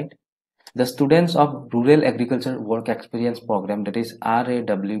হেতু right The students of Rural Agriculture Work Experience Program, that is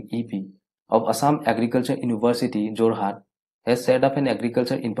RAWEP, of Assam Agriculture University, Jorhat, has set up an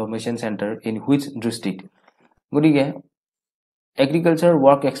Agriculture Information Center in which district? গতিকে Agriculture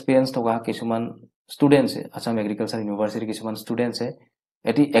Work Experience থকা কিছুমান students Assam Agriculture University কিছুমান students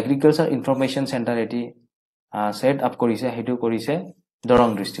এটি Agriculture Information Center এটি set up কৰিছে হেতু কৰিছে দৰং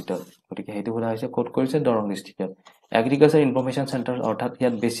ডিস্ট্ৰিক্টত গতিকে হেতু হোৱা হৈছে কোড কৰিছে দৰং ডিস্ট্ৰিক্টত এগ্ৰিকালচাৰ ইনফৰমেশন সেন্টাৰ অৰ্থাৎ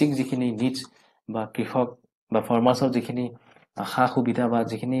ইয়াত বেসিক যিখিনি নিডস বা কৃষক বা ফাৰ্মাৰ্ছৰ যিখিনি হা সুবিধা বা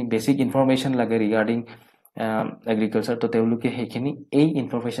যিখিনি বেসিক ইনফৰমেশন লাগে ৰিগাৰ্ডিং এগ্ৰিকালচাৰ তো তেওঁলোকে সেইখিনি এই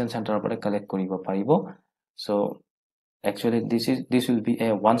ইনফৰমেশন সেন্টাৰৰ পৰা কালেক্ট কৰিব পাৰিব so actually this will be a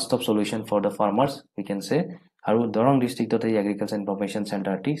one stop solution for the farmers we can say আৰু দৰং ডিস্ট্ৰিক্টত এই এগ্ৰিকালচাৰ ইনফৰমেশন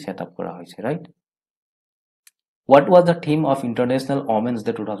সেন্টাৰটি সেট আপ কৰা হৈছে right What was the theme of International Women's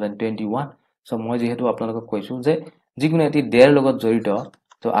Day 2021? So মই যেহেতু আপোনালোকক কৈছো যে যিকোনো এটি ডেৰ লগত জড়িত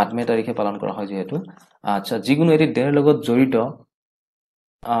তো 8 মে তাৰিখে পালন কৰা হয় যেহেতু আচ্ছা যিকোনো এটি ডেৰ লগত জড়িত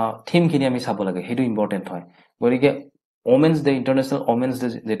থিম খিনি আমি চাব লাগে হেতু ইম্পৰ্টেন্ট হয় গৰিকে Women's Day International Women's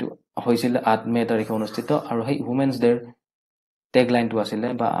Day যেটো হৈছিল 8 মে তাৰিখে অনুষ্ঠিত আৰু সেই Women's Day ট্যাগলাইন টো আছিল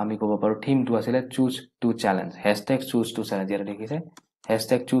বা আমি ক'ব পাৰো থিম টো আছিল choose to challenge #choose2challenge ইয়াত দেখিছে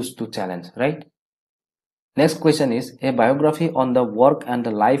 #choose2challenge right Next question is, a biography on the work and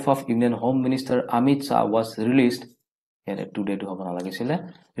the life of Union Home Minister Amit Shah was released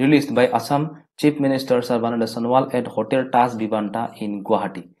by Assam Chief Minister Sarbananda Sonowal at Hotel Taj Vivanta in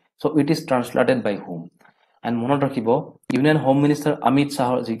Guwahati. So it is translated by whom? And মনত ৰাখিব Union Home Minister Amit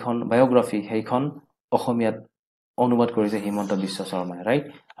Shahৰ যিখন biography সেইখন অসমীয়াত অনুবাদ কৰিছে হিমন্ত বিশ্ব শৰ্মাই right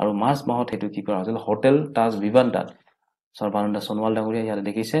আৰু March মাহত হেতু কি কৰা হৈছিল হোটেল তাজ ভিভান্তাত সৰ্বানন্দ সোণোৱাল ডাঙৰীয়া ইয়াত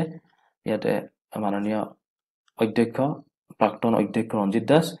দেখিছে ইয়াতে মাননীয় অধ্যক্ষ প্ৰাক্তন অধ্যক্ষ ৰঞ্জিত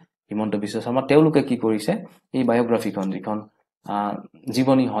দাস হিমন্ত বিশ্ব শৰ্মা তেওঁলোকে কি কৰিছে এই বায়োগ্ৰাফিখন যিখন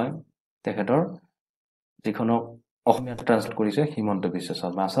জীৱনী হয় তেখেতৰ যিখনক অসমীয়াত ট্ৰান্সলেট কৰিছে হিমন্ত বিশ্ব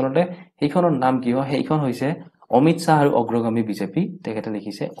শৰ্মা আসলতে এইখনৰ নাম কি হয় এইখন হৈছে অমিত শাহ আৰু অগ্ৰগামী বিজেপি তেখেতে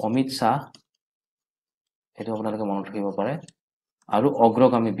লিখিছে অমিত শাহ এটো আপোনালোকে মনত ৰাখিব পাৰে আৰু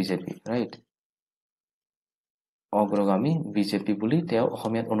অগ্ৰগামী বিজেপি ৰাইট অগ্ৰগামী বিজেপি বুলি তেওঁ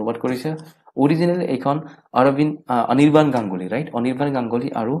অসমীয়াত অনুবাদ কৰিছে অৰিজিনালি এইখন অনিৰ্বাণ গাংগুলী ৰাইট অনিৰ্বাণ গাংগুলী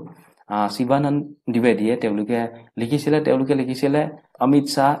আৰু শিৱানন্দ দ্বিবেদীয়ে তেওঁলোকে লিখিছিলে Amit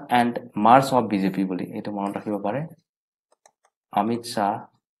Shah and March of BJP বুলি এটো মনত ৰাখিব পাৰে Amit Shah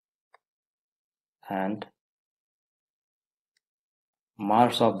and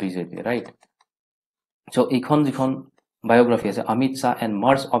March of BJP right so এইখন যিখন বায়োগ্ৰাফি আছে Amit Shah and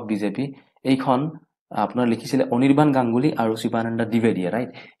March of BJP এইখন আপোনাৰ লিখিছিলে অনিৰ্বাণ গাংগুলী আৰু শিৱানন্দ দ্বিবেদীয়ে ৰাইট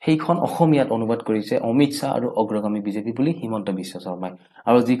সেইখন অসমীয়াত অনুবাদ কৰিছে অমিত শাহ আৰু অগ্ৰগামী বিজেপি বুলি হিমন্ত বিশ্ব শৰ্মাই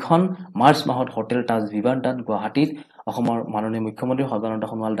আৰু যিখন মাৰ্চ মাহত হোটেল তাজ ভিভান্তাত গুৱাহাটীত অসমৰ মাননীয় মুখ্যমন্ত্ৰী সৰ্বানন্দ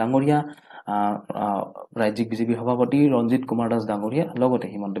সোণোৱাল ডাঙৰীয়া ৰাজ্যিক বিজেপি সভাপতি ৰঞ্জিত কুমাৰ দাস ডাঙৰীয়া লগতে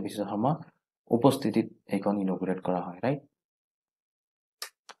হিমন্ত বিশ্ব শৰ্মা উপস্থিতিত এইখন ইনগ্ৰেট কৰা হয় right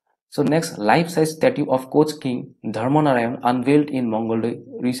So next, life-size statue of Coach King Dharmanarayan unveiled in Mongoldoy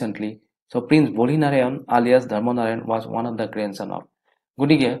recently. So Prince Bolinarayan alias Dharmanarayan was one of the grandson of.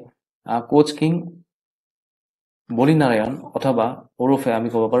 Gudige, Coach King Bolinarayan অথবা ওরফে আমি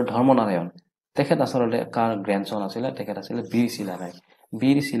কব পাৰো ধৰ্মনাৰায়ণ তেখেত আসলে কাৰ গ্ৰান্ডসন আছিল তেখেত আছিল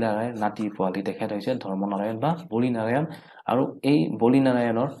বীৰ শিলাৰায় নাতি পোৱালি তেখেত হৈছে ধৰ্মনাৰায়ণ বা বলিনাৰায়ণ আৰু এই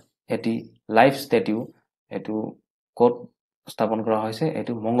বলিনাৰায়ণৰ এটি লাইফ ষ্টেটিউ এটো কোট স্থাপন কৰা হৈছে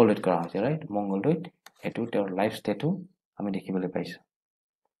এটো মংগলদৈত কৰা হৈছে ৰাইট মংগলদৈত এটো তেওঁৰ লাইফ ষ্টেটিউ আমি দেখিবলৈ পাইছো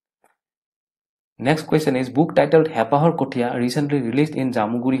Next question is book titled Hepahor Kothia recently released in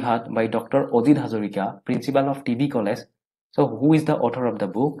Jamugurihat by Dr. Ojit Hazarika, principal of TB College. So who is the author of the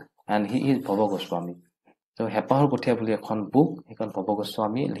book? And he is Baba Goswami. So Hepahor Kothia বুলি এখন book এখন Baba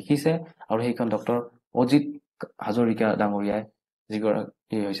Goswami লিখিছে আৰু সেইখন Dr. Ojit Hazarika ডাঙৰীয়াই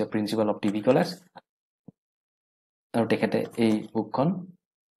যিগৰাকী হৈছে principal of TB College আৰু তেখেতে এই বুকখন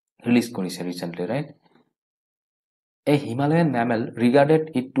ৰিলিজ কৰিছে recently right A Himalayan mammal regarded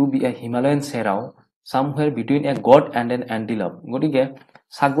it to be a Himalayan serau somewhere between a goat and an antelope. গটিকে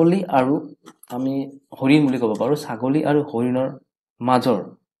ছাগলী আৰু আমি হৰিণ বুলি ক'ব পাৰো ছাগলী আৰু হৰিণৰ মাজৰ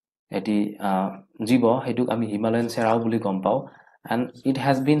এটি জীৱ হেতুক আমি Himalayan serau বুলি গম পাও and it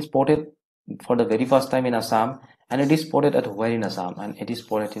has been spotted for the very first time in Assam and it is spotted at where in Assam and it is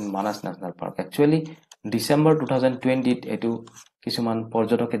spotted in Manas National Park. Actually December 2020 এটো কিছুমান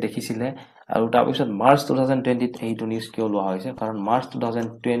পৰ্যটকে দেখিছিলে আৰু তাৰ পিছত March 2020 এইটো news কিয় লোৱা হৈছে কাৰণ মাৰ্চ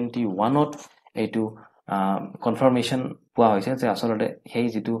 2021 ত এইটো কনফাৰ্মেশন পোৱা হৈছে যে আসলে সেই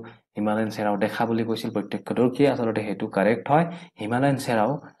যেটো হিমালয়ান সেৰাও দেখা বুলি কৈছিল প্ৰত্যক্ষদৰ্শী আসলে হেতু কাৰেক্ট হয় হিমালয়ান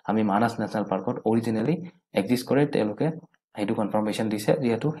সেৰাও আমি মানাস ন্যাশনাল পাৰ্কত অৰিজিনালি এক্সিষ্ট কৰে তেওঁলোকে হেতু কনফাৰ্মেশন দিছে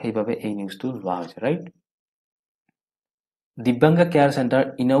যেহেতু সেইভাবে এই নিউজটো লোৱা হৈছে right Divyanga Care Center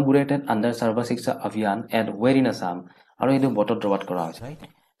inaugurated under Sarva Shiksha Abhiyan at where in Assam আৰু এইটো বটত ড্ৰবাত কৰা হৈছে right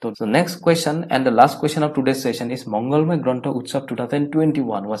so next question and the last question of today's session is Mongolmay Grantha Utsav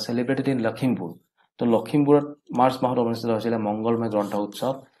 2021 was celebrated in Lakhimpur তো লখিমপুৰত March মাহত অনুষ্ঠিত হৈছিল মংগলময় গ্ৰন্থ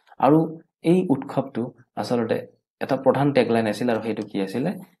উৎসৱ আৰু এই উৎসৱটো আসলে এটা প্ৰধান টেগলাইন আছিল আৰু হেতু কি আছিল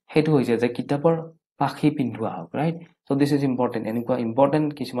হেতু হৈছে যে কিতাপৰ পাখি পিন্ধুৱা হওক right so this is important এনেকুৱা important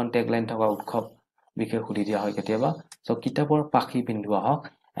কিছুমান টেগলাইন থকা উৎসৱ বিষয়ে খুলি দিয়া হয় কেতিয়াবা so কিতাপৰ পাখি পিন্ধুৱা হওক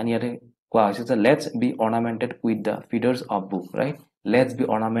and ইয়াতে কোৱা হৈছে যে let's be ornamented with the feathers of book right let's be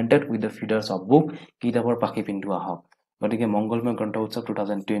ornamented with the feathers of book কিতাপৰ পাখি পিন্ধুৱা হওক গতিকে মংগলময় গ্ৰন্থ উৎসৱ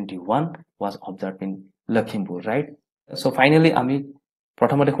 2021 was observed in Lakhimpur right so finally আমি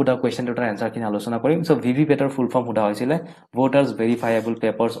প্ৰথমতে খুদা কোৱেশ্চনটোৰ আনসাৰ কিন আলোচনা কৰিম so ভিভিপেটৰ ফুল ফৰ্ম খুদা হৈছিল ভোটাৰছ ভেৰিফায়েবল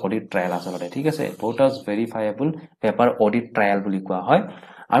পেপাৰছ অডিট ট্ৰায়াল আসলে ঠিক আছে ভোটাৰছ ভেৰিফায়েবল পেপাৰ অডিট ট্ৰায়াল বুলি কোৱা হয়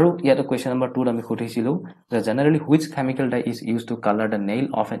আৰু ইয়াতে কোৱেশ্চন নম্বৰ 2 আমি খুদিছিলো যে generally which chemical dye is used to colour the nail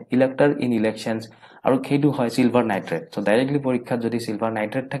of N elector in elections আৰু খেইটো হয় সিলভাৰ নাইট্ৰেট সো ডাইৰেক্টলি পৰীক্ষাত যদি সিলভাৰ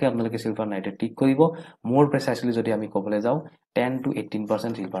নাইট্ৰেট থাকে আপোনালোকে সিলভাৰ নাইট্ৰেট টিক কৰিব মোৰ প্ৰিসাইসলি যদি আমি কবলে যাও 10 to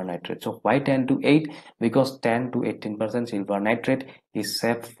 18% silver nitrate so why 10 to 8 because 10 to 18% silver nitrate is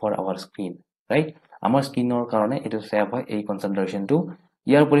safe for our skin right আমাৰ স্কিনৰ কাৰণে এটো সেফ হয় এই কনসেন্ট্ৰেশনটো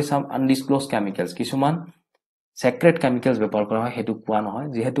ইয়াৰ পৰি সাম আনডিসক্লোজড কেমিক্যালস কিছুমান সেক্ৰেট কেমিক্যালস ব্যৱহাৰ কৰা হয় হেতু কোৱা নহয়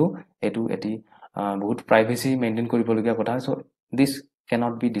যেহেতু এটো এটি বহুত প্ৰাইভেসি মেইনটেইন কৰিবলগীয়া কথা so this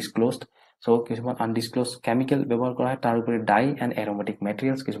cannot be disclosed so কিছুমান আনডিসক্লোজড কেমিক্যাল ব্যৱহাৰ কৰা হয় তাৰ উপৰি ডাই এন্ড এৰোমেটিক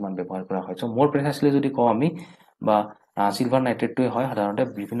ম্যাটেৰিয়েলস কিছুমান ব্যৱহাৰ কৰা হয় সো মোৰ প্ৰিসাইসলি যদি কও আমি বা সিলভাৰ নাইট্ৰেটটো হয় সাধাৰণতে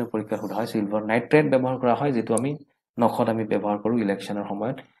বিভিন্ন পৰীক্ষাত হোৱা হয় সিলভাৰ নাইট্ৰেট ব্যৱহাৰ কৰা হয় যেটো আমি নখত আমি ব্যৱহাৰ কৰো ইলেকশনৰ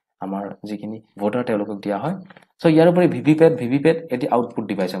সময়ত আমাৰ যিখিনি ভোটাৰ তেওঁলোকক দিয়া হয় সো ইয়াৰ উপৰি ভিভিপেট এটি আউটপুট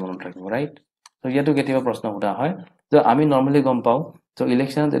ডিভাইস মনত ৰাখিব ৰাইট সো ইয়াটো কেতিয়াবা প্ৰশ্ন উঠা হয় যে আমি নৰমালি গম পাও সো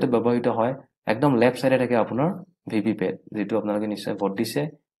ইলেকশনত যেটো ব্যৱহৃত হয় একদম লেফট সাইডে থাকে আপোনাৰ ভিভিপেট যেটো আপোনালোকে নিশ্চয় ভোট দিছে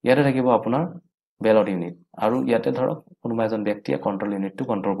ইয়াতে থাকিব আপোনাৰ ব্যালট ইউনিট আৰু ইয়াতে ধৰক কোনোবা এজন ব্যক্তিয়ে কন্ট্ৰোল ইউনিটটো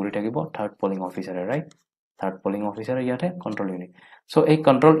কন্ট্ৰোল কৰি থাকিব third polling অফিচাৰে right third polling officer ইয়াতে কন্ট্ৰোল ইউনিট সো এই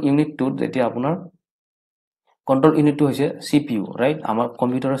কন্ট্ৰোল ইউনিটটো যেতিয়া আপোনাৰ কন্ট্ৰোল ইউনিটটো হৈছে সিপিইউ ৰাইট আমাৰ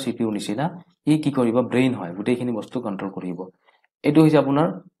কম্পিউটাৰৰ সিপিইউ নিচিনা ই কি কৰিব ব্ৰেইন হয় গুটেইখিনি বস্তু কন্ট্ৰোল কৰিব এটো হৈছে আপোনাৰ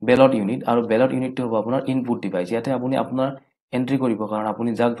ব্যালট ইউনিট আৰু ব্যালট ইউনিটটো হ'ব আপোনাৰ ইনপুট ডিভাইস ইয়াতে আপুনি আপোনাৰ এন্ট্ৰি কৰিব কাৰণ আপুনি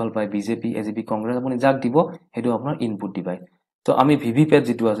যাক ভাল পায় বিজেপি এজিপি কংগ্ৰেছ আপুনি যাক দিব হেতু আপোনাৰ ইনপুট ডিভাইস তো আমি ভিভিপেট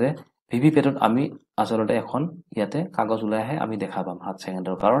যেটো আছে ভিভিপেটত আমি আসলতে এখন ইয়াতে কাগজ উলাই আহে আমি দেখা পাম হাত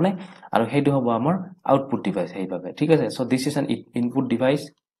সেকেন্ডৰ কাৰণে আৰু হেতু হ'ব আমাৰ আউটপুট ডিভাইস সেইভাবে ঠিক আছে so this is an input device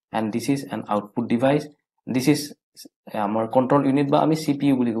and this is an output device. This is our control unit বা আমি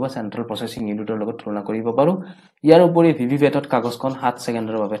CPU বুলি কবা central processing unitৰ লগত তুলনা কৰিব পাৰো ইয়াৰ উপৰি ভিভিপেটত কাগজখন 7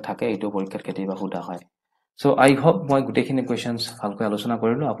 সেকেন্ডৰ বাবে থাকে এইটো পৰীক্ষাত কেতিয়াবা সোধা হয় so I hope মই গুটেখিনি questions ভালকৈ আলোচনা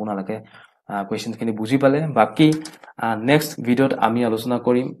কৰিলো আপোনালোকে questions খিনি বুজি পালে বাকি next ভিডিওত আমি আলোচনা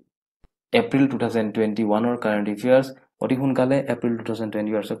কৰিম April 2021 or current affairs অতি সোনকালে April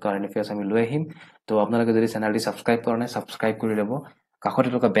 2021 or current affairs আমি লৈ আহিম তো আপোনালোকে যদি চেনেলটি সাবস্ক্ৰাইব কৰা নাই সাবস্ক্ৰাইব কৰি লব কাষতে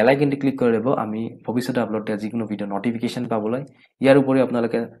থকা বেল আইকনটি ক্লিক কৰি লব আমি ভৱিষ্যতে আপলোড দিয়া যিকোনো ভিডিও নটিফিকেশন পাবলৈ ইয়াৰ উপৰি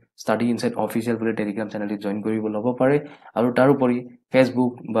আপোনালোকে ষ্টাডি ইনসাইট অফিচিয়েল বুলি টেলিগ্ৰাম চেনেলটি জয়েন কৰিব লব পাৰে আৰু তাৰ উপৰি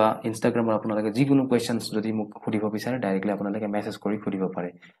ফেসবুক বা ইনষ্টাগ্ৰামত আপোনালোকে যিকোনো কোৱেশ্চনছ যদি মোক সুধিব বিচাৰে ডাইৰেক্টলি আপোনালোকে মেছেজ কৰি সুধিব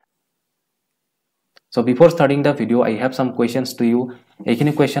পাৰে So before starting the video, I have some questions to you.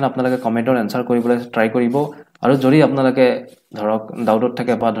 এইখিনি question আপোনালোকে কমেন্টৰ আনসাৰ কৰিবলৈ ট্ৰাই কৰিব আৰু যদি আপোনালোকে ধৰক ডাউটত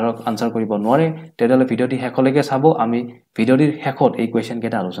থাকে বা ধৰক আনসাৰ কৰিব নোৱাৰে তেতিয়ালে ভিডিওটি শেষলৈকে চাব আমি ভিডিওটিৰ শেষত এই question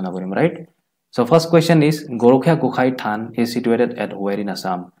কেইটা আলোচনা কৰিম right So first question is Gorokhia Gokhai Than is situated at where in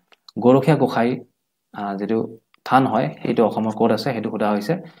Assam Gorokhia Gokhai যেটো থান হয় এটো অসমৰ ক'ত আছে হেতু খুদা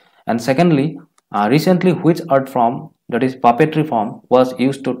হৈছে and secondly recently which art form that is puppetry form was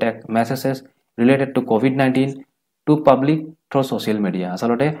used to take messages related to COVID-19 to public through social media.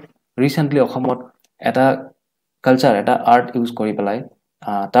 Asalate recently অসমত এটা কালচাৰ এটা আৰ্ট ইউজ কৰি পেলাই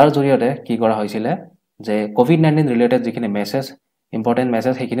তাৰ জৰিয়তে কি কৰা হৈছিল যে COVID-19 ৰিলেটেড যিখিনি মেছেজ ইম্পৰ্টেন্ট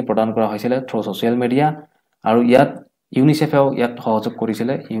মেছেজ সেইখিনি প্ৰদান কৰা হৈছিল থ্ৰু সোশ্যাল মিডিয়া আৰু ইয়াত ইউনিসেফেও ইয়াত সহযোগ কৰিছিল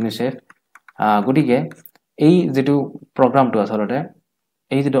ইউনিসেফ গটিকে এই যেটো প্ৰগ্ৰামটো আচলতে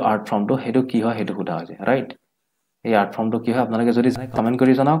এই যেটো আৰ্ট ফৰ্মটো হেতু কি হয় হেতু খুদা হৈছে ৰাইট এই আৰ্ট ফৰ্মটো কি হয় আপোনালোকে যদি কমেন্ট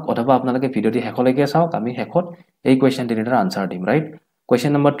কৰি জনাওক অথবা আপোনালোকে ভিডিওটি শেষলৈকে চাওক আমি শেষত এই কোৱেশ্চন তিনিটাৰ আনসাৰ দিম right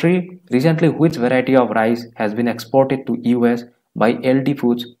Question number 3 Recently which variety of rice has been exported to US by LD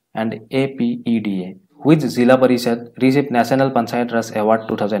Foods and APEDA Which Zilla Parishad received National Panchayat Raj Award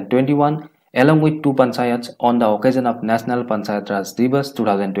 2021 along with 2 panchayats on the occasion of National Panchayat Raj Divas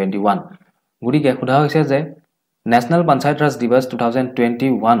 2021 গুটিকে খুদা হৈছে যে National Panchayat Raj Divas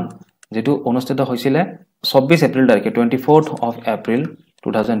 2021 যেটো অনুষ্ঠিত হৈছিল 24 এপ্ৰিল তাৰিখে 24th of April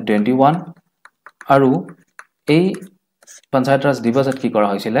 2021 আৰু এই পঞ্চায়ত ৰাজ দিৱসত কি কৰা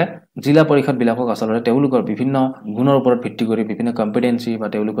হৈছিল জিলা পৰিষদ বিলাকক আচলতে তেওঁলোকৰ বিভিন্ন গুণৰ ওপৰত ভিত্তি কৰি বিভিন্ন কম্পিটেন্সি বা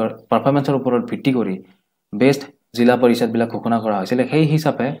তেওঁলোকৰ পাৰফৰমেন্সৰ ওপৰত ভিত্তি কৰি বেষ্ট জিলা পৰিষদ বিলাক ঘোষণা কৰা হৈছিল সেই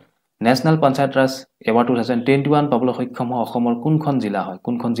হিচাপে নেশনাল পঞ্চায়ত ৰাজ এৱাৰ্ড 2021 পাবলৈ সক্ষম অসমৰ কোনখন জিলা হয়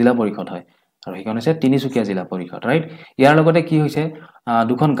কোনখন জিলা পৰিষদ হয় আৰু সেইখন হৈছে তিনিচুকীয়া জিলা পৰিষদ ৰাইট ইয়াৰ লগতে কি হৈছে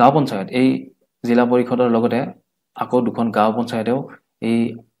দুখন গাঁও পঞ্চায়ত এই জিলা পৰিষদৰ লগতে আকৌ দুখন গাঁও পঞ্চায়তেও এই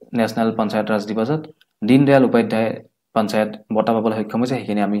নেশনাল পঞ্চায়ত ৰাজ দিৱসত দীনদয়াল উপাধ্যায় পঞ্চায়ত বঁটা পাবলৈ সক্ষম হৈছে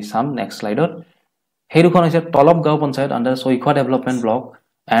সেইখিনি আমি চাম নেক্সট স্লাইডত সেই দুখন হৈছে তলব গাঁও panchayat under সৈখোৱা development block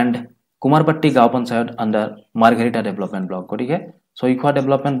and কুমাৰপট্টি গাঁও panchayat under Margherita development block গটিকে সৈখোৱা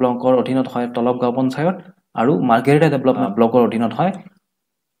ডেভেলপমেন্ট ব্লকৰ অধীনত হয় তলব গাঁও পঞ্চায়ত আৰু মাৰ্ঘেৰিটা ডেভেলপমেন্ট ব্লকৰ অধীনত হয়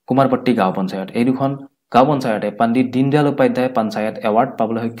কুমাৰপট্টি গাঁও পঞ্চায়ত এই দুখন গাঁও পঞ্চায়তে পণ্ডিত দীনদয়াল উপাধ্যায় পঞ্চায়ত এৱাৰ্ড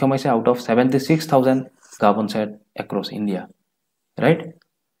পাবলৈ সক্ষম হৈছে আউট অফ 76000 গাঁও panchayat across India right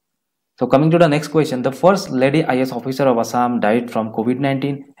So coming to the next question the first lady IS officer of Assam died from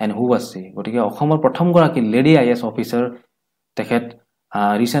COVID-19 and who was she গটিকে অসমৰ প্ৰথম গৰাকী লেডি IS অফিচাৰ তেখেত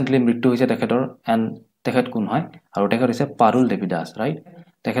ৰিসেন্টলি মৃত্যু হৈছে তেখেতৰ and তেখেত কোন হয় আৰু তেখেত হৈছে পাৰুল দেৱী দাস ৰাইট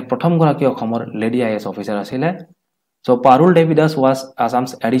তেখেত প্ৰথম গৰাকী অসমৰ লেডি IS অফিচাৰ আছিল So Parul Devi Das was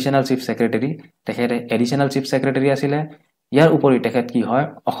Assam's additional chief secretary তেখেত additional chief secretary আছিল ইয়াৰ উপৰি তেখেত কি হয়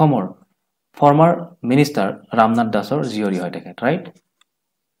অসমৰ former minister ৰামনাথ দাসৰ জিয়ৰী হয় তেখেত right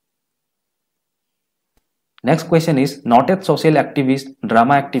Next question is noted social activist,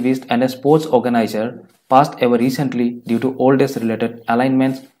 drama activist and a sports organizer passed away recently due to old age related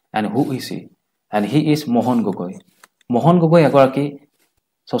alignments and who is he? And he is Mohan Gogoi. Mohan Gogoi এগৰাকী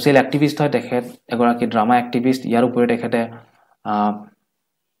social activist হয় তেখেত এগৰাকী drama activist ইয়াৰ উপৰি তেখেতে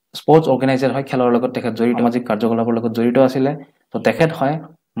sports organizer হয় খেলৰ লগত তেখেত জড়িত সামাজিক কাৰ্যকলাপৰ লগত জড়িত আছিল তো তেখেত হয়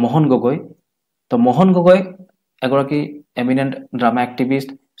মোহন গগৈ তো মোহন গগৈ এগৰাকী eminent drama activist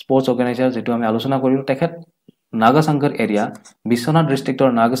sports organizer যেটো আমি আলোচনা কৰিলো তেখেত নাগাশংকৰ এৰিয়া বিশ্বনাথ ডিস্ট্ৰিক্টৰ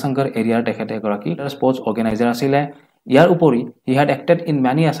নাগাশংকৰ এৰিয়াৰ তেখেতে এগৰাকী স্পোৰ্টস অৰ্গানাইজাৰ আছিল ইয়াৰ উপৰি he had এক্টেড in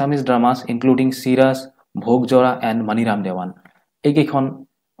many Assamese dramas including Siras Bhogjora and Maniram Dewan এইকেইখন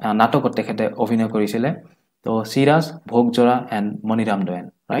নাটকত তেখেতে অভিনয় কৰিছিল তো Siras Bhogjora and Maniram Dewan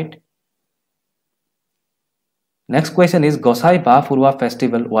right Next question is Gosai Bah Phurua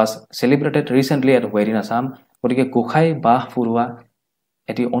festival was celebrated recently at where in Assam গটিকে গোখাই বাহ ফুৰুৱা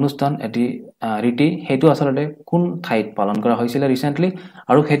এটি অনুষ্ঠান এটি ৰীতি হেতু আসলে কোন ঠাইত পালন কৰা হৈছিল ৰিসেন্টলি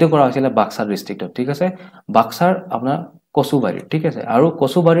আৰু হেতু কৰা হৈছিল বাক্সাৰ ডিস্ট্ৰিক্টত ঠিক আছে বাক্সাৰ আপোনাৰ কচুবাৰী ঠিক আছে আৰু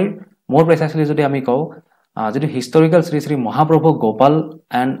কচুবাৰীৰ মোৰ প্ৰেসাইসলি যদি আমি কও যেটো হিষ্টৰিকেল শ্ৰী শ্ৰী মহাপ্ৰভু গোপাল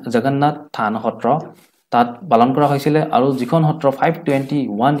এণ্ড জগন্নাথ থান সত্ৰ তাত পালন কৰা হৈছিল আৰু যিখন সত্ৰ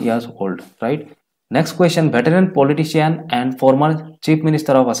 521 years old right next question veteran politician and former chief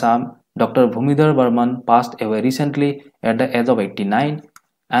minister of Assam doctor Bhumidhar Barman passed away recently at the age of 89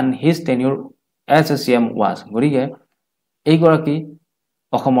 and his tenure as a CM was গৰিকে এইগৰাকী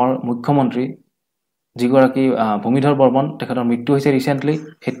অসমৰ মুখ্যমন্ত্ৰী যিগৰাকী ভূমিধৰ বৰ্মন তেখেতৰ মৃত্যু হৈছে ৰিসেন্টলি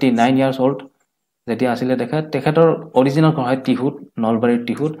 89 ইয়াৰ্ছ ওল্ড যেতিয়া আছিল তেখেতৰ অৰিজিনেল ঘৰ হয় টিহুত নলবাৰীৰ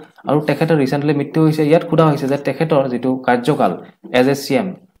টিহুত আৰু তেখেতৰ ৰিসেন্টলি মৃত্যু হৈছে ইয়াত খুদা হৈছে যে তেখেতৰ যেটো কাৰ্যকাল এজ এ CM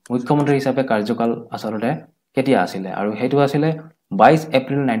মুখ্যমন্ত্ৰী হিচাপে কাৰ্যকাল আসলতে কেতিয়া আছিল আৰু হেতু আছিল 22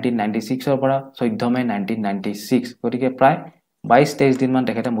 এপ্ৰিল 1996 ৰ পৰা 14 মে 1996 গতিকে প্ৰায় 22-23 দিন মান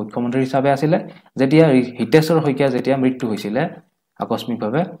তেখেতে মুখ্যমন্ত্ৰী হিচাপে আছিল যেতিয়া হিতেশ্বৰ শইকীয়া যেতিয়া মৃত্যু হৈছিল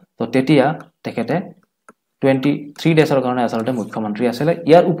আকস্মিকভাৱে তো তেতিয়া তেখেতে 23 ডেছৰ কাৰণে আসলতে মুখ্যমন্ত্ৰী আছিল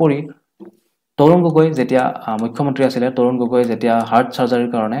ইয়াৰ উপৰি তৰুণ গগৈ যেতিয়া মুখ্যমন্ত্ৰী আছিল তৰুণ গগৈ যেতিয়া হাৰ্ট সাৰ্জাৰীৰ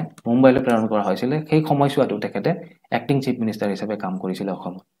কাৰণে মুম্বাইলৈ প্ৰেৰণ কৰা হৈছিল সেই সময়ছোৱাটো তেখেতে এক্টিং চিফ মিনিষ্টাৰ হিচাপে কাম কৰিছিল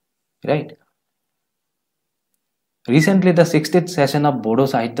অসমত right Recently, the 60th session of Bodo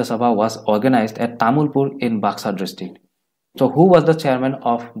Sahitya Sabha was organized at Tamulpur in Baksa district. So, who was the chairman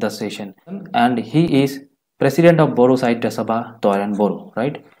of the session? And he is president of Bodo Sahitya Sabha, Toren Boro,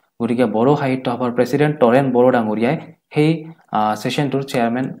 right? Gotike Bodo Sahitya Sabhar president Toren Boro Danguriai he session tour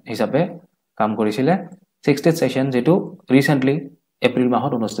chairman hisabe কাম কৰিছিলে 60th session যেটো recently April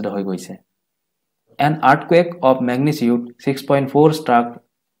মাহত অনুষ্ঠিত হৈ গৈছে An earthquake of magnitude 6.4 struck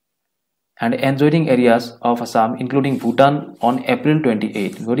and adjoining areas of Assam including Bhutan on April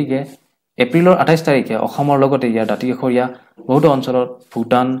 28 গৰিকে এপ্ৰিলৰ 28 তাৰিখে অসমৰ লগতে ইয়াৰ দাঁতিকাষৰীয়া বহুত অঞ্চলত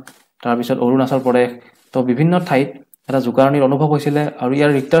ভুটান তাৰ পিছত অৰুণাচল প্ৰদেশ তো বিভিন্ন ঠাইত এটা জুকাৰণিৰ অনুভৱ হৈছিল আৰু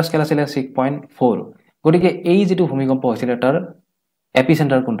ইয়াৰ ৰিক্টাৰ স্কেল আছিল 6.4 গৰিকে এই যেটো ভূমিকম্প হৈছিল তাৰ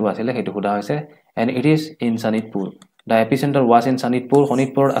epicenter কোনটো আছিল হেতু খুদা হৈছে and it is in Sanitpur the epicenter was in Sanitpur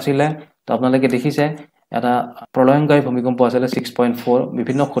Honitpur আছিল তো আপোনালোকে দেখিছে এটা প্ৰলয়ংকাৰী ভূমিকম্প আছিল 6.4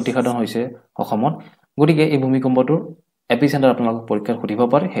 বিভিন্ন ক্ষতিসাধন হৈছে অসমত গতিকে এই ভূমিকম্পটোৰ এপিসেন্টাৰ আপোনালোকক পৰীক্ষাৰ সুধিব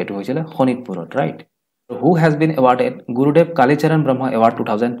পাৰে হেতু হৈছিল শনিতপুৰত right who has been awarded Gurudev Kalicharan Brahma Award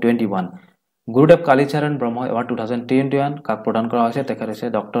 2021 Gurudev Kalicharan Brahma Award 2021 কাক প্ৰদান কৰা হৈছে তেখেত হৈছে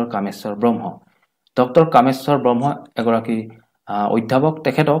ডক্টৰ কামেশ্বৰ ব্ৰহ্ম ডক্টৰ কামেশ্বৰ ব্ৰহ্ম এগৰাকী অধ্যাপক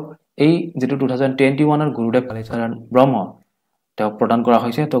তেখেতক এই যেটো 2021 ৰ গুৰুদেৱ কালিচৰণ ব্ৰহ্ম তেওঁক প্ৰদান কৰা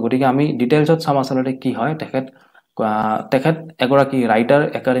হৈছে তো গতিকে আমি ডিটেইলছত চাম আসলতে কি হয় তেখেত এগৰাকী writer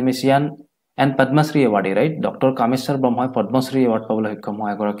একাডেমিচিয়ান and Padmashri এৱাৰ্ডি right doctor Kameswar ব্ৰহ্মই পদ্মশ্ৰী এৱাৰ্ড পাবলৈ সক্ষম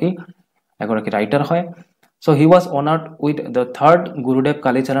হয় এগৰাকী ৰাইটাৰ হয় so he was honored with the third Gurudev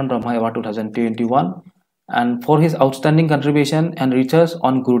Kalicharan Brahma Award 2021 and for his outstanding contribution and research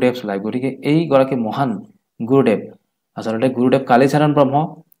on Gurudev's life গতিকে এই গৰাকী মহান গুৰুদেৱ আসলতে গুৰুদেৱ কালিচৰণ ব্ৰহ্ম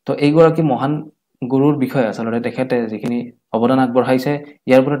তো এই গৰাকী মহান গুৰুৰ বিষয়ে আসলতে তেখেতে যিখিনি অৱদান আগবঢ়াইছে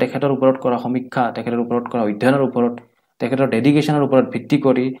ইয়াৰ পৰা তেখেতৰ ওপৰত কৰা সমীক্ষা তেখেতৰ ওপৰত কৰা অধ্যয়নৰ ওপৰত তেখেতৰ ডেডিকেশ্যনৰ ওপৰত ভিত্তি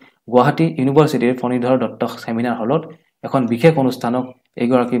কৰি গুৱাহাটী ইউনিভাৰ্চিটিৰ ফণীধৰ দত্ত সেমিনাৰ হলত এখন বিশেষ অনুষ্ঠানক এই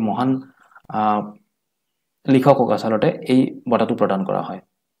গৰাকী মহান লিখকক আসলতে এই বঁটাটো প্ৰদান কৰা হয়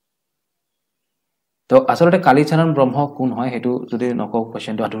তো আসলতে কালিচৰণ ব্ৰহ্ম কোন হয় হেতু যদি নকও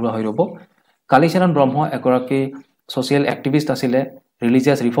কোৱেশ্চনটো আধৰুৱা হৈ ৰব কালিচৰণ ব্ৰহ্ম এগৰাকী সোশিয়াল এক্টিভিষ্ট আছিল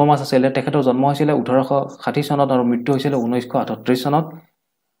ৰিলিজিয়াস ৰিফৰ্মাৰ্ছ আছিল তেখেতৰ জন্ম হৈছিল 1860 চনত আৰু মৃত্যু হৈছিল 1938 চনত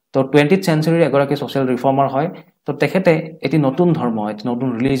তো 20th century এগৰাকী সোশিয়াল ৰিফৰ্মাৰ হয় তো তেখেতে এটি নতুন ধৰ্ম এটি নতুন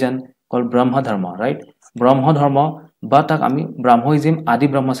ৰিলিজন কল ব্ৰহ্ম ধৰ্ম ৰাইট ব্ৰহ্ম ধৰ্ম বা তাক আমি ব্ৰাহ্মইজম আদি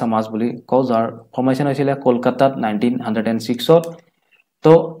ব্ৰহ্ম সমাজ বুলি কওঁ যাৰ ফৰ্মেশন হৈছিল কলকাতাত 1906 ত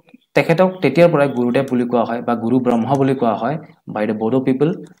তো তেখেতক তেতিয়াৰ পৰাই গুৰুদেৱ বুলি কোৱা হয় বা গুৰু ব্ৰহ্ম বুলি কোৱা হয় বাই the Bodo people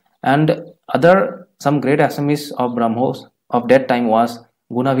and other some great Assamese of Brahmos of that time was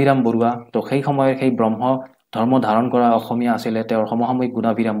Gunaviram Borua to সেই সময়ৰ সেই ব্ৰহ্ম ধৰ্ম ধাৰণ কৰা অসমীয়া আছিল তেওঁৰ সমসাময়িক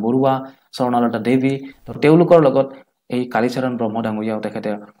গুণাভিৰাম বৰুৱা স্বৰ্ণলতা দেৱী তো তেওঁলোকৰ লগত এই কালিচৰণ ব্ৰহ্ম ডাঙৰীয়াও তেখেতে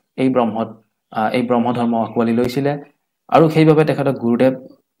এই ব্ৰহ্ম ধৰ্ম আকোৱালি লৈছিল আৰু সেইভাবে তেখেতক গুৰুদেৱ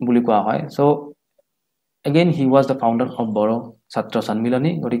বুলি কোৱা হয় so again he was the founder of Boro ছাত্ৰ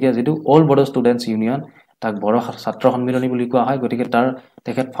সন্মিলনী গতিকে যেটো অল বড়ো ষ্টুডেন্টস ইউনিয়ন তাক বড়ো ছাত্ৰ সন্মিলনী বুলি কোৱা হয় গতিকে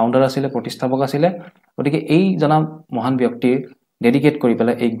তেখেত ফাউণ্ডাৰ আছিল প্ৰতিষ্ঠাপক আছিল গতিকে এই জনা মহান ব্যক্তিৰ ডেডিকেট কৰি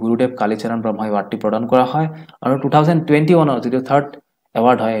পেলাই এই গুৰুদেৱ কালিচৰণ ব্ৰহ্ম এৱাৰ্ডটি প্ৰদান কৰা হয় আৰু 2021 ৰ যেটো থাৰ্ড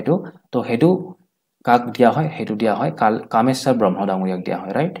এৱাৰ্ড হয় এটো তো হেতু কাক দিয়া হয় হেতু দিয়া হয় কামেশ্বৰ ব্ৰহ্ম ডাঙৰীয়াক দিয়া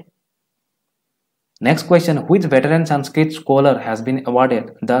হয় right Next question, which veteran Sanskrit scholar has been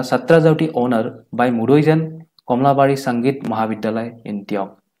awarded the Satrajauti honor by Mudoijan Komlabari Sangit Mahavidyalaya in Tiok?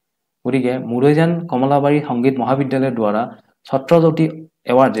 গতিকে মুৰৈজান কমলাবাৰী সংগীত মহাবিদ্যালয়ৰ দ্বাৰা ছত্ৰজ্যোতি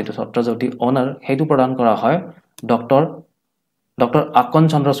এৱাৰ্ড যেটো ছত্ৰজ্যোতি অনাৰ হেতু প্ৰদান কৰা হয় ডক্টৰ আকন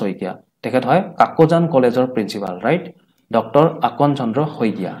চন্দ্ৰ শইকীয়া তেখেত হয় কাকোজান কলেজৰ প্ৰিন্সিপাল ৰাইট ডক্টৰ আকন চন্দ্ৰ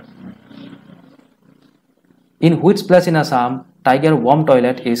হৈগিয়া In which place in Assam tiger worm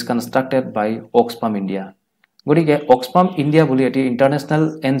toilet is constructed by Oxfam India গটিকে Oxfam India বুলি এটি ইন্টাৰনেশনাল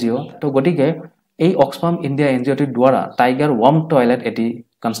এনজিও তো গটিকে এই Oxfam India এনজিওটিৰ দ্বাৰা টাইগাৰ ওয়াৰ্ম টয়লেট এটি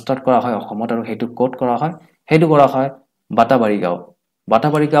কনস্ট্ৰাক্ট কৰা হয় অসমত আৰু হেতু কোড কৰা হয়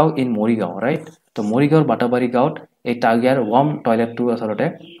বাটাবাৰী গাঁও ইন মৰিগাঁও ৰাইট তো মৰিগাঁওৰ বাটাবাৰী গাঁৱত এই টাইগাৰ ওয়াৰ্ম টয়লেটটো আসলতে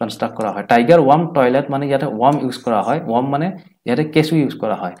কনস্ট্ৰাক্ট কৰা হয় টাইগাৰ ওয়ার্ম টয়লেট মানে ইয়াতে ওয়ার্ম ইউজ করা হয় ওয়ার্ম মানে ইয়াতে কেঁচু ইউজ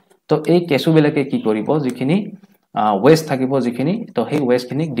করা হয় তো এই কেঁচু বিলাকে কি কৰিব যিখিনি ওয়েস্ট থাকিব যিখিনি তো সেই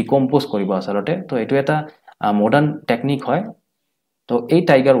ওয়েস্টখিনিক ডিকম্পোজ কৰিব আসলতে তো এটো এটা মডাৰ্ন টেকনিক হয় তো এই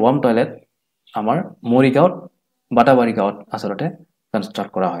টাইগাৰ ওয়াৰ্ম টয়লেট আমাৰ মৰিগাঁৱত বাটাবাৰী গাঁৱত আসলতে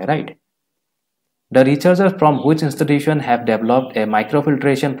কনস্ট্রাক্ট করা হয় right The researchers from which institution have developed a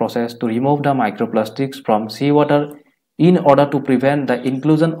microfiltration process to remove the microplastics from seawater in order to prevent the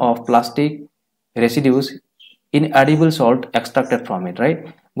inclusion of plastic residues in edible salt extracted from it, right?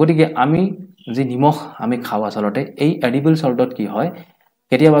 গটিকে আমি যে নিমখ আমি খাও আসলতে এই edible saltত কি হয়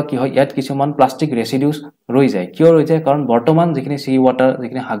কেতিয়াবা কি হয় ইয়াত কিছুমান প্লাষ্টিক ৰেচিডিউস ৰৈ যায় কিয় ৰৈ যায় কাৰণ বৰ্তমান যিখিনি সি ওয়াটাৰ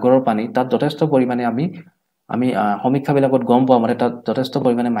যিখিনি সাগৰৰ পানী তাত যথেষ্ট পৰিমাণে আমি সমীক্ষা বিলাকত গম পাওঁ মানে তাত যথেষ্ট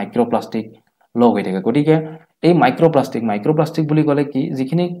পৰিমাণে মাইক্ৰোপ্লাষ্টিক লগ হৈ থাকে গটিকে এই মাইক্ৰোপ্লাষ্টিক বুলি ক'লে কি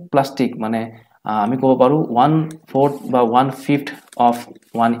যিখিনি প্লাষ্টিক মানে আমি ক'ব পাৰো 1/4 বা 1/5 অফ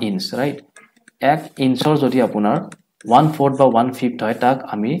 1 ইঞ্চ ৰাইট 1 ইঞ্চৰ যদি আপোনাৰ 1/4 বা 1/5 হয় তাক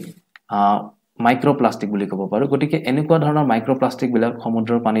আমি মাইক্ৰোপ্লাষ্টিক বুলি ক'ব পাৰো গটিকে এনেকুৱা ধৰণৰ মাইক্ৰোপ্লাষ্টিক বিলাক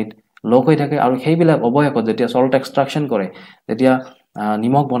সমুদ্ৰৰ পানীত লগ হৈ থাকে আৰু সেইবিলাক অৱশেষত যেতিয়া সল্ট এক্সট্ৰাকশন কৰে যেতিয়া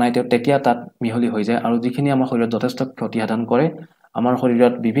নিমখ বনাই তেতিয়া তাত মিহলি হৈ যায় আৰু যিখিনি আমাৰ শৰীৰত যথেষ্ট ক্ষতি সাধন কৰে আমাৰ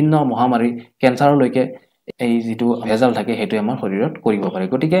শৰীৰত বিভিন্ন মহামাৰী ক্যান্সাৰলৈকে এই যেটো ভেজাল থাকে হেতু আমাৰ শৰীৰত কৰিব পাৰে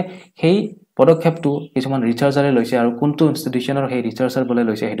গটিকে সেই পদক্ষেপটো কিছুমান ৰিচাৰ্চাৰে লৈছে আৰু কোনটো ইনষ্টিটিউচনৰ সেই ৰিচাৰ্চাৰ বলে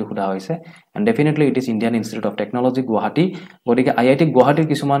লৈছে হেতু খুদা হৈছে and definitely it is Indian institute of technology Guwahati গটিকে আইআইটি গুৱাহাটীৰ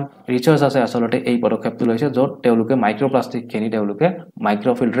কিছুমান ৰিচাৰ্চ আছে আসলতে এই পদক্ষেপটো লৈছে যত তেওঁলোকে মাইক্ৰোপ্লাষ্টিক খিনি তেওঁলোকে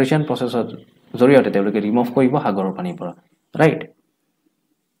মাইক্ৰোফিল্ট্ৰেশন প্ৰসেসৰ জৰিয়তে তেওঁলোকে ৰিমুভ কৰিব সাগৰৰ পানীৰ পৰা right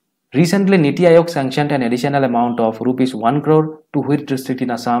Recently, Niti Aayog sanctioned an additional amount of rupees 1 crore to which district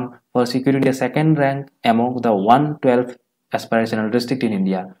in Assam for securing the second rank among the 112 aspirational district in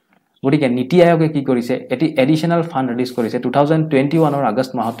India. গটিকে নীতি আয়োগে কি কৰিছে এটি এডিশনাল ফান্ড ৰিলিজ কৰিছে 2021 অৰ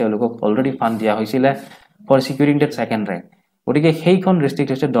আগষ্ট মাহত তেওঁলোকক অলৰেডি ফান্ড দিয়া হৈছিল ফৰ সিকিউৰিং দ্যাট সেকেন্ড ৰ্যাঙ্ক গটিকে সেইখন ডিস্ট্ৰিক্ট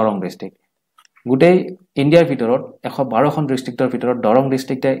হৈছে দৰং ডিস্ট্ৰিক্ট গুটেই ইন্ডিয়াৰ ভিতৰত 112খন ডিস্ট্ৰিক্টৰ ভিতৰত দৰং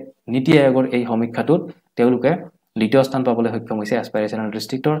ডিস্ট্ৰিক্টে নীতি আয়োগৰ এই সমীক্ষাটোত তেওঁলোকে দ্বিতীয় স্থান পাবলৈ সক্ষম হৈছে এসপিৰেশনাল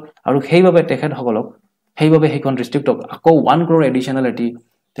ডিস্ট্ৰিক্টৰ আৰু সেইভাবে তেখেতসকলক সেইভাবে সেইখন ডিস্ট্ৰিক্টক আকৌ 1 crore এডিশনাল এটি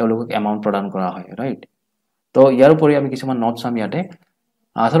তেওঁলোকক এমাউন্ট প্ৰদান কৰা হয় ৰাইট তো ইয়াৰ উপৰি আমি কিছুমান নোটছ আমি ইয়াতে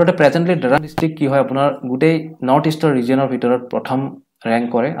আসলতে প্ৰেজেন্টলি দৰং ডিস্ট্ৰিক্ট কি হয় আপোনাৰ গুটেই নৰ্থ ইষ্টৰ ৰিজনৰ ভিতৰত প্ৰথম ৰ্যাঙ্ক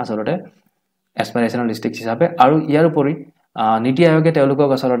কৰে আসলতে এসপিৰেশনাল ডিস্ট্ৰিক্ট হিচাপে আৰু ইয়াৰ উপৰি নীতি আয়োগে তেওঁলোকক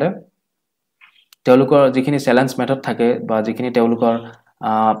আসলতে তেওঁলোকৰ যিখিনি চ্যালেঞ্জ মেথড থাকে বা যিখিনি তেওঁলোকৰ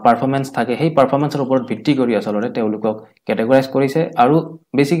পাৰফৰম্যান্স থাকে সেই পাৰফৰম্যান্সৰ ওপৰত ভিত্তি কৰি আসলতে তেওঁলোকক ক্যাটেগৰাইজ কৰিছে আৰু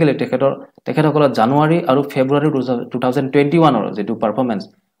বেসিক্যালি তেখেতসকলৰ জানুৱাৰী আৰু ফেব্ৰুৱাৰী 2021 অৰ যেটো পাৰফৰম্যান্স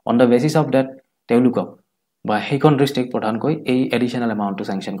on the basis of that তেওঁলোকক বা সেইখন ডিস্ট্ৰিক্ট প্ৰধানকৈ এই এডিশনাল এমাউন্টটো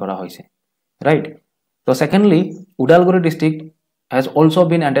স্যাংশন কৰা হৈছে ৰাইট তো secondly Udalguri district has also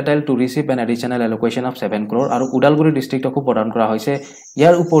been entitled to receive an additional allocation of 7 crore আৰু উদালগুৰি ডিস্ট্ৰিক্টকো প্ৰদান কৰা হৈছে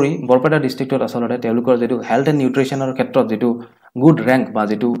ইয়াৰ উপৰি বৰপেটা ডিস্ট্ৰিক্টত আসলতে তেওঁলোকৰ যেটো হেলথ এণ্ড নিউট্ৰিশনৰ ক্ষেত্ৰত যেটো গুড ৰ্যাঙ্ক বা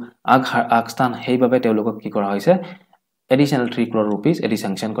যেটো আগস্থান সেইভাবে তেওঁলোকক কি কৰা হৈছে additional 3 crore rupees AD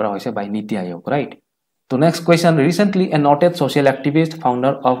sanction কৰা হৈছে by নীতি আয়োগ ৰাইট তো next question recently a noted social activist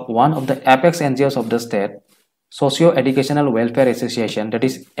founder of one of the apex NGOs of the state socio educational welfare association that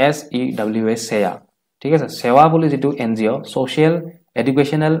is SEWA ঠিক আছে সেৱা বুলি যেটো NGO social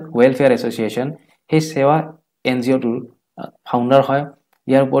educational welfare association সেই সেৱা এনজিওটোৰ ফাউন্ডাৰ হয়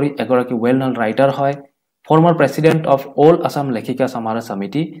ইয়াৰ উপৰি এগৰাকী ওয়েল নন ৰাইটাৰ হয় former president of all Assam লেখিকা সমাৰোহ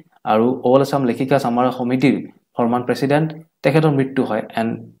সমিতি আৰু অল আসাম লেখিকা সমাৰোহ সমিতিৰ ফৰ্মাৰ প্ৰেসিডেন্ট তেখেতৰ মৃত্যু হয়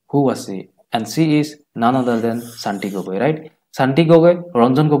and who was she and she is none other than শান্তি গগৈ ৰাইট শান্তি গগৈ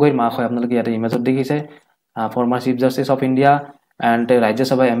ৰঞ্জন গগৈৰ মা হয় আপোনালোকে ইয়াতে ইমেজত দেখিছে former chief justice of India and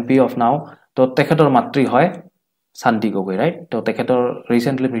Rajya Sabha MP of নাও তো তেখেতৰ মাতৃ হয় শান্তি গগৈ ৰাইট তো তেখেতৰ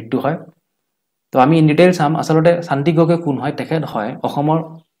ৰিসেন্টলি মৃত্যু হয় তো আমি ইন ডিটেইলছ চাম আসলতে শান্তি গগৈ কোন হয় তেখেত হয় অসমৰ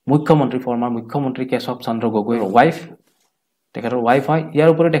মুখ্যমন্ত্ৰী ফৰ্মাৰ মুখ্যমন্ত্ৰী কেশৱ চন্দ্ৰ গগৈৰ ওয়াইফ তেখেতৰ ওয়াইফ হয় ইয়াৰ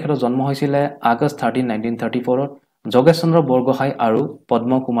উপৰি তেখেতৰ জন্ম হৈছিল আগষ্ট 13 1934 যোগেশ চন্দ্ৰ বৰগোহাঁই আৰু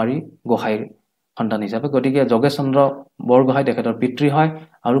পদ্ম কুমাৰী গোহাঁইৰ সন্তান হিচাপে গতিকে যোগেশ চন্দ্ৰ বৰগোহাঁই তেখেতৰ পিতৃ হয়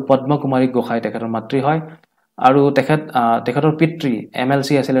আৰু পদ্ম কুমাৰী গোহাঁই তেখেতৰ মাতৃ হয় আৰু তেখেতৰ পিতৃ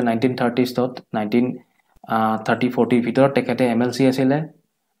এমএলসি আছিল 1930s 1930-40 ভিতৰত তেখেতে এমএলসি আছিল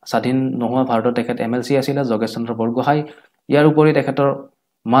স্বাধীন নোহোৱা ভাৰতত তেখেত MLC আছিলে যোগেশ চন্দ্ৰ বৰগোহাঁই ইয়াৰ উপৰি তেখেতৰ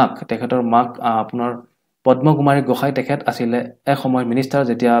মাক আপোনাৰ পদ্মকুমাৰী গোহাঁই তেখেত আছিলে এক সময়ৰ মিনিষ্টাৰ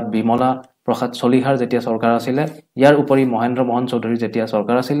যেতিয়া বিমলা প্ৰসাদ চলিহাৰ যেতিয়া চৰকাৰ আছিলে ইয়াৰ উপৰি মহেন্দ্ৰ মোহন চৌধুৰী যেতিয়া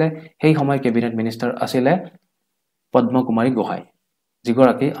চৰকাৰ আছিলে সেই সময়ৰ কেবিনেট মিনিষ্টাৰ আছিলে পদ্মকুমাৰী গোহাঁই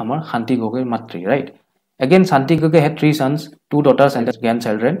যিগৰাকী আমাৰ শান্তি গগৈৰ মাতৃ right again Shanti Gogoi had 3 sons 2 daughters and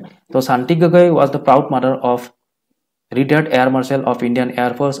grandchildren so Shanti Gogoi was the proud mother of retired Air Marshal of Indian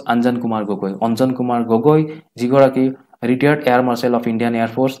Air Force Anjan Kumar Gogoi যিগৰাকী retired Air Marshal of Indian Air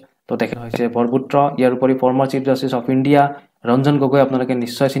Force তো তেখেত হৈছে বৰপুত্ৰ ইয়াৰ উপৰি former chief জাষ্টিস of India Ranjan Gogoi আপোনালোকে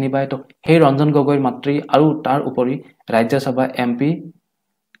নিশ্চয় চিনি পায় তো সেই ৰঞ্জন গগৈৰ মাতৃ আৰু তাৰ উপৰি ৰাজ্যসভা এমপি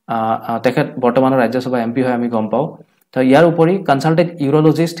তেখেত বৰ্তমানৰ ৰাজ্যসভা এমপি হয় আমি গম পাওঁ তো ইয়াৰ উপৰি consultant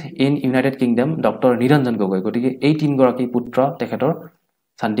ইউৰোলজিষ্ট in United kingdom doctor Niranjan Gogoi গতিকে এই তিনিগৰাকী পুত্ৰ তেখেতৰ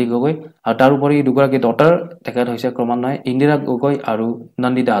শান্তি গগৈ আৰু তাৰ উপৰি দুগৰাকী ডটাৰ তেখেত হৈছে ক্ৰমান্বয়ে ইন্দিৰা গগৈ আৰু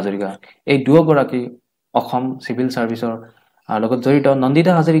নন্দিতা হাজৰিকা এই দুয়োগৰাকী অসম সিভিল সাৰ্ভিসৰ লগত জড়িত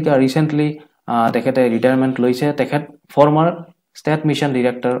নন্দিতা হাজৰিকা ৰিসেন্টলি তেখেতে ৰিটায়াৰমেন্ট লৈছে তেখেত former state mission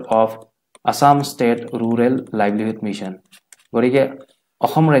director of Assam state rural livelihood mission গতিকে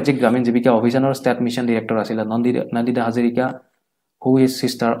অসম ৰাজ্যিক গ্ৰামীণ জীৱিকা অভিযানৰ ষ্টেট মিছন ডিৰেক্টৰ আছিল Nandita Hazarika who is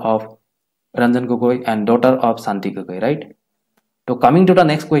sister of Ranjan Gogoi and daughter of Shanti Gogoi right so coming to the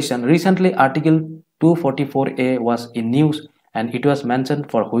next question recently article 244A was in news and it was mentioned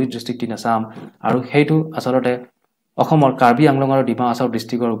for which district in Assam aru heitu asalote অসমৰ কাৰ্বি আংলং আৰু ডিমা হাছাও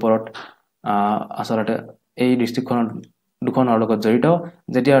ডিস্ট্ৰিক্টৰ ওপৰত আসলতে এই ডিস্ট্ৰিক্টখনৰ দুখনৰ লগত জড়িত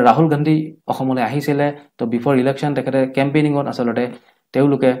যেতিয়া ৰাহুল গান্ধী অসমলৈ আহিছিলে তো বিফৰ ইলেকশন তেখেতে কেম্পেইনিংত আসলতে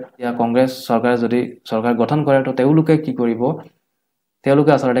তেওঁলোকে কংগ্ৰেছ চৰকাৰ যদি চৰকাৰ গঠন কৰে তো তেওঁলোকে কি কৰিব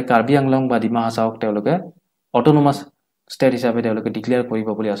তেওঁলোকে আসলতে কাৰ্বি আংলং বা ডিমা হাছাওক তেওঁলোকে অটোনমাস ষ্টেট হিচাপে তেওঁলোকে ডিক্লেয়াৰ কৰিব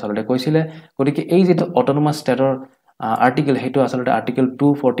বুলি আসলতে কৈছিলে গতিকে এই যে অটোনমাস ষ্টেটৰ আৰ্টিকেল হেতু আসলতে আৰ্টিকেল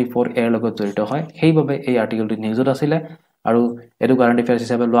 244 এৰ লগত জড়িত হয় সেইভাবে এই আৰ্টিকেলটো নিউজত আছিল আৰু এডু কাৰেন্ট এফেয়াৰ্স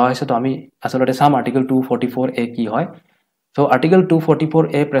হিচাপে লোৱা হৈছে তো আমি আসলতে সাম আৰ্টিকেল 244 এ কি হয় so article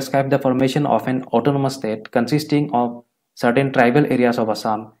 244A prescribe the formation of an autonomous state consisting of certain tribal areas of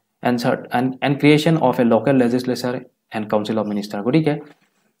Assam and creation of a local legislature and council of ministers গতিকে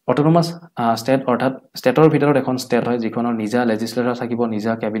autonomous state অৰ্থাৎ ষ্টেটৰ ভিতৰত এখন ষ্টেট হয় যিখনৰ নিজা লেজিসলেটৰ থাকিব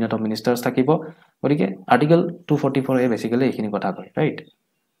নিজা ক্যাবিনেট অফ মিনিষ্টাৰ্স থাকিব গতিকে আৰ্টিকেল 244 এ বেসিক্যালি এইখিনি কথা কয় right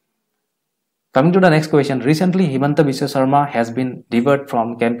Coming to the next question, recently Himanta Biswa Sharma has been debarred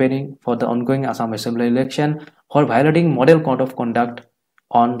from campaigning for the ongoing Assam Assembly election for violating model code of conduct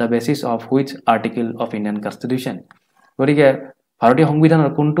on the basis of which article of Indian Constitution. গতিকে ভাৰতীয় সংবিধানৰ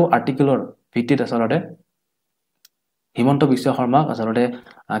কোনটো আৰ্টিকেলৰ ভিত্তিত আসলতে হিমন্ত বিশ্ব শৰ্মাক আসলতে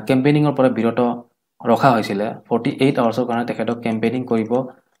কেম্পেইনিংৰ পৰা বিৰত ৰখা হৈছিল 48 আৱাৰ্ছৰ কাৰণে তেখেতক কেম্পেইনিং কৰিব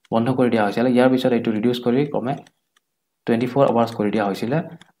বন্ধ কৰি দিয়া হৈছিল ইয়াৰ পিছত এইটো ৰিডিউস কৰি কমে 24 hours কৰি দিয়া হৈছিল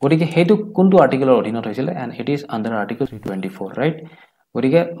গতিকে হেতু কোনটো আৰ্টিকেলৰ অধীনত হৈছিল and it is under article 324 right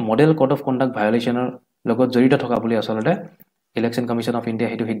গতিকে মডেল কোড অফ কন্ডাক্ট ভায়োলেশনৰ লগত জড়িত থকা বুলি আসলতে ইলেকশন কমিশন অফ ইন্ডিয়া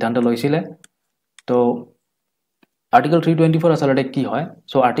হেতু সিদ্ধান্ত লৈছিল তো article 324 আসলতে কি হয়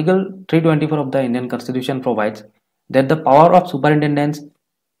so article 324 of the Indian Constitution provides that the power of superintendence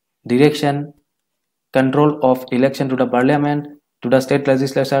direction control of election to the parliament to the state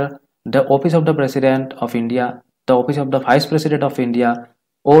legislature the office of the president of India the office of the vice president of India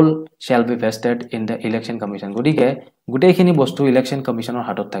all shall be vested in the election commission গটিকে গুটেইখিনি বস্তু election কমিশনৰ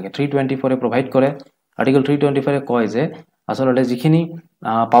হাতত থাকে 324 এ provide কৰে article 324 এ কয় যে আসলতে যিখিনি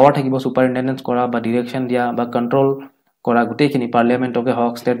power থাকিব সুপাৰিনটেন্ডেন্স কৰা বা ডিৰেকশন দিয়া বা কন্ট্ৰোল কৰা গুটেইখিনি পাৰ্লিয়ামেন্টকে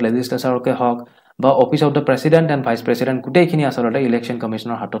হক ষ্টেট লেজিসলেচাৰকে হক বা office of the president and vice president গুটেইখিনি আসলতে ইলেকশন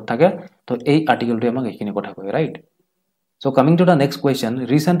কমিশনৰ হাতত থাকে তো এই আৰ্টিকেলটো আমাক এইখিনি কথা কয় right So coming to the next question,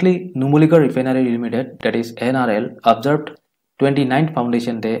 recently Numulika Refinery Limited, that is NRL, observed 29th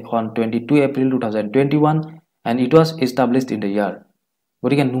Foundation Day on 22 April 2021 and it was established in the year.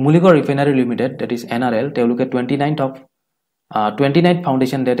 Gotike Numulika Refinery Limited, that is NRL, teuluke 29th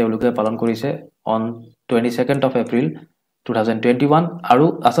Foundation Day teuluke palon korise on 22nd of April 2021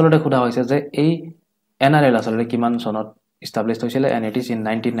 aru asalote khuda hoise je ei NRL asalote kiman sonot established hoisile and it is in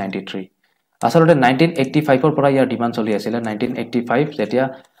 1993. আসলতে 1985 ৰ পৰা ইয়াৰ demand চলি আছিল 1985 যেতিয়া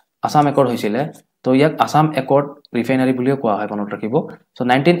Assam accord হৈছিল তো ইয়াক Assam accord refinery বুলিও কোৱা হয় মনত ৰাখিব সো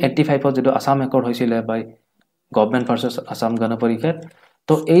 1985 ত যেটো আসাম একৰ্ড হৈছিল বাই গভৰ্নমেন্ট ভাৰ্চেছ আসাম গণ পৰিষদ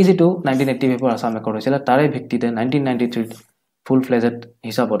তো এই যেটো 1985 ৰ আসাম একৰ্ড হৈছিল তাৰে ভিত্তিতে 1993 ফুল ফ্লেজড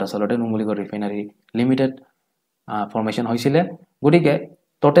হিচাপত আসলতে নুমুলিগড় ৰিফাইনাৰী লিমিটেড ফৰ্মেশন হৈছিল গটিকে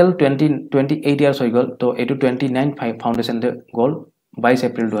টোটাল 28 ইয়াৰ্স হৈ গল তো এটো 29 ফাউন্ডেশন গল 22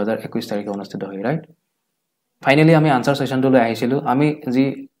 এপ্ৰিল 2021 তাৰিখে অনুষ্ঠিত হয় ৰাইট ফাইনালি আমি আনসাৰ সেশনটো লৈ আহিছিলো আমি যি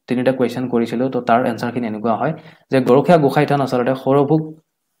তিনিটা কোৱেশ্চন কৰিছিলো তো তাৰ আনসাৰ খিনি এনেকুৱা হয় যে গৰখীয়া গোখাইথান আসলতে সৰভোগ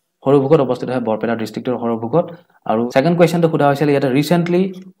হৰভোগত অৱস্থিত হয় বৰপেটা ডিস্ট্ৰিক্টৰ হৰভোগত আৰু সেকেন্ড কোৱেশ্চনটো খুদা হৈছিল ইয়াত recently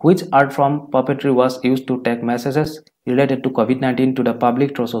which art form puppetry was used to take messages related to COVID-19 to the public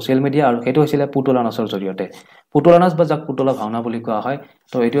through social media আৰু হেতু হৈছিল পুতলা নাচৰ জৰিয়তে পুতলা নাচ বা যাক পুতলা ভাওনা বুলি কোৱা হয়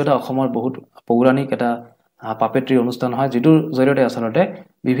তো এটো এটা অসমৰ বহুত পৌৰাণিক এটা পাপেট্ৰি অনুষ্ঠান হয় যেটোৰ জৰিয়তে আসলতে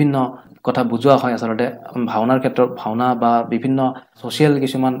বিভিন্ন কথা বুজোৱা হয় আসলতে ভাওনাৰ ক্ষেত্ৰত ভাওনা বা বিভিন্ন সোশ্যাল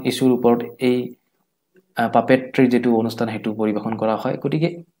কিছুমান ইস্যুৰ ওপৰত এই পাপেট্ৰি যেটো অনুষ্ঠান হেতু পৰিবেশন কৰা হয় গতিকে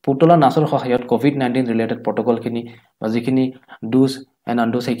পুতলা নাচৰ সহায়ত কোভিড-19 ৰিলেটেড প্ৰটোকলখিনি বা যিখিনি ডুজ এণ্ড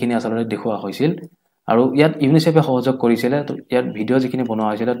আনডুজ সেইখিনি আসলতে দেখুওৱা হৈছিল আৰু ইয়াত ইউনিসেফে সহযোগ কৰিছিল তো ইয়াত ভিডিও যিখিনি বনোৱা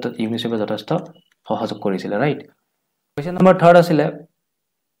হৈছিল তাত ইউনিসেফে যথেষ্ট সহযোগ কৰিছিল ৰাইট কোৱেশ্চন নম্বৰ 3 আছিল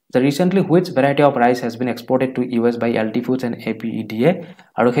The recently which variety of rice has been exported to US by LT Foods and APEDA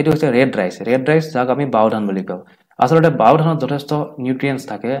আৰু হেতু হৈছে red rice যাক আমি বাওধান বুলি কওঁ আসলতে বাওধানত যথেষ্ট নিউট্ৰিয়েন্টস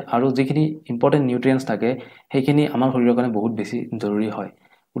থাকে আৰু যিখিনি ইম্পৰ্টেন্ট নিউট্ৰিয়েন্টস থাকে সেইখিনি আমাৰ শৰীৰৰ কাৰণে বহুত বেছি জৰুৰী হয়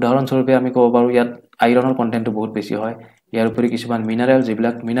উদাহৰণ স্বৰূপে আমি ক'ব পাৰো ইয়াত আইৰণৰ কন্টেন্টটো বহুত বেছি হয় ইয়াৰ উপৰি কিছুমান মিনাৰেলছ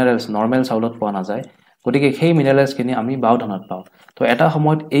যিবিলাক মিনাৰেলছ নৰমেল চাউলত পোৱা নাযায় গতিকে সেই মিনাৰেলছখিনি আমি বাওধানত পাওঁ তো এটা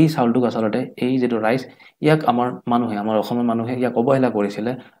সময়ত এই চাউলটো আসলতে এই যেটো ৰাইস ইয়াক আমাৰ অসমৰ মানুহে ইয়াক অবহেলা কৰিছিল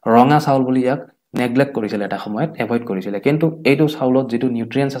ৰঙা চাউল বুলি ইয়াক নেগলেক্ট কৰিছিল এটা সময়ত এভয়েড কৰিছিল কিন্তু এইটো চাউলত যেটো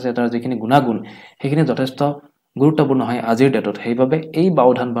নিউট্ৰিয়েন্টস আছে তাৰ যিখিনি গুণাগুণ সেইখিনি যথেষ্ট গুৰুত্বপূৰ্ণ হয় আজিৰ ডেটত সেইভাবে এই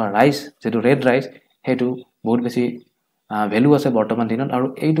বাওধান বা ৰাইস যেটো ৰেড ৰাইস হেতু বহুত বেছি ভ্যালু আছে বৰ্তমান দিনত আৰু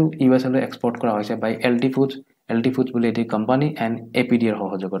এইটো ইউএছ লৈ এক্সপোৰ্ট কৰা হৈছে বাই এলটি ফুডছ বুলি এটি কোম্পানী এণ্ড এপিডি এৰ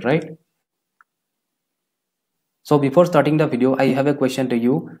সহযোগত right So before starting the video, I have a question to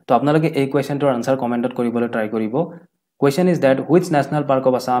you. So আপোনালোকে এই কোৱেশ্চনটোৰ আনসাৰ কমেন্টত কৰিবলৈ ট্ৰাই কৰিব Question is that which national park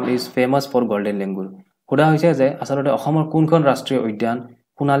of Assam is famous for golden langur? খুদা হৈছে যে আসলতে অসমৰ কোনখন ৰাষ্ট্ৰীয় উদ্যান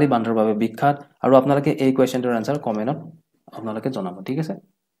সোণালী বান্দৰৰ বাবে বিখ্যাত আৰু আপোনালোকে এই কোৱেশ্চনটোৰ আনসাৰ কমেন্টত আপোনালোকে জনাব ঠিক আছে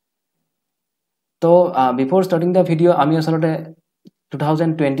তো বিফোৰ ষ্টাৰ্টিং দা ভিডিও আমি আসলতে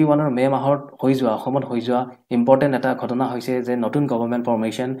 2021 মে মাহত হৈ যোৱা অসমত হৈ যোৱা ইম্পৰ্টেন্ট এটা ঘটনা হৈছে যে নতুন গভৰ্ণমেন্ট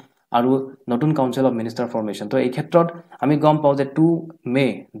ফৰ্মেশন আৰু নতুন কাউন্সিল অফ মিনিষ্টাৰ ফৰ্মেশন তো এই ক্ষেত্ৰত আমি গম পাও যে 2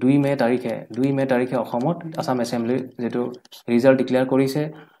 মে তাৰিখে অসমত আসাম এছেম্বলি যেটো ৰিজাল্ট ডিক্লেয়াৰ কৰিছে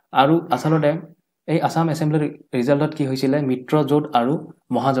আৰু আসলতে এই আসাম এছেম্বলিৰ ৰিজাল্টত কি হৈছিল মিত্ৰজোট আৰু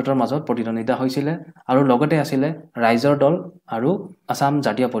মহাজোটৰ মাজত প্ৰতিদ্বন্দ্বিতা হৈছিল আৰু লগতে আছিল ৰাইজৰ দল আৰু আসাম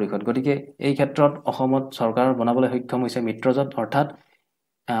জাতীয় পৰিষদ গতিকে এই ক্ষেত্ৰত অসমত চৰকাৰ বনাবলৈ সক্ষম হৈছে মিত্ৰজোট অৰ্থাৎ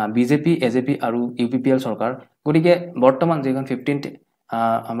বিজেপি এজেপি আৰু ইউপিপিএল চৰকাৰ গতিকে বৰ্তমান যেখন 15th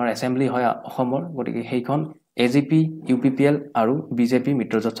আমাৰ এছেম্বলি হয় অসমৰ গতিকে সেইখন এজেপি ইউপিপিএল আৰু বিজেপি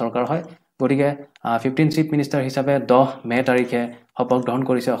মিত্ৰজোট চৰকাৰ হয় গতিকে 15 চিফ মিনিষ্টাৰ হিচাপে 10 মে তাৰিখে শপত গ্ৰহণ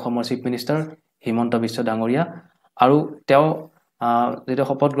কৰিছে অসমৰ চিফ মিনিষ্টাৰ হিমন্ত বিশ্ব ডাঙৰীয়া আৰু তেওঁ যেটো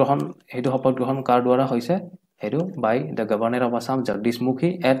শপত গ্ৰহণ কাৰ দ্বাৰা হৈছে হেতু বাই the governor of Assam Jagdish Mukhi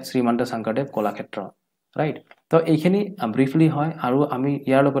at Srimanta Sankardev Kalakshetra right তো এইখিনি ব্ৰিফলি হয় আৰু আমি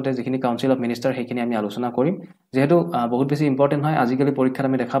ইয়াৰ লগতে যিখিনি কাউন্সিল অফ মিনিষ্টাৰ সেইখিনি আমি আলোচনা কৰিম যেহেতু বহুত বেছি ইম্পৰ্টেন্ট হয় আজিকালি পৰীক্ষাত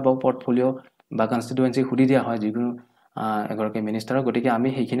আমি দেখা পাও পৰ্টফোলিও বা কনস্টিটুৱেন্সি খুদি দিয়া হয় যিকোনো এগৰাকী মিনিষ্টাৰৰ গতিকে আমি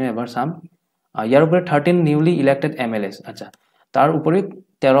সেইখিনি এবাৰ চাম ইয়াৰ উপৰি 13 নিউলি ইলেক্টেড এমএলএছ আচ্ছা তাৰ উপৰি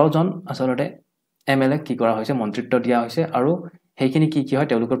 13 জন আসলতে এমএলএ কি কৰা হৈছে মন্ত্ৰিত্ব দিয়া হৈছে আৰু সেইখিনি কি হয়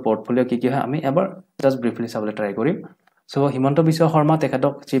তেওঁলোকৰ পৰ্টফোলিও কি হয় আমি এবাৰ জাস্ট ব্ৰিফলি চাবলৈ ট্ৰাই কৰিম সো হিমন্ত বিশ্ব শৰ্মা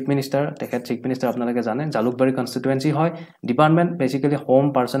তেখেতক চিফ মিনিষ্টাৰ আপোনালোকে জানে জালুকবাৰী কনস্টিটুৱেন্সি হয় department basically home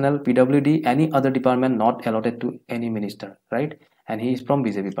পাৰ্সনেল PWD any other department not allotted to any minister right and he is from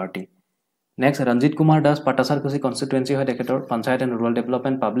BJP party Next, Ranjit Kumar Das Patasarkusi constituency hoy dekhetor Panchayat and Rural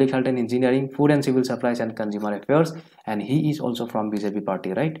Development, Public Health and Engineering, Food and Civil Supplies and Consumer Affairs, and he is also from BJP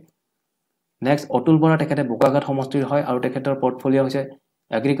party, right? Next, Otul Bora dekhete Bokagat homostir hoy aru dekhetor portfolio hoise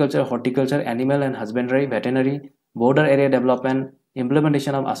Agriculture, Horticulture, Animal and Husbandry, Veterinary, Border Area Development,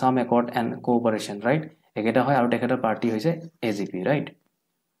 Implementation of Assam Accord and Cooperation, right? Eketa hoy aru dekhetor party hoise AGP, right?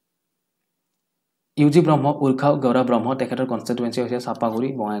 UG ব্ৰহ্ম উলখাও গৌৰৱ ব্ৰহ্ম তেখেতৰ কনস্টিটুৱেন্সি হৈছে সাপাগুৰি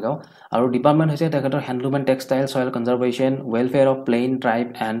বঙাইগাঁও আৰু department হৈছে তেখেতৰ handloom and textile soil conservation welfare of plain tribe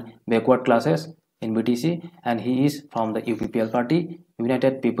and backward classes in BTC and he is from the UPPL party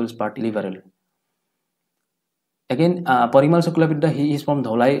United people's party liberal again Parimal Suklavidya he is from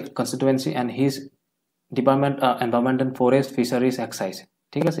Dholai constituency and his department environment and forest fisheries excise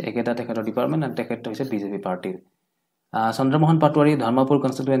ঠিক আছে একেটা তেখেতৰ department and তেখেত হৈছে BJP পাৰ্টিৰ Chandramohan Patwari Dharmapur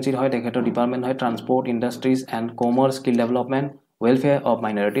constituency hoy dekhetor department hoy transport industries and commerce skill development welfare of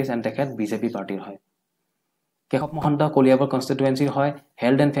minorities and dekhet BJP party hoy Kekhop Mohanta Koliabor constituency hoy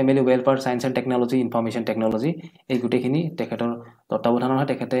health and family welfare science and technology information technology ei gutekhini dekhetor tottabodhanon hoy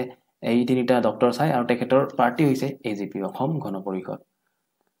dekhete ei tinita doctor sai aru dekhetor party hoise AGP Ahom Gono Porikhod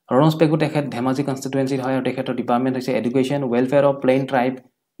Ronos Pegu dekhet Dhemaji constituency hoy aru dekhetor department hoise education welfare of plain tribe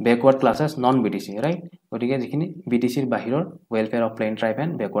backward classes non BTC right গটিকে যিখিনি BTC ৰ বাহিৰৰ welfare of plain tribe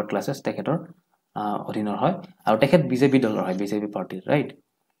and backward classes তেখেতৰ অধীনৰ হয় আৰু তেখেত BJP দলৰ হয় বিজেপি পাৰ্টিৰ ৰাইট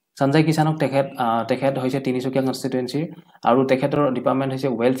সঞ্জয় কিষানক তেখেত হৈছে তিনিচুকীয়া কনস্টিটুৱেন্সি আৰু তেখেতৰ ডিপাৰ্টমেন্ট হৈছে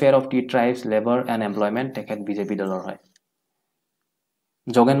welfare of tea tribes labor and employment তেখেত বিজেপি দলৰ হয়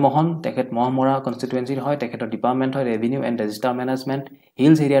Jogen Mohan তেখেত মহমৰা কনস্টিটুৱেন্সিৰ হয় তেখেতৰ ডিপাৰ্টমেন্ট হয় revenue and register management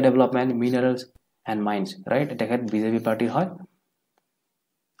hills area development minerals and mines right তেখেত বিজেপি পাৰ্টিৰ হয়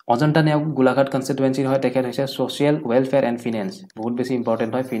অজন্তা নেওগ গোলাঘাট কনস্টিটুৱেন্সিৰ হয় তেখেত হৈছে social welfare and finance বহুত বেছি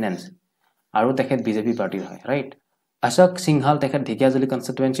ইম্পৰ্টেন্ট হয় finance আৰু তেখেত বিজেপি পাৰ্টিৰ হয় ৰাইট Ashok Singhal তেখেত ঢেকিয়াজুলি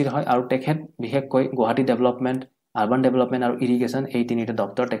কনস্টিটুৱেন্সিৰ হয় আৰু তেখেত বিশেষকৈ গুৱাহাটী ডেভেলপমেন্ট আৰবান ডেভেলপমেন্ট আৰু ইৰিগেশন এই তিনিটা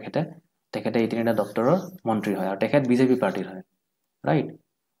দপ্তৰ তেখেতে এই তিনিটা দপ্তৰৰ মন্ত্ৰী হয় আৰু তেখেত বিজেপি পাৰ্টিৰ হয় right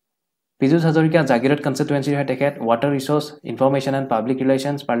Pijus Hazarika Jagirat constituency hai tekhet water resource information and public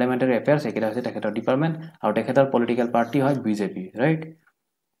relations parliamentary affairs ekita hoise tekhetor department aru tekhetor political party hoy BJP right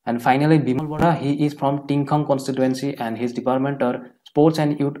and finally Bimal Bora he is from Tingkhong constituency and his department are sports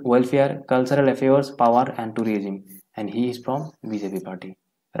and youth welfare cultural affairs power and tourism and he is from BJP party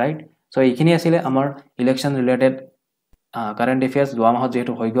right so ekhini asile amar election related current affairs joa mahot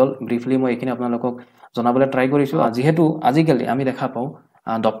jehetu hoi gol briefly moi ekhini apnalokok jonabole try korisu jehetu ajikali ami dekha pau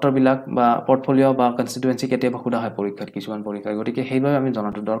doctor বিলাক বা পৰ্টফলিও বা কনস্টিটুৱেন্সি কেতিয়াবা খুদা হয় পৰীক্ষাত কিছুমান পৰীক্ষা গটিকে হেইভাবে আমি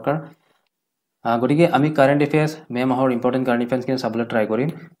জনাটো দৰকাৰ গটিকে আমি কাৰেন্ট এফেয়াৰ্স মে মাহৰ ইম্পৰ্টেন্ট কাৰেন্ট এফেয়াৰ্স কিন সাবলে ট্ৰাই কৰিম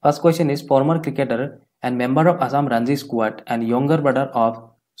first question is former cricketer and member of Assam ৰাঞ্জি squad and ইয়ঙ্গাৰ brother of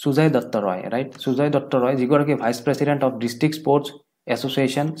Sujoy Dutta Roy right Sujoy Dutta ৰয় যিগৰাকী vice president of district sports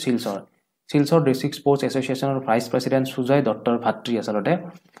association Silchar district sports এসোসিয়েশনৰ vice president Sujoy দত্তৰ ভাতৃ আচলতে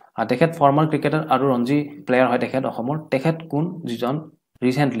তেখেত ফৰ্মাৰ ক্ৰিকেটাৰ আৰু ৰঞ্জি প্লেয়াৰ হয় তেখেত অসমৰ তেখেত কোন যিজন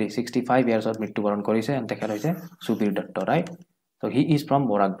Recently, 65 years of মৃত্যুবৰণ কৰিছে and তেখেত হৈছে Subir Dutta right so he is from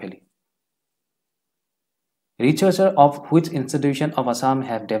Borak Valley Researcher of which institution of Assam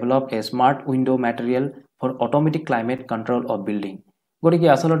have developed a smart window material for automatic climate control of building গটিকে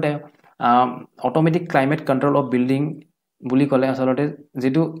আসলতে automatic climate control of building বুলি কলে আসলতে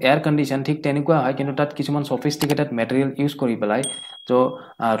যেটো air condition ঠিক তেনেকুৱা হয় কিন্তু তাত কিছুমান সফিস্টিকেটেড ম্যাটেৰিয়েল ইউজ কৰি পেলাই তো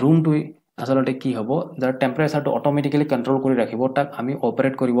ৰুম টু আসলতে কি হ'ব যাৰ টেম্পাৰেচাৰটো অটোমেটিক্যালি কন্ট্ৰোল কৰি ৰাখিব তাক আমি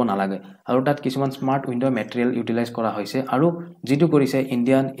অপাৰেট কৰিব নালাগে আৰু তাত কিছুমান স্মাৰ্ট উইন্ডো ম্যাটেৰিয়েল ইউটিলাইজ কৰা হৈছে আৰু যেটো কৰিছে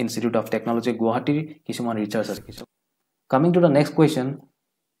ইন্ডিয়ান ইনষ্টিটিউট অফ টেকনলজি গুৱাহাটীৰ কিছুমান ৰিচাৰ্চাৰ কিছু coming to the next question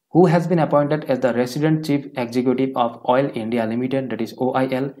who has been appointed as the resident chief executive of Oil India Limited that is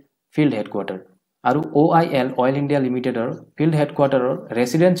OIL field headquarter আৰু OIL Oil India Limited field headquarter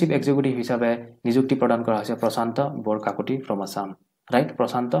resident chief executive হিচাপে নিযুক্তি প্ৰদান কৰা হৈছে প্ৰশান্ত Borkakoti from Assam right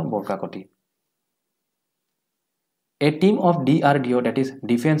Prasanta Borkakoti A team of DRDO that is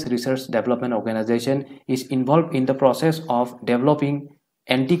Defense Research Development Organization is involved in the process of developing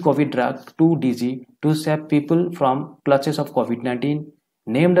anti-COVID drug 2DG to save people from clutches of COVID-19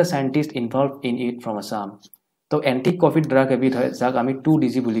 named the scientist involved in it from Assam so anti-COVID drug এবিধ হয় যাক আমি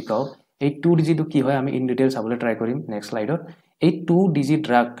 2DG বুলি কওঁ এই 2DG টো কি হয় আমি ইন ডিটেইল চাবলৈ ট্রাই কৰিম নেক্সট স্লাইডত এই 2DG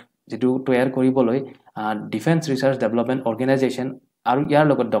ড্ৰাগ যেটো তৈয়াৰ কৰিবলৈ ডিফেন্স ৰিসাৰ্চ ডেভেলপমেন্ট অৰ্গেনাইজেশন আৰু ইয়াৰ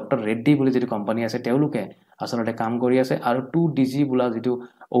লগত ডক্টৰ ৰেড্ডি বুলি যেটো কোম্পানী আছে তেওঁলোকে আসলতে কাম কৰি আছে আৰু 2DG বুলা যেটো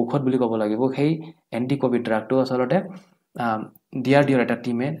ঔষধ বুলি ক'ব লাগিব সেই এন্টি কোভিড ড্ৰাগটো আসলতে ডিআৰডিঅৰ এটা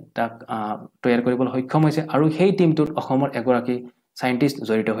টিমে তাক তৈয়াৰ কৰিবলৈ সক্ষম হৈছে আৰু সেই টিমটোত অসমৰ এগৰাকী সাইন্টিস্ট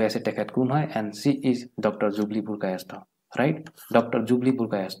জড়িত হৈ আছে তেখেত কোন হয় and see is doctor jubilee বুৰকায়স্ত right doctor jubilee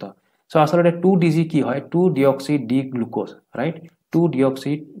বুৰকায়স্ত so আসলতে 2DG কি হয় 2-deoxy D-glucose right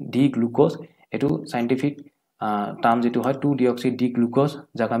 2-deoxy D-glucose এটো সাইন্টিফিক টার্ম যেটো হয় 2-deoxy D-glucose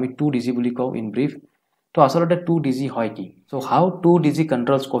যাক আমি 2DG বুলি কওঁ ইন ব্রিফ তো আসলতে 2DG হয় কি সো হাউ 2DG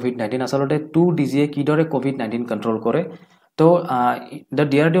কন্ট্রোলস কোভিড-19 আসলতে 2DG এ কি দৰে কোভিড-19 কন্ট্ৰোল কৰে তো the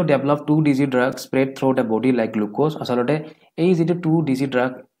DRDO developed 2DG drug spread through the body like glucose আসলতে এই যেটো 2DG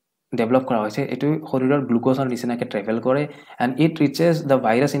drug develop কৰা হৈছে এটো শৰীৰৰ গ্লুকোজৰ নিচিনাকে ট্ৰেভেল কৰে and it reaches the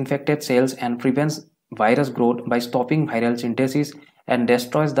virus infected cells and prevents virus growth by stopping viral synthesis and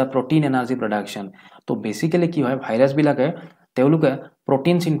destroys the protein energy production তো বেসিক্যালি কি হয় ভাইরাস বিলাকে তেওলুকে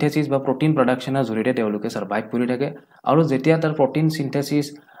protein synthesis বা protein production এর জৰিয়তে তেওলুকে সাৰ্ভাইভ কৰি থাকে আৰু যেতিয়া তাৰ protein synthesis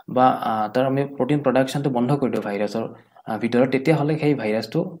বা তাৰ আমি protein production টো বন্ধ কৰি দিও ভাইৰাছৰ ভিতৰত তেতিয়া হলে সেই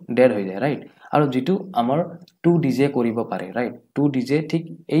ভাইৰাছটো ডেড হৈ যায় ৰাইট আৰু যেটো আমাৰ 2DG কৰিব পাৰে ৰাইট 2DG ঠিক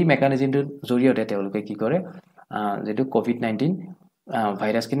এই মেকানিজমটোৰ জৰিয়তে তেওঁলোকে কি কৰে যেটো কোভিড-19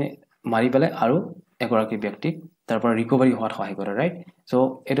 ভাইৰাছ কিনে মাৰি পেলে আৰু এগৰাকী ব্যক্তিক তাৰপৰ ৰিকভাৰি হোৱাত সহায় কৰে ৰাইট সো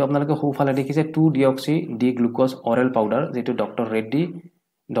এটো আপোনালোকে খুফালে দেখিছে 2-deoxy D-glucose oral powder যেটো ডক্টৰ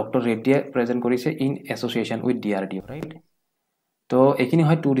ৰেড্ডিয়ে প্ৰেজেন্ট কৰিছে in association with DRDO right তো এখিনি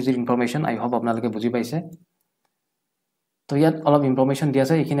হয় 2DG ইনফৰমেশন আই হোপ আপোনালোকে বুজি পাইছে তো ইয়াত অলপ ইনফৰমেশন দিয়া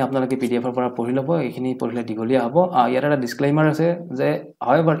আছে এখিনি আপোনালোকে পিডিএফ ৰ পৰা পঢ়ি লব এখিনি পঢ়িলে দিগলিয়া হ'ব ইয়াৰ এটা ডিসক্লেইমাৰ আছে যে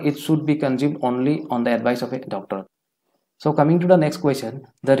however it should be consumed only on the advice of a doctor. So coming to the next question,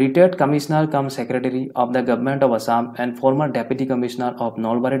 the retired commissioner cum secretary of the government of Assam and former deputy commissioner of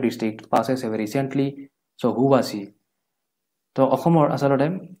Nalbari district passes away recently. So who was he? So Assam asalode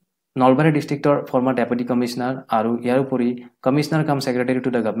Nalbari districtor former deputy commissioner aru yarupori commissioner cum secretary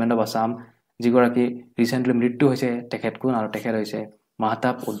to the government of Assam jigoraki recently mrityu hoise tekhet kun aru tekhet hoise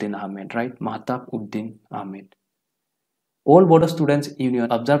Mahtab Uddin Ahmed, right? Mahtab Uddin Ahmed. All Bodo Students Union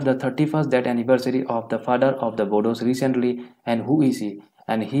observed the 31st death anniversary of the father of the Bodos recently, and who is he?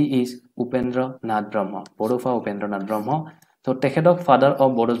 And he is Upendra Nath Brahma. Bodofa Upendra Nath Brahma. So Tekhetok father of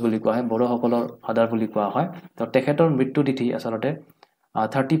Bodos বুলি কোৱা হয় Bodo সকলৰ father বুলি কোৱা হয় তো তেখেতৰ মৃত্যু তিথি আচলতে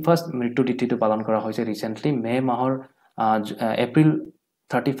 31st মৃত্যু তিথিটো পালন কৰা হৈছে ৰিসেন্টলি মে মাহৰ এপ্ৰিল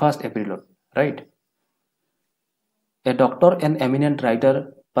 31st এপ্ৰিলত right. A doctor and eminent writer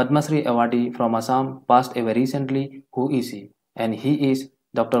Padma Shri awardee from Assam passed away recently. Who is he? And he is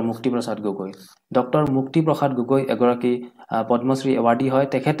Dr. Mukti Prasad Gogoi. Dr. Mukti Prasad Gogoi egoraki Padma Shri awardee hoy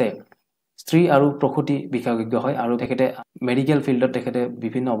tekhete stree aru prokhoti bikhagogyo hoy aru tekhete medical field tekhete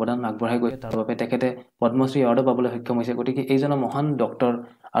bibhinno obodan agborhai goi tar babe tekhete Padma Shri award pabole hokkom hoise gotiki ei jona mohan doctor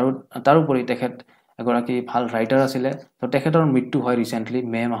aru tar upori tekhet egoraki bhal writer asile to tekhetor mrityu hoy recently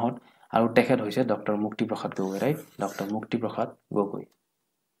May mahot aru tekhet hoise Dr. Mukti Prasad Gogoi, right? Dr. Mukti Prasad Gogoi.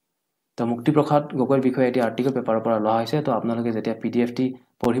 তো মুক্তি প্ৰসাদ গগৈৰ বিষয়ে এটি article পেপাৰৰ পৰা লোৱা হৈছে তো আপোনালোকে যেতিয়া পিডিএফ টি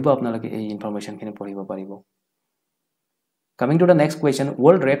পঢ়িব আপোনালোকে এই ইনফৰমেশনখিনি পঢ়িব পাৰিব Coming to the next question,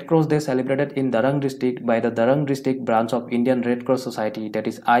 World Red Cross Day celebrated in Darang district by the Darang district branch of Indian Red Cross Society, that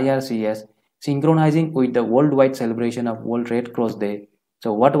is IRCS, synchronizing with the worldwide celebration of World Red Cross Day. So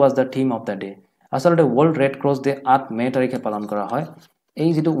what was the theme of the day? Asalতে World Red Cross Day 8 মে তাৰিখে পালন কৰা হয় এই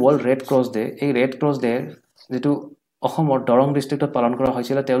যেটো World Red Cross Day এই Red Cross Day যেটো অসমৰ দৰং ডিস্ট্ৰিক্টত পালন কৰা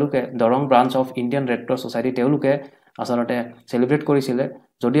হৈছিল তেওঁলোকে Darrang branch of Indian red cross society তেওঁলোকে আসলতে সেলিব্ৰেট কৰিছিল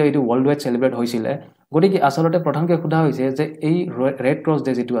যদিও এটো ওয়াৰ্ল্ড ওয়াইড সেলিব্ৰেট হৈছিল গতিকে আসলতে প্ৰথমকে খুদা হৈছে যে এই ৰেড ক্ৰছ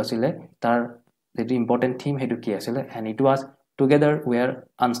ডে যেটো আছিল তাৰ যেটো ইম্পৰ্টেন্ট থিম হেতু কি আছিল and it was together we are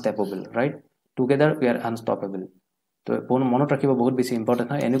আনস্টেপেবল right together we are unstoppable তো মনত ৰাখিব বহুত বেছি ইম্পৰ্টেন্ট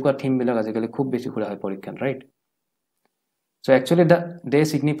হয় এনেকুৱা থিম বিলাক আজিকালি খুব বেছি খুদা হয় পৰীক্ষাত right So actually the day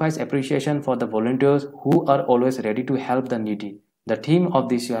signifies appreciation for the volunteers who are always ready to help the needy. The theme of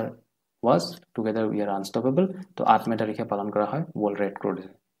this year was Together We Are Unstoppable. So 8 May tarikhe palan kora hoy World Red Cross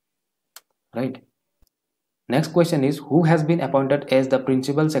Day. Right. Next question is who has been appointed as the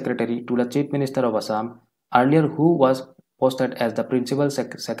principal secretary to the Chief Minister of Assam? Earlier who was posted as the principal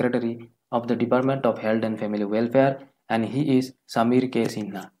secretary of the Department of Health and Family Welfare, and he is Samir K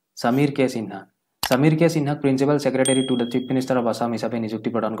Sinha. Samir K Sinha. Samir K Sinha principal secretary to the Chief Minister of Assam hisabe niyukti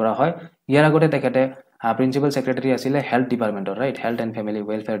pradhan kora hoy ইয়াৰ আগতে তেখেতে principal secretary আছিল health department right health and family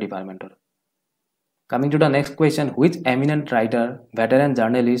welfare department Coming to the next question, which eminent writer veteran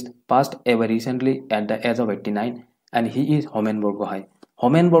journalist passed away recently at the age of 89, and he is Homen Borgohain.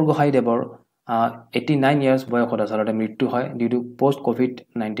 Homen Borgohain devor 89 years boyokot asalate mrityu hoy due to post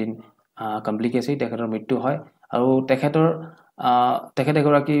covid-19 complication tekhetor mrityu hoy aru tekhetor তেখেত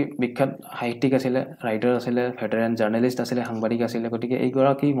এগৰাকী বিখ্যাত সাহিত্যিক আছিল writer আছিল veteran journalist আছিল সাংবাদিক আছিল গতিকে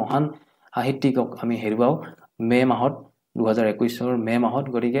এইগৰাকী মহান সাহিত্যিকক আমি হেৰুৱাও মে মাহত 2021 ৰ মে মাহত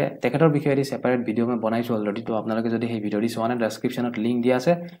গতিকে তেখেতৰ বিষয়ে এটি সেপাৰেট ভিডিও মই বনাইছো অলৰেডি তো আপোনালোকে যদি এই ভিডিওটি চোৱা নাই ডেসক্ৰিপচনত লিংক দিয়া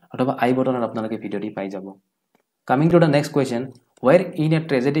আছে অথবা আই বটনত আপোনালোকে ভিডিওটি পাই যাব Coming to the next question, where in a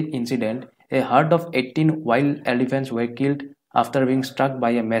tragic incident a herd of 18 wild elephants were killed after being struck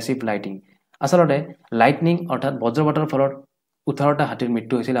by a massive lightning. আসলতে লাইটনিং অৰ্থাৎ বজ্ৰপাতৰ ফলত 18টা হাতীৰ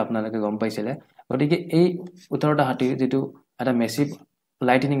মৃত্যু হৈছিল আপোনালোকে গম পাইছিলে গতিকে এই 18টা হাতীৰ যেটো এটা মেসিভ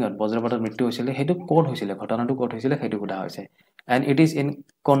লাইটনিংত বজ্ৰপাতৰ মৃত্যু হৈছিল হেতু কোড হৈছিল ঘটনাটো কোড হৈছিল হেতু কোডা হৈছে and it is in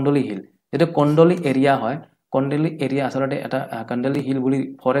Kondoli Hill যেটো কণ্ডলি এৰিয়া হয় কণ্ডলি এৰিয়া আসলতে এটা কণ্ডলি হিল বুলি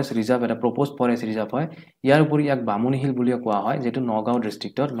ফৰেষ্ট ৰিজাৰ্ভ এটা প্ৰপোজড ফৰেষ্ট ৰিজাৰ্ভ হয় ইয়াৰ উপৰি এক বামুনি হিল বুলি কোৱা হয় যেটো নগাঁও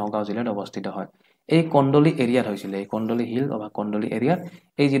ডিস্ট্ৰিক্টৰ নগাঁও জিলাত অৱস্থিত হয় এই কণ্ডলি এৰিয়াত হৈছিল এই কণ্ডলি হিল অথবা কণ্ডলি এৰিয়াত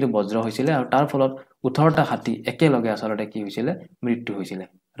এই যেটো বজ্ৰ হৈছিল আৰু তাৰ ফলত 18টা হাতী একেলগে আসলতে কি হৈছিল মৃত্যু হৈছিল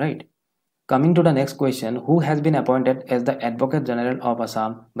right Coming to the next question, who has been appointed as the Advocate General of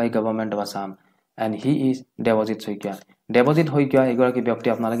Assam by Government of Assam, and he is Devojit Soikia. Devojit Soikia এগৰাকী ব্যক্তি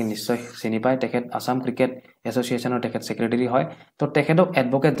আপোনালোকে নিশ্চয় চিনি পায় তেখেত আসাম ক্ৰিকেট এছ'চিয়েশ্যনৰ তেখেত সেক্ৰেটাৰী হয় তো তেখেতক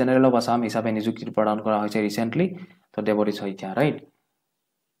এডভোকেট জেনেৰেল অফ আসাম হিচাপে নিযুক্তি প্ৰদান কৰা হৈছে ৰিসেন্টলি তো দেৱজিৎ শইকীয়া ৰাইট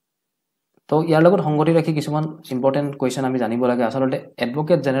তো ইয়াৰ লগত সংগতি ৰাখি কিছুমান ইম্পৰ্টেন্ট কোৱেশ্চন আমি জানিব লাগে আসলতে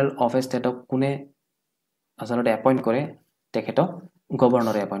এডভোকেট জেনেৰেল অফ এ ষ্টেটক কোনে আসলতে এপইন্ট কৰে তেখেতক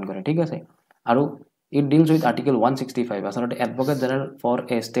গভৰ্ণৰে এপইন্ট কৰে ঠিক আছে আৰু it deals with article 165 আসলতে advocate general for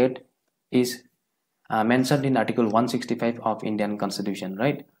a state is mentioned in Article 165 of Indian Constitution,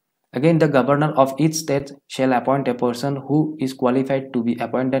 right? Again, the governor of each state shall appoint a person who is qualified to be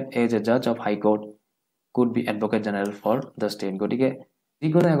appointed as a judge of High Court, could be Advocate General for the state. গতিকে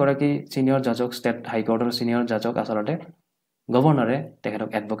যিকোনো এগৰাকী senior জাজক state হাই কোৰ্টৰ senior জাজক আচলতে গভৰ্ণৰে তেখেতক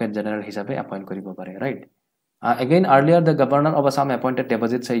advocate general হিচাপে appoint কৰিব পাৰে, right? Again, earlier the governor of Assam appointed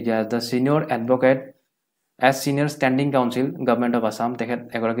Debajit Saikia as the senior advocate as senior standing counsel government of Assam. তেখেত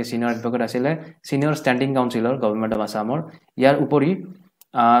এগৰাকী senior advocate আছিলে senior standing counselor government of Assamৰ। ইয়াৰ উপৰি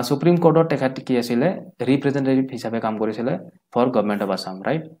supreme কোৰ্টৰ তেখেত কি আছিলে ৰিপ্ৰেজেন্টেটিভ হিচাপে কাম কৰিছিলে for government of Assam,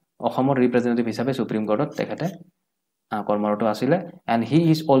 right? অসমৰ ৰিপ্ৰেজেন্টেটিভ হিচাপে সুপ্ৰিম কোৰ্টত তেখেতে কৰ্মৰত আছিলে and he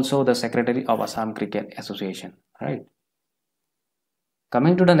is also the secretary of Assam Cricket Association, right?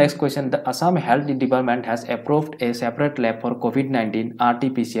 Coming to the next question, the Assam Health Department has approved a separate lab for COVID-19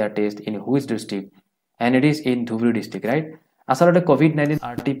 RT-PCR test in which district? And it is in Dhubri district, right? আসলে COVID-19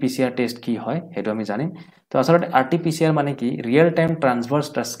 RT-PCR test কি হয় হেতু আমি জানিম। তো আসলে RT-PCR মানে কি real time transverse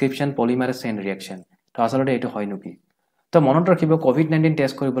transcription polymerase chain ৰিয়েকশন। তো আসলে এটো হয় নেকি? তো মনত ৰাখিব COVID-19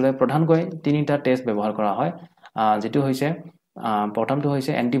 টেষ্ট কৰিবলৈ প্ৰধানকৈ তিনিটা টেষ্ট ব্যৱহাৰ কৰা হয়। যেটো হৈছে প্ৰথমটো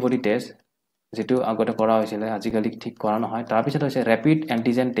হৈছে এন্টিবডি টেষ্ট, যেটো আগতে কৰা হৈছিল, আজিকালি ঠিক কৰা নহয়। তাৰ পিছত হৈছে ৰেপিড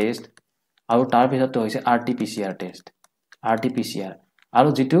এন্টিজেন টেষ্ট আৰু তাৰ পিছতটো হৈছে RT-PCR টেষ্ট, RT-PCR। আৰু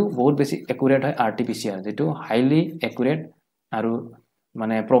যেটো বহুত বেছি একুৰেট হয় RT-PCR, যেটো হাইলি একুৰেট আৰু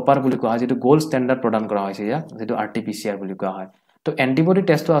মানে প্ৰপাৰ বুলি কোৱা হয়, যেটো গোল্ড ষ্টেণ্ডাৰ্ড প্ৰদান কৰা হৈছে ইয়াক, যেটো RT-PCR বুলি কোৱা হয়। তো এন্টিবডি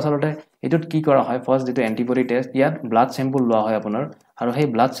টেষ্টটো আসলে এটোত কি কৰা হয়, ফাৰ্স্ট যেটো এন্টিবডি টেষ্ট ইয়াত ব্লাড স্যাম্পল লোৱা হয় আপোনাৰ, আৰু সেই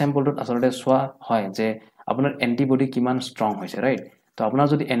ব্লাড স্যাম্পলটোত আসলে চোৱা হয় যে আপোনাৰ এন্টিবডি কিমান ষ্ট্ৰং হৈছে, ৰাইট? তো আপোনাৰ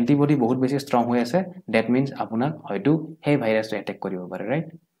যদি এন্টিবডি বহুত বেছি ষ্ট্ৰং হৈ আছে দ্যাট মিন্স আপোনাক হয়তো সেই ভাইৰাছটো এটেক কৰিব পাৰে, ৰাইট?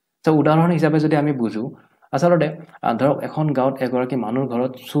 তো উদাহৰণ হিচাপে যদি আমি বুজো, আসলে ধৰক এখন গাঁৱত এগৰাকী মানুহৰ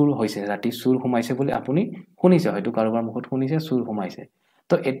ঘৰত চুৰ হৈছে, ৰাতি চুৰ সোমাইছে বুলি আপুনি শুনিছে, হয়তো কাৰোবাৰ মুখত শুনিছে চুৰ সোমাইছে।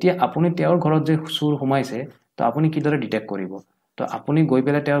 তো এতিয়া আপুনি তেওঁৰ ঘৰত যে চুৰ সোমাইছে তো আপুনি কিদৰে ডিটেক্ট কৰিব? তো আপুনি গৈ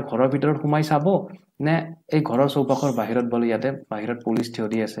পেলাই তেওঁৰ ঘৰৰ ভিতৰত সোমাই চাব নে এই ঘৰৰ চৌপাশৰ বাহিৰত বলে ইয়াতে বাহিৰত পুলিচ থিয়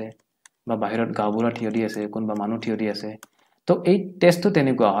দি আছে বা বাহিৰত গাঁওবুঢ়া থিয় দি আছে, কোনোবা মানুহ থিয় দি আছে। তো এই টেষ্টটো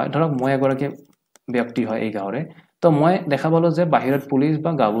তেনেকুৱা হয়, ধৰক মই এগৰাকী ব্যক্তি হয় এই গাঁৱৰে, তো মই দেখা পালো যে বাহিৰত পুলিচ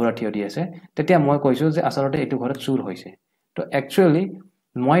বা গাঁওবুঢ়া থিয় দি আছে, তেতিয়া মই কৈছো যে আসলে এইটো ঘৰত চুৰ হৈছে। তো একচুয়ালি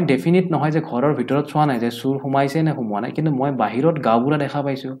মই ডেফিনিট নহয় যে ঘৰৰ ভিতৰত চোৱা নাই যে চুৰ সোমাইছে নে সোমোৱা নাই, কিন্তু মই বাহিৰত গাঁওবুঢ়া দেখা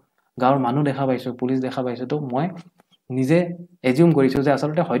পাইছো, গাঁৱৰ মানুহ দেখা পাইছো, পুলিচ দেখা পাইছো, তো মই নিজে এজিউম কৰিছো যে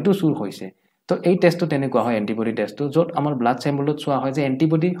আসলে হয়তো চুৰ হৈছে। তো এই টেষ্টটো তেনেকুৱা হয় এন্টিবডি টেষ্টটো, য'ত আমাৰ ব্লাড স্যাম্পলত চোৱা হয় যে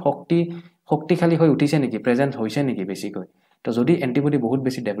এন্টিবডি শক্তিশালী হৈ উঠিছে নেকি, প্ৰেজেন্ট হৈছে নেকি বেছিকৈ। তো যদি এন্টিবডি বহুত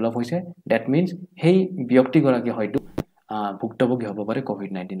বেছি ডেভেলপ হৈছে দ্যাট মিন্স সেই ব্যক্তিগৰাকী হয়তো ভুক্তভোগী হ'ব পাৰে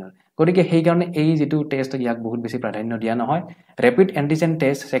COVID-19ৰ। গতিকে সেই কাৰণে এই যেটো টেষ্ট ইয়াক বহুত বেছি প্ৰাধান্য দিয়া নহয়। ৰেপিড এন্টিজেন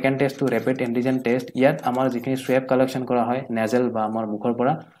টেষ্ট, সেকেন্ড টেষ্টটো ৰেপিড এন্টিজেন টেষ্ট, ইয়াত আমাৰ যিখিনি স্ৱেব কালেকশ্যন কৰা হয় নেজেল বা আমাৰ মুখৰ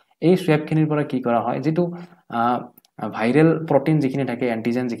পৰা, এই স্ৱেবখিনিৰ পৰা কি কৰা হয় যেটো ভাইৰেল প্ৰটিন যিখিনি থাকে,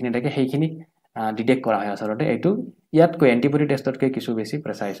 এন্টিজেন যিখিনি থাকে সেইখিনি ডিটেক্ট কৰা হয়। আসলে এইটো ইয়াতকৈ এন্টিবডি টেষ্টতকৈ কিছু বেছি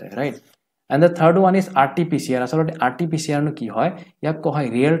প্ৰেচাইজ হয়, right? And the third one is RT-PCR. আসলে RT-PCR নো কি হয়? ইয়াক কোৱা হয়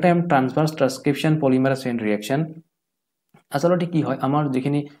ৰিয়েল টাইম ট্ৰান্সভাৰ্স ট্ৰান্সক্ৰিপশন পলিমাৰেজ চেইন ৰিয়েকশন। আসলে কি হয় আমাৰ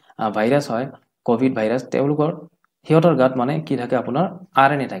যিখিনি ভাইৰাছ হয় কোভিড ভাইৰাছ, তেওঁলোকৰ সিহঁতৰ গাত মানে কি থাকে আপোনাৰ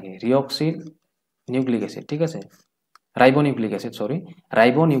RNA থাকে, ৰিঅক্সি নিউক্লিক এসিড, ঠিক আছে? Ribonucleic acid, sorry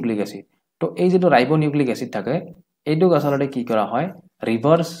ribonucleic acid. তো এই যেটো রাইবোনিউক্লিক এসিড থাকে এইটোক আসলে কি কৰা হয়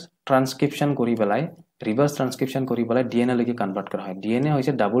ৰিভাৰ্স ট্ৰান্সক্ৰিপশন কৰি পেলাই DNA লৈকে কনভাৰ্ট কৰা হয়। DNA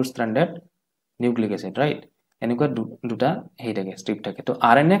হৈছে ডাবল ষ্ট্ৰেন্ডেড নিউক্লিক এসিড, ৰাইট? এনেকুৱা দুটা হেই থাকে, স্ট্ৰিপ থাকে। তো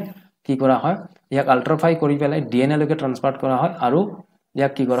RNA কি কৰা হয় ইয়াক আল্ট্ৰাফাই কৰি পেলাই DNA লৈকে ট্ৰান্সফাৰ কৰা হয় আৰু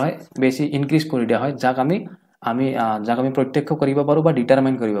ইয়াক কি কৰা হয় বেছি ইনক্ৰিজ কৰি দিয়া হয়, যাক আমি প্ৰত্যক্ষ কৰিব পাৰো বা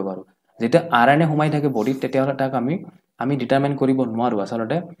ডিটাৰমাইন কৰিব পাৰো। যেতিয়া RNA সোমাই থাকে বডিত তেতিয়াহলে তাক আমি ডিটাৰমাইন কৰিব নোৱাৰো।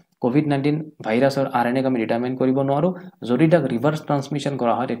 আসলে COVID-19 ভাইৰাছৰ RNA আমি ডিটাৰমাইন কৰিব নোৱাৰো। যদি তাক ৰিভাৰ্স ট্ৰান্সমিশন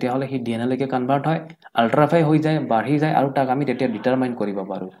কৰা হয় তেতিয়াহলে হি DNA লৈকে কনভাৰ্ট হয়, আল্ট্ৰাফাই হৈ যায়, বাঢ়ি যায় আৰু তাক আমি তেতিয়া ডিটাৰমাইন কৰিব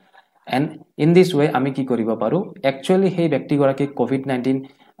পাৰো। And in this way আমি কি কৰিব পাৰো একচুয়ালি সেই ব্যক্তিগৰাকী COVID-19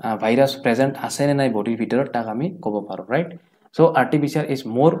 ভাইৰাছ প্ৰেজেন্ট আছে নে নাই বডিৰ ভিতৰত তাক আমি ক'ব পাৰো, right? So RT-PCR is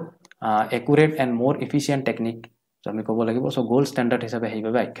more accurate and more efficient technique, আমি ক'ব লাগিব। সো গোল্ড ষ্টেণ্ডাৰ্ড হিচাপে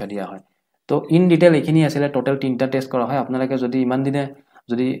সেইভাবে আখ্যা দিয়া হয়। তো ইন ডিটেইল এইখিনি আছিল, টোটাল 3টা টেষ্ট কৰা হয়। আপোনালোকে যদি ইমান দিনে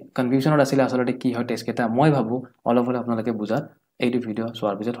যদি কনফিউজনত আছিল আসলে কি হয় টেষ্ট কেইটা, মই ভাবো অলপ হলে আপোনালোকে বুজাত এইটো ভিডিও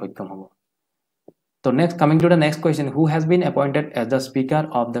চোৱাৰ পিছত সক্ষম হ'ব। So next, coming to the next question, who has been appointed as the Speaker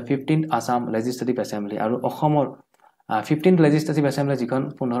of the 15th Assam Legislative Assembly? আৰু অসমৰ 15th Legislative Assembly যিখন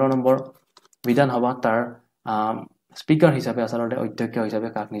 15 নম্বৰ বিধান সভা তাৰ স্পিকাৰ হিচাপে আসলে অধ্যক্ষ হিচাপে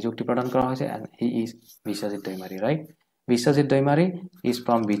কাক নিযুক্তি প্ৰদান কৰা হৈছে? And he is Vishwajit Doimari, right? Vishwajit Doimari is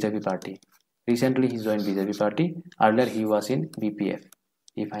from BJP party. Recently he joined BJP party. Earlier he was in BPF,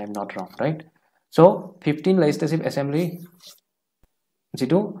 if I am not wrong, right? So 15 legislative assembly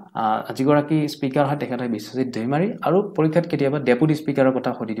যেটো আজিগৰাকী speaker হয় তেখেত হয় বিশ্বজিৎ দৈমাৰী আৰু পৰীক্ষাত কেতিয়াবা deputy স্পিকাৰৰ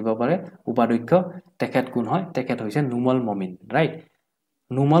কথা সুধি দিব পাৰে উপাধ্যক্ষ তেখেত কোন হয় তেখেত হৈছে নুমল মমিন right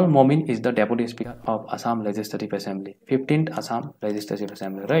Numal Momin is the Deputy Speaker of Assam Legislative Assembly, 15th Assam Legislative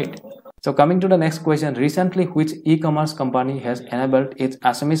Assembly, right? So coming to the next question, recently which e-commerce company has enabled its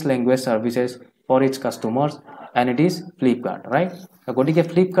Assamese language services for its customers, and it is Flipkart, right? So গতিকে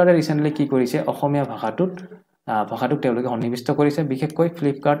Flipkart recently কি কৰিছে অসমীয়া ভাষাটোত তেওঁলোকে সন্নিবিষ্ট কৰিছে বিশেষকৈ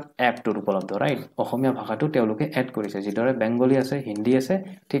Flipkart এপটোৰ উপলব্ধ, right? অসমীয়া ভাষাটো তেওঁলোকে এড কৰিছে যিদৰে বেংগলী আছে হিন্দী আছে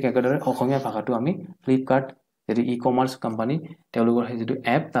ঠিক একেদৰে অসমীয়া ভাষাটো আমি Flipkart যেটি ই-কমাৰ্স কোম্পানী তেওঁলোকৰ যেটো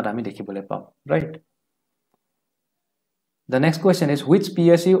এপ তাত আমি দেখিবলৈ পাওঁ right The next question is which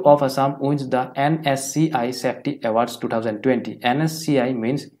PSU of Assam wins the NSCI Safety Awards 2020 NSCI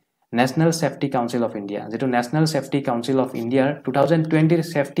means National Safety Council of India যেটো National Safety Council of India 2020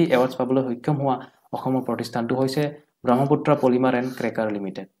 Safety Awards পাবলৈ সক্ষম হোৱা অসমৰ প্ৰতিষ্ঠানটো হৈছে Brahmaputra polymer and cracker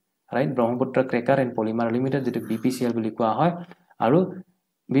limited right Brahmaputra cracker and polymer limited যেটো BPCL বুলি কোৱা হয় আৰু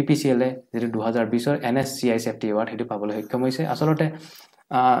BPCL যেটো 2020 ৰ NSCI Safety Award হেতু পাবলৈ সক্ষম হৈছে আসলতে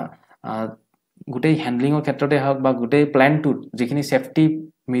গুটেই হ্যান্ডলিংৰ ক্ষেত্ৰতে হওক বা গুটেই প্ল্যানটোত যিখিনি সেফটি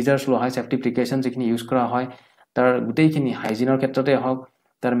মেজাৰ্স লোৱা হয় সেফটি প্ৰিকশন যিখিনি ইউজ কৰা হয় তাৰ গুটেইখিনি হাইজিনৰ ক্ষেত্ৰতে হওক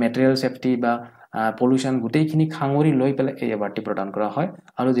তাৰ মেটেৰিয়েল সেফটি বা পলিউশন গুটেইখিনি খাঙৰি লৈ পেলাই এই এৱাৰ্ডটি প্ৰদান কৰা হয়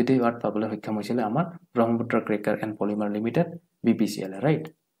আৰু যেটি এৱাৰ্ড পাবলৈ সক্ষম হৈছিল আমাৰ Brahmaputra cracker and polymer limited BPCL right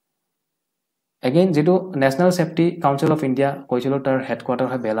Again, যেটো National Safety Council of India কৈছিল তাৰ হেডকোয়াৰ্টাৰ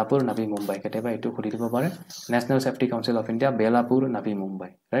হয় বেলাপুৰ নবী মুম্বাই কেতিয়াবা এটো খুলি দিব পাৰে National Safety Council of India Belapur Nabi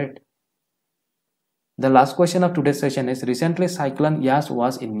Mumbai right The last question of today's session is recently cyclone Yas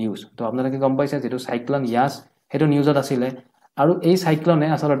was in news তো আপোনালোকে গম পাইছে যেটো cyclone Yas হেতু নিউজত আছিল আৰু এই সাইক্লোনে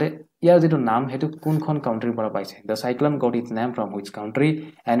আসলতে ইয়াৰ যেটো নাম হেতু কোনখন কাউন্ট্ৰিৰ পৰা পাইছে The cyclone got its name from which country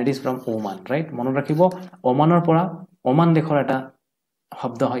and it is from Oman right মনত ৰাখিব ওমানৰ পৰা ওমান দেশৰ এটা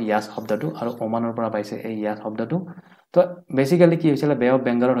শব্দ হয় ইয়াস শব্দটো আৰু ওমানৰ পৰা পাইছে এই ইয়াস শব্দটো তো বেসিক্যালি কি হৈছিল বে অফ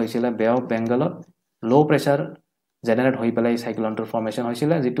বেংগলৰ হৈছিল বে অফ বেংগলত লো প্ৰেসাৰ জেনাৰেট হৈ পেলাই সাইক্লোনটোৰ ফৰ্মেশন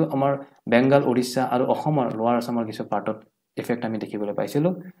হৈছিল যেটো আমাৰ বেংগল ওড়িশা আৰু অসমৰ লোৱাৰ আসামৰ কিছু পাৰ্টত ইফেক্ট আমি দেখিবলৈ পাইছিলো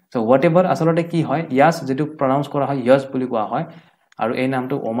সো হোৱাটএভাৰ আসলতে কি হয় ইয়াস যেটো প্ৰনাউন্স কৰা হয় ইয়াস বুলি কোৱা হয় আৰু এই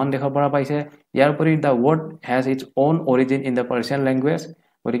নামটো ওমান দেশৰ পৰা পাইছে ইয়াৰ পৰি দা word has its own origin in the Persian language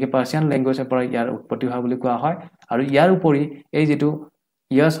গতিকে পাৰ্চিয়ান ল্যাঙ্গুৱেজৰ পৰা ইয়াৰ উৎপত্তি হোৱা বুলি কোৱা হয় আৰু ইয়াৰ উপৰি এই যেটো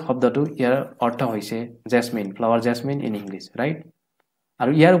ইয়াস শব্দটো ইয়াৰ অৰ্থ হৈছে jasmine flower jasmine in English right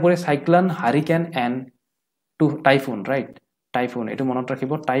আৰু ইয়াৰ উপৰি cyclone hurricane and two typhoon right typhoon এটো মনত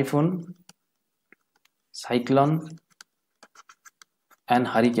ৰাখিব টাইফুন সাইক্লোন এণ্ড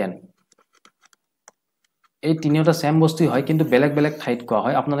হাৰিকেন এই তিনিটা সেম বস্তু হয় কিন্তু বেলেগ বেলেগ ঠাইত কোৱা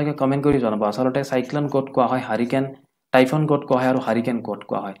হয় আপোনালোকে কমেন্ট কৰি জনাব আসলতে সাইক্লোন কোড কোৱা হয় হাৰিকেন টাইফুন কোড কোৱা হয় আৰু হাৰিকেন কোড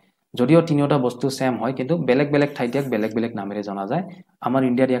কোৱা হয় যদিও তিনিটা বস্তু সেম হয় কিন্তু বেলেগ বেলেগ ঠাইত বেলেগ বেলেগ নামেৰে জনা যায় আমাৰ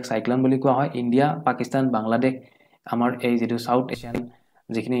ইন্ডিয়াত ইয়াক সাইক্লোন বুলি কোৱা হয় ইন্ডিয়া পাকিস্তান বাংলাদেশ আমাৰ এই যেটো সাউথ এছিয়ান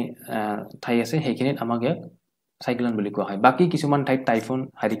যিখিনি ঠাই আছে সেইখিনিত আমাক সাইক্লোন বুলি কোৱা হয় বাকি কিছুমান ঠাইত টাইফুন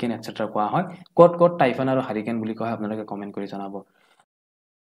হাৰিকেন এটসেট্ৰা কোৱা হয় কোড কোড টাইফুন আৰু হাৰিকেন বুলি কোৱা হয় আপোনালোকে কমেন্ট কৰি জনাব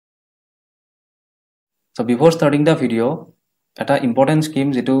So before starting the video এটা important scheme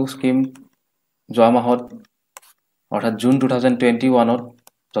যেটো scheme যোৱা মাহত অৰ্থাৎ জুন 2021 ত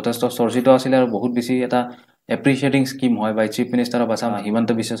যথেষ্ট চৰ্চিত আছিল আৰু বহুত বেছি এটা এপ্ৰিচিয়েটিং স্কিম হয় বাই chief minister of Assam Himanta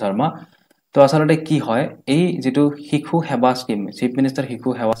Biswa Sarma তো আসলতে কি হয় এই যেটো শিশু সেৱা স্কিম চিফ মিনিষ্টাৰ শিশু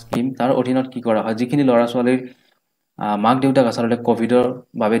সেৱা স্কিম তাৰ অধীনত কি কৰা হয় যিখিনি লৰা ছোৱালীৰ মাক দেউতাক আসলতে কোভিডৰ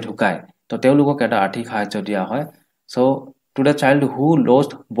বাবে ঢুকায় তো তেওঁলোকক এটা আৰ্থিক সাহায্য দিয়া হয় so to the child who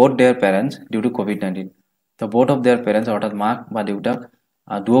lost both their parents due to COVID-19 তো both of their parents অৰ্থাৎ মাক বা দেউতাক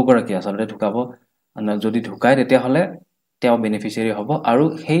দুয়োগৰাকী আসলতে ঢুকাব যদি ঢুকায় তেতিয়া হলে তেওঁ বেনিফিচিয়াৰি হ'ব আৰু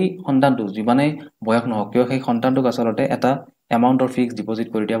সেই সন্তানটো যিমানে বয়স নহওক কিয় সেই সন্তানটোক আসলতে এটা এমাউন্ট অফ ফিক্স ডিপোজিট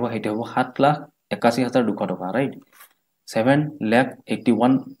কৰি দিব হেতু হ'ব 7,81,200 টকা ৰাইট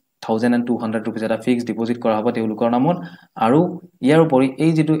 7,81,200 rupees এটা ফিক্স ডিপোজিট কৰা হ'ব তেওঁলোকৰ নামত আৰু ইয়াৰ উপৰি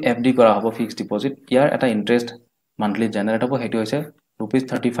এই যেটো এফডি কৰা হ'ব ফিক্স ডিপোজিট ইয়াৰ এটা ইন্টাৰেষ্ট মান্থলি জেনাৰেট হ'ব হেতু হৈছে rupees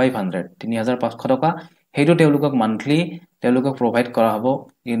 3,500 3,500 টকা হেতু তেওঁলোকক মান্থলি তেওঁলোকক প্ৰভাইড কৰা হ'ব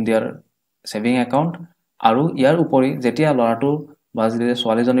ইন देयर সেভিং একাউন্ট আৰু ইয়াৰ উপৰি যেতিয়া লৰাটো বা যেতিয়া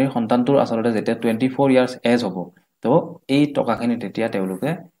ছোৱালীজনীৰ সন্তানটোৰ আসলতে যেতিয়া 24 ইয়াৰ্স এজ হ'ব তো এই টকাখিনি তেতিয়া তেওঁলোকে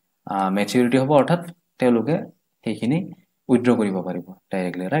ম্যাচুৰিটি হ'ব অৰ্থাৎ তেওঁলোকে সেইখিনি উইথড্ৰ কৰিব পাৰিব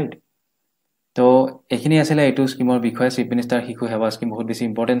ডাইৰেক্টলি ৰাইট তো এখিনি আছিল এইটো স্কিমৰ বিষয়ে চিফ মিনিষ্টাৰ শিশু সেৱা স্কিম বহুত বেছি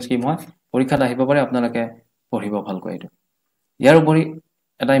ইম্পৰ্টেন্ট স্কিম হয় পৰীক্ষাত আহিব পাৰে আপোনালোকে পঢ়িব ভালকৈ এইটো ইয়াৰ উপৰি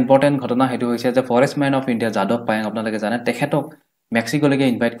এটা ইম্পৰ্টেন্ট ঘটনা হেতু হৈছে যে ফৰেষ্টম্যান অফ ইন্ডিয়া যাদৱ পায়েং আপোনালোকে জানে তেখেতক মেক্সিকোলৈকে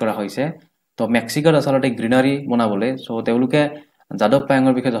ইনভাইট কৰা হৈছে তো মেক্সিকোত আসলতে গ্ৰীনাৰী বনাবলৈ সো তেওঁলোকে যাদৱ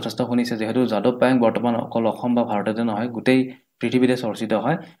পায়েঙৰ বিষয়ে যথেষ্ট শুনিছে যেহেতু যাদৱ পায়েং বৰ্তমান অকল অসম বা ভাৰততে নহয় গোটেই পৃথিৱীতে চৰ্চিত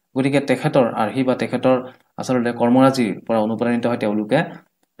হয় গতিকে তেখেতৰ আৰ্হি বা তেখেতৰ আচলতে কৰ্মৰাজিৰ পৰা অনুপ্ৰাণিত হয় তেওঁলোকে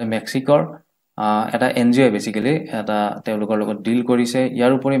মেক্সিকৰ এটা এনজিঅ বেসিক্যালি এটা তেওঁলোকৰ লগত ডিল কৰিছে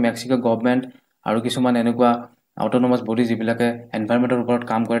ইয়াৰ উপৰি মেক্সিকো গভৰ্ণমেণ্ট আৰু কিছুমান এনেকুৱা অটোনমাস বডি যিবিলাকে এনভাইৰনমেন্টৰ ওপৰত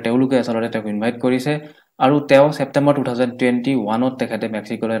কাম কৰে তেওঁলোকে আচলতে তেওঁক ইনভাইট কৰিছে আৰু তেওঁ সেপ্টেম্বৰ 2021ত তেখেতে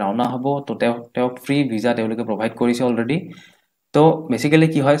মেক্সিকোলৈ ৰাওনা হ'ব তো তেওঁক ফ্ৰী ভিসা তেওঁলোকে প্ৰভাইড কৰিছে অলৰেডি তো বেসিক্যালি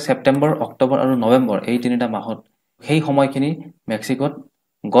কি হয় সেপ্টেম্বৰ অক্টোবৰ আৰু নৱেম্বৰ এই তিনিটা মাহত সেই সময়খিনি মেক্সিকোত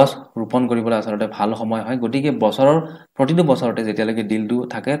গছ ৰোপণ কৰিবলৈ আচলতে ভাল সময় হয় গতিকে বছৰৰ প্ৰতিটো বছৰতে যেতিয়ালৈকে ডিলটো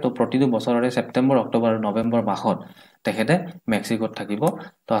থাকে তো প্ৰতিটো বছৰৰে সেপ্টেম্বৰ অক্টোবৰ আৰু নৱেম্বৰ মাহত তেখেতে মেক্সিকোত থাকিব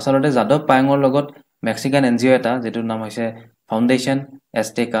তো আচলতে যাদৱ পায়েঙৰ লগত মেক্সিকান এনজিঅ এটা যেটোৰ নাম হৈছে ফাউণ্ডেশ্যন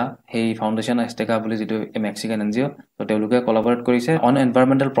এষ্টেকা সেই ফাউণ্ডেশ্যন এষ্টেকা বুলি যেটো মেক্সিকান এনজিঅ তো তেওঁলোকে কোলাবৰেট কৰিছে on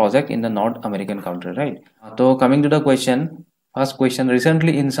এনভাইৰনমেন্টাল project in the north American country right তো coming to the question First question.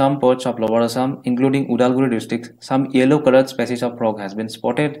 Recently, in some parts of Lower Assam, including Udalguri district, some yellow-colored species of frog has been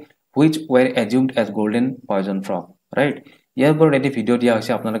spotted, which were assumed as golden poison frog. Right? ইয়াৰ ওপৰত এটি video' দিয়া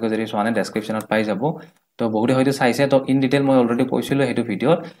হৈছে আপোনালোকে যদি চোৱা নাই ডেছক্ৰিপশ্যনত পাই যাব তো বহুতে হয়তো চাইছে তো ইন ডিটেইল মই অলৰেডি কৈছিলোঁ সেইটো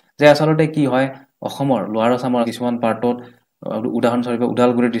ভিডিঅ'ত যে আচলতে কি হয় অসমৰ লোৱাৰ আছামৰ কিছুমান পাৰ্টত উদাহৰণস্বৰূপে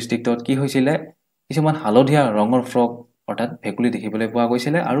ওদালগুৰি ডিষ্ট্ৰিক্টত কি হৈছিলে কিছুমান হালধীয়া ৰঙৰ ফ্ৰগ অৰ্থাৎ ভেকুলী দেখিবলৈ পোৱা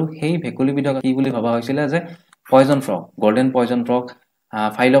গৈছিলে আৰু সেই ভেকুলীবিধক কি বুলি ভবা হৈছিলে যে poison frog golden poison frog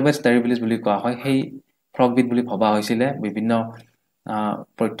ফাইলবেছ টেৰিবিলিছ বুলি কোৱা হয় সেই ফ্ৰগবিধ বুলি ভবা হৈছিলে বিভিন্ন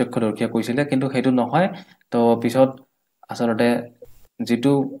প্ৰত্যক্ষদৰ্শীয়ে কৈছিলে কিন্তু সেইটো নহয় তো পিছত আচলতে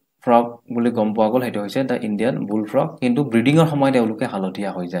যেটো ফ্ৰগ বুলি গম পোৱা গ'ল সেইটো হৈছে দ্য ইণ্ডিয়ান বুল ফ্ৰগ কিন্তু ব্ৰিডিঙৰ সময়ত তেওঁলোকে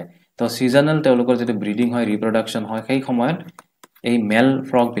হালধীয়া হৈ যায় তো ছিজনেল তেওঁলোকৰ যেটো ব্ৰিডিং হয় ৰিপ্ৰডাকশ্যন হয় সেই সময়ত এই মেল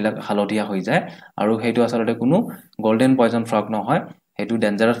ফ্ৰগবিলাক হালধীয়া হৈ যায় আৰু সেইটো আচলতে কোনো গোল্ডেন পয়জন ফ্ৰগ নহয় সেইটো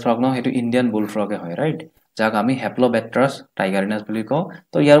ডেঞ্জাৰাছ ফ্ৰগ নহয় সেইটো ইণ্ডিয়ান বুল ফ্ৰগে হয় ৰাইট যাক আমি হেপ্লোবেট্ৰাছ টাইগাৰিনাছ বুলি কওঁ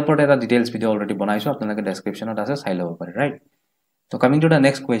তো ইয়াৰ ওপৰত এটা ডিটেইলছ ভিডিঅ' অলৰেডি বনাইছোঁ আপোনালোকে ডেছক্ৰিপশ্যনত আছে চাই ল'ব পাৰে ৰাইট তো coming to the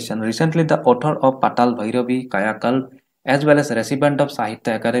next question recently the author of পাতাল Bhairavi কায়াকাল্প as well as recipient of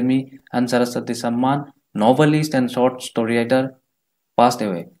Sahitya Academy and Saraswati Samman, novelist and short story writer, passed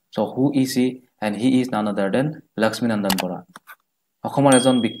away. So who is he? And he is none other than Lakshminandan Bora. অসমৰ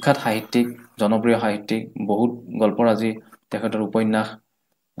এজন বিখ্যাত সাহিত্যিক জনপ্ৰিয় সাহিত্যিক বহুত গল্পৰাজি তেখেতৰ উপন্যাস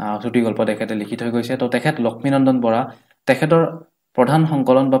চুটি গল্প তেখেতে লিখি থৈ গৈছে তো তেখেত লক্ষ্মীনন্দন বৰা তেখেতৰ প্ৰধান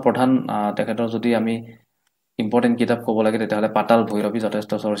সংকলন বা প্ৰধান তেখেতৰ যদি আমি ইম্পৰ্টেণ্ট কিতাপ ক'ব লাগে তেতিয়াহ'লে পাতাল ভৈৰৱী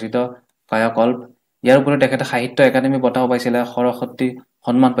যথেষ্ট চৰ্চিত কায়াকল্প ইয়াৰ উপৰি তেখেতে সাহিত্য একাডেমী বঁটাও পাইছিলে সৰস্বতী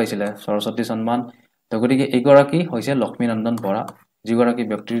সন্মান পাইছিলে সৰস্বতী সন্মান তো গতিকে এইগৰাকী হৈছে লক্ষ্মীনন্দন বৰা যিগৰাকী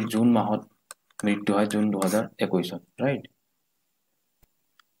ব্যক্তিৰ জুন মাহত মৃত্যু হয় June 2021 right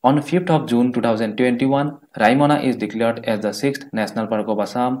On 5th of June 2021, Raimana is declared as the 6th National Park of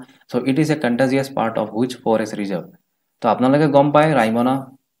Assam. So it is a contiguous part of which forest reserve? তো আপোনালোকে গম পায় ৰাইমনা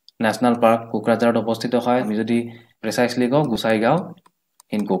ন্যাশনাল পাৰ্ক কোকৰাঝাৰত অৱস্থিত হয় আমি যদি প্ৰিসাইজলি কওঁ গোসাইগাঁও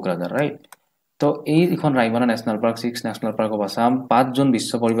ইন কোকৰাঝাৰ ৰাইট তো এইখন Raimona national park 6 national park of Assam 5 June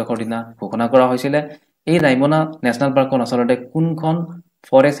বিশ্ব পৰিৱেশৰ দিনা ঘোষণা কৰা হৈছিল এই ৰাইমনা ন্যাশনাল পাৰ্কখন আচলতে কোনখন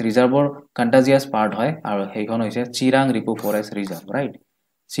ফৰেষ্ট ৰিজাৰ্ভৰ কণ্টাজিয়াছ পাৰ্ট হয় আৰু সেইখন হৈছে চিৰাং ৰিপু forest reserve right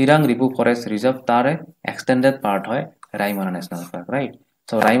Chirang Ripu Forest Reserve tare extended part hoy Raimana National Park, right?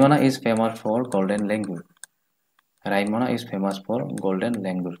 So Raimana is famous for golden langur. Raimana is famous for golden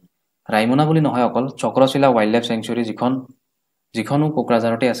langur. Raimana boli nohoy okol Chakrasila Wildlife Sanctuary jikhonu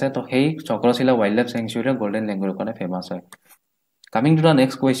Kokrajharote ase to hei Chakrasila Wildlife Sanctuary golden langur kone famous hoy. Coming to the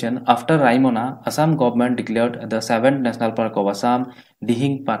next question, after Raimana, Assam government declared the 7th National Park of Assam,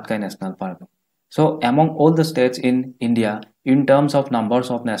 Dihing Patkai National Park. So among all the states in India, in terms of numbers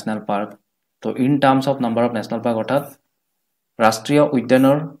of national park, so in terms of number of national park, অর্থাৎ ৰাষ্ট্ৰীয়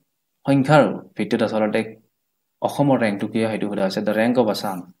উদ্যানৰ সংখ্যাৰ ভিত্তিত আচলতে অসমৰ ৰেংকটো কি হয় সেইটো হোৱা আছে the rank of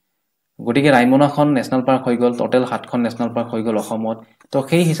Assam গতিকে ৰাইমনাখন নেশনাল পাৰ্ক হৈ গ'ল টোটাল 7খন নেশনাল পাৰ্ক হৈ গ'ল অসমত তো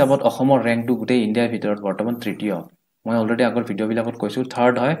সেই হিচাপত অসমৰ ৰেংকটো গোটেই ইণ্ডিয়াৰ ভিতৰত বৰ্তমান তৃতীয় মই অলৰেডি আগৰ ভিডিঅ'বিলাকত কৈছো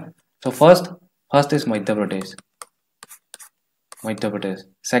থাৰ্ড হয় so first is Madhya Pradesh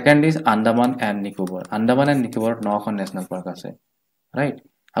second is Andaman and Nicobar 9খন national park আছে ৰাইট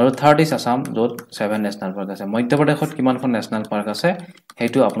আৰু থাৰ্ড ইজ আসাম য'ত 7 নেশনাল পাৰ্ক আছে মধ্য প্ৰদেশত কিমানখন নেশনাল পাৰ্ক আছে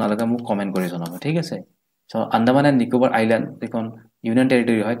হেতু আপোনালোকে মোক কমেন্ট কৰি জনাব ঠিক আছে so Andaman and Nicobar island এখন ইউনিয়ন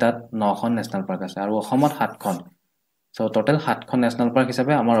টেৰিটৰি হয় তাত 9খন নেশনাল পাৰ্ক আছে আৰু অসমত 7খন সো টোটাল 7খন নেশনাল পাৰ্ক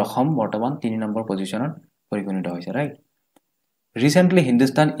হিচাপে আমাৰ অসম বৰ্তমান 3 নম্বৰ পজিচনত পৰিগণিত হৈছে right Recently,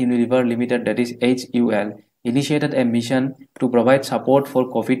 Hindustan Unilever Limited, that is HUL, initiated a mission to provide support for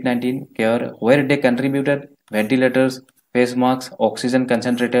COVID-19 care where they contributed ventilators, face masks, oxygen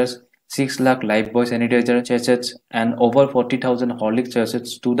concentrators, 6 lakh lifebuoy sanitizer sachets and over 40,000 Horlicks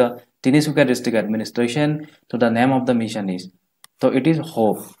sachets to the Tinsukia district administration. So the name of the mission is তো it is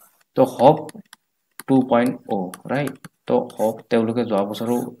hope তো hope 2.0 right তো hope তেওঁলোকে যোৱা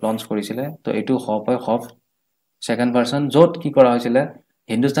বছৰো launch কৰিছিলে তো এইটো hope হয় হোপ সেকেন্ড ভাৰ্সন য'ত কি কৰা হৈছিলে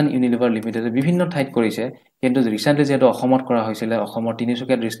হিন্দুস্তান ইউনিলিভাৰ লিমিটেডে বিভিন্ন ঠাইত কৰিছে কিন্তু ৰিসেন্টলি যেটো অসমত কৰা হৈছিলে অসমৰ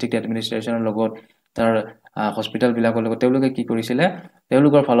তিনিচুকীয়া ডিস্ট্ৰিক্ট এডমিনিষ্ট্ৰেচনৰ লগত তাৰ হস্পিটাল বিলাকৰ লগত তেওঁলোকে কি কৰিছিলে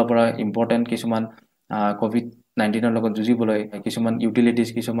তেওঁলোকৰ ফালৰ পৰা ইম্পৰ্টেন্ট কিছুমান কোভিড 19 লগত যুঁজিবলৈ কিছুমান ইউটিলিটিজ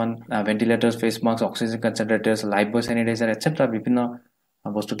কিছুমান ventilators face mask oxygen কনচেন্ট্ৰেটৰ্ছ life বয় স্যানিটাইজাৰ এটসেট্ৰা বিভিন্ন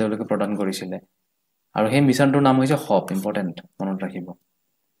বস্তু তেওঁলোকে প্ৰদান কৰিছিলে আৰু সেই মিছনটোৰ নাম হৈছে হপ ইম্পৰ্টেন্ট মনত ৰাখিব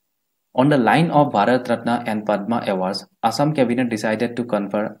On the line of Bharat Ratna and Padma Awards, Assam Cabinet decided to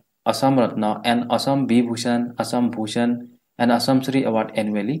confer Assam Ratna and Assam Vibhushan, Assam Bhushan, and Assam Shri Award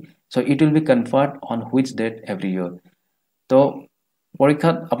annually. So it will be conferred on which date every year. So,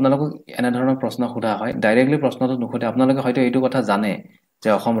 পৰীক্ষাত আপোনালোকক এনে ধৰণৰ প্ৰশ্ন সোধা হয় directly প্ৰশ্নটো নুখুধে আপোনালোকে হয়তো এইটো কথা জানে যে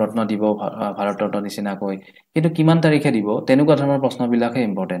অসম ৰত্ন দিব ভাৰত ৰত্ন নিচিনাকৈ কিন্তু কিমান তাৰিখে দিব তেনেকুৱা ধৰণৰ প্ৰশ্নবিলাকে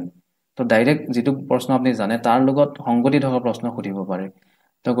ইম্পৰ্টেন্ট তো ডাইৰেক্ট যেটো প্ৰশ্ন আপুনি জানে তাৰ লগত সংগতি থকা প্ৰশ্ন সুধিব পাৰে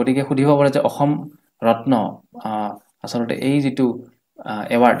তো গতিকে সুধিব পাৰে যে অসম ৰত্ন আসলতে এই যেটো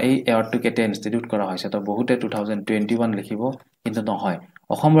এৱাৰ্ড এই এৱাৰ্ডটো কেতিয়া ইনষ্টিটিউট কৰা হৈছে তো বহুতে 2021 লিখিব কিন্তু নহয়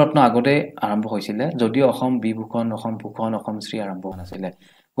অসম ৰত্ন আগতে আৰম্ভ হৈছিল যদিও অসম বিভূষণ অসম ভূষণ অসম শ্ৰী আৰম্ভ হৈছিল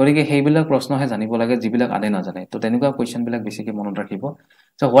গতিকে সেইবিলাক প্ৰশ্নহে জানিব লাগে যিবিলাক আনে নাজানে তো তেনেকুৱা কোৱেশ্চন বিলাক বেছিকৈ মনত ৰাখিব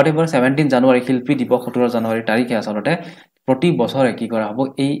সো হোৱাট এভাৰ 17 জানুৱাৰী শিল্পী দিৱস 17 জানুৱাৰী তাৰিখে আসলতে প্ৰতি বছৰে কি কৰা হ'ব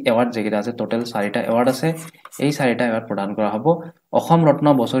এই এৱাৰ্ড যেটা আছে টোটাল 4টা এৱাৰ্ড আছে এই 4টা এৱাৰ্ড প্ৰদান কৰা হ'ব অসম ৰত্ন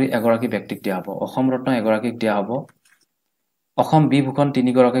বছৰি এগৰাকী ব্যক্তিক দিয়া হ'ব অসম ৰত্ন এগৰাকীক দিয়া হ'ব অসম বিভূষণ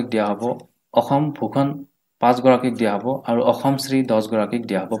 3 গৰাকীক দিয়া হ'ব অসম ভূষণ 5 গৰাকীক দিয়া হ'ব আৰু অসম শ্ৰী 10 গৰাকীক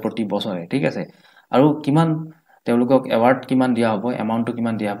দিয়া হ'ব প্ৰতি বছৰে ঠিক আছে আৰু কিমান তেওঁলোকক এৱাৰ্ড কিমান দিয়া হ'ব এমাউন্টটো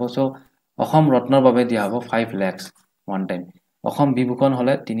কিমান দিয়া হ'ব সো অসম ৰত্নৰ বাবে দিয়া হ'ব 5 লাখ ওয়ান টাইম অসম বিভূষণ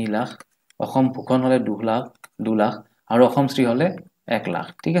হলে 3 লাখ অসম ভূষণ হলে 2 লাখ আৰু অসম শ্ৰী হলে 1 লাখ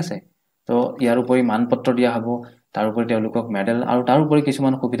ঠিক আছে তো ইয়াৰ উপৰি মানপত্ৰ দিয়া হ'ব তাৰ উপৰি তেওঁলোকক মেডেল আৰু তাৰ উপৰি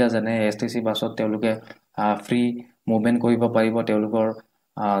কিছুমান সুবিধা জানে এছটিসি বাছত তেওঁলোকে ফ্ৰী মুভমেন্ট কৰিব পাৰিব তেওঁলোকৰ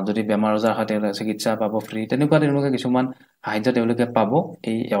যদি বেমাৰ আজাৰ হয় তেওঁলোকে চিকিৎসা পাব ফ্ৰী তেনেকুৱা তেওঁলোকে কিছুমান সাহায্য তেওঁলোকে পাব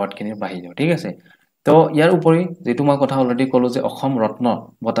এই এৱাৰ্ডখিনিৰ বাহিৰেও ঠিক আছে তো ইয়াৰ উপৰি যেটো মই কথা অলৰেডি ক'লো যে অসম ৰত্ন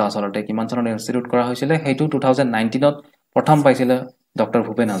বঁটা আসলতে কিমান চনত ইনষ্টিটিউট কৰা হৈছিল হেতু 2019 ত প্ৰথম পাইছিল ডক্টৰ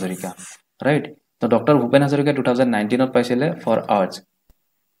ভূপেন হাজৰিকা ৰাইট তো ডক্টৰ ভূপেন হাজৰিকা 2019 ত পাইছিল ফৰ আৰ্টছ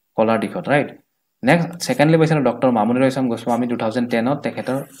কলাৰ দিশত ৰাইট নেক্সট সেকেন্ডলি পাইছিল ডক্টৰ মামুনি ৰয়ছম গোস্বামী 2010 ত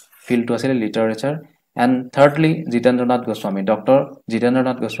তেখেতৰ ফিল্ডটো আছিল literature and thirdly Jitendranath Goswami doctor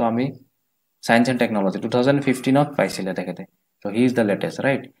Jitendranath Goswami science and technology 2015 ত পাইছিল তেখেতে so he is the latest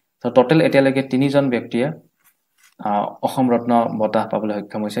right so total এতিয়ালৈকে তিনিজন ব্যক্তিয়ে অসম ৰত্ন বঁটা পাবলৈ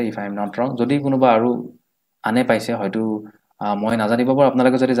সক্ষম হৈছে if I am not wrong যদি কোনোবা আৰু আনে পাইছে হয়তো মই নাজানিব পাৰো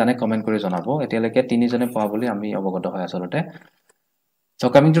আপোনালোকে যদি জানে কমেন্ট কৰি জনাব এতিয়ালৈকে তিনিজনে পোৱা বুলি আমি অৱগত হৈ আছলতে So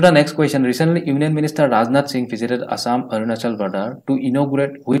coming to the next question, recently Union Minister Rajnath Singh visited Assam Arunachal border to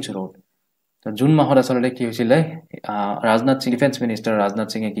inaugurate which road? So June mahor asolete ki hoisile Rajnath Singh Defense Minister Rajnath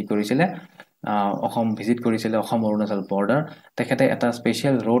Singh e ki korisile Assam visit korisile Assam Arunachal border tekhete eta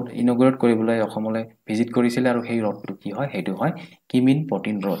special road inaugurate koribolai Assamole visit korisile aru hei road tu ki hoy hetu hoy Kimin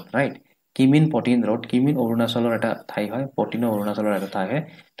Potin road right Kimin Potin road Kimin Arunachalor eta thai hoy Potin Arunachalor eta thai hoy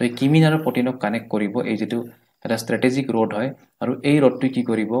to Kimin aru Potinok connect koribo ei jetu এটা strategic road হয় আৰু এই ৰোডটো কি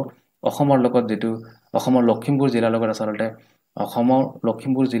কৰিব অসমৰ লগত যেটো অসমৰ লখিমপুৰ জিলাৰ লগত আসলতে অসমৰ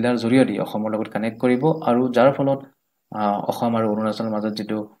লখিমপুৰ জিলাৰ জৰিয়তে অসমৰ লগত কানেক্ট কৰিব আৰু যাৰ ফলত অসম আৰু অৰুণাচলৰ মাজত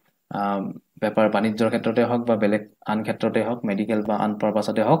যেটো বেপাৰ বাণিজ্যৰ ক্ষেত্ৰতে হওক বা বেলেগ আন ক্ষেত্ৰতে হওক মেডিকেল বা আন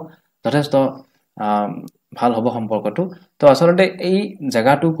পাৰপাছতে হওক যথেষ্ট ভাল হ'ব সম্পৰ্কটো তো আসলতে এই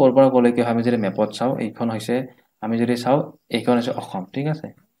জায়গাটো কৰবাৰ কলৈকে আমি যদি মেপত চাও এইখন হৈছে আমি যদি চাও এইখন হৈছে অসম ঠিক আছে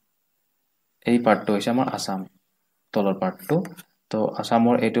এই পাৰ্টটো হৈছে আমাৰ আসাম তলৰ পাৰ্টটো তো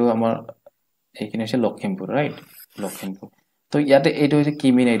আসামৰ এটো আমাৰ এইখিনি হৈছে লখিমপুৰ ৰাইট লখিমপুৰ তো ইয়াতে এইটো হৈছে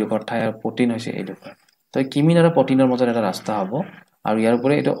কিমিন এইটো কথা আৰু পটিন হৈছে এইটো তো কিমিন আৰু পটিনৰ মাজত এটা ৰাস্তা হ'ব আৰু ইয়াৰ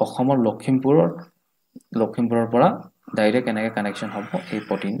উপৰে এইটো অসমৰ লখিমপুৰৰ পৰা ডাইৰেক্ট এনেকে কানেকচন হ'ব এই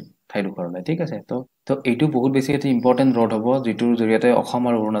পটিন ঠাইডোখৰলৈ ঠিক আছে তো এইটো বহুত বেছি এটা ইম্পৰ্টেন্ট ৰোড হ'ব যেটোৰ জৰিয়তে অসম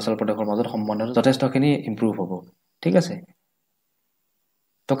আৰু অৰুণাচল প্ৰদেশৰ মাজত সম্বন্ধ যথেষ্টখিনি ইমপ্ৰুভ হ'ব ঠিক আছে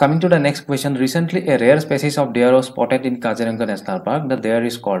So coming to the next question, recently a rare species of deer was spotted in Kaziranga National Park. The deer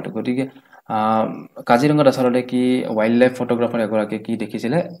is called. গতিকে কাজিৰঙাত আসলতে কি ওয়াইল্ডলাইফ ফটোগ্ৰাফাৰ এগৰাকী কি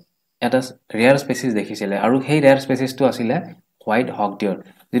দেখিছিলে এটা ৰেয়াৰ স্পেচিছ দেখিছিলে আৰু সেই ৰেয়াৰ স্পেচিছটো আছিল হোৱাইট হক ডিয়াৰ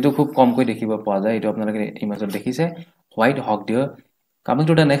যেটো খুব কমকৈ দেখিব পোৱা যায় এটো আপোনালোকে ইমেজত দেখিছে white Haque dear Coming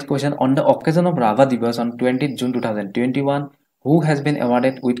to the next question, on the occasion of Rava Divas on 20th June 2021, who has been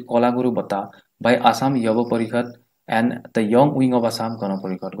awarded with Kolaguru Bata by Assam Yoga Parishad and the young wing of Assam Gana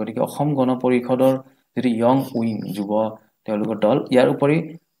Parishad? গতিকে অসম গণ পৰিষদৰ যেটো young wing যুৱ তেওঁলোকৰ দল ইয়াৰ উপৰি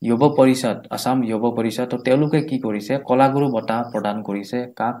যুৱ পৰিষদ আসাম যুৱ পৰিষদ তো তেওঁলোকে কি কৰিছে কলাগুৰু বঁটা প্ৰদান কৰিছে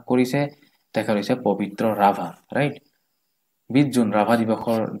কাক কৰিছে দেখা হৈছে পবিত্ৰ ৰাভা ৰাইট 20 জুন ৰাভা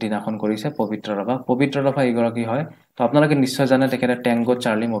দিৱসৰ দিনাখন কৰিছে পবিত্ৰ ৰাভা এগৰাকী হয় তো আপোনালোকে নিশ্চয় জানে তেখেতে টেংগো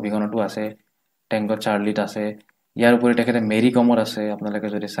চাৰ্লি মুভিখনতো আছে টেংগো চাৰ্লিত আছে ইয়াৰ উপৰি তেখেতে মেৰী কমত আছে আপোনালোকে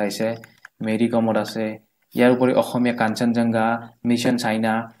যদি চাইছে মেৰী কমত আছে ইয়াৰ উপৰি অসমীয়া কাঞ্চনজংঘা মিছন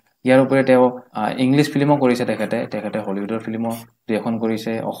চাইনা ইয়াৰ উপৰি তেওঁ ইংলিছ ফিল্মো কৰিছে তেখেতে হলিউডৰ ফিল্মো দুখন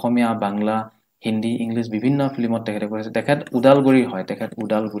কৰিছে অসমীয়া বাংলা হিন্দী ইংলিছ বিভিন্ন ফিল্মত তেখেতে কৰিছে তেখেত উদালগুৰিৰ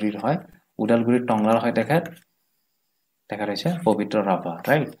হয় উদালগুৰিৰ টংলাৰ হয় তেখেত হৈছে পবিত্ৰ ৰাভা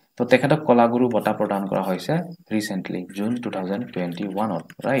ৰাইট তো তেখেতক কলাগুৰু বঁটা প্ৰদান কৰা হৈছে ৰিসেন্টলি জুন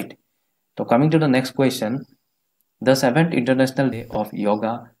 2021 ৰাইট তো coming to the next question the 7th international day of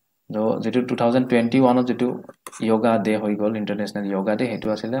yoga যেটো 2021 যেটো যোগা ডে হৈ গল ইন্টাৰনেশ্যনেল যোগা ডে হেতু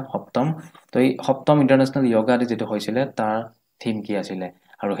আছিল সপ্তম তো এই সপ্তম ইন্টাৰনেশ্যনেল যোগা ডে যেটো হৈছিল তাৰ থিম কি আছিল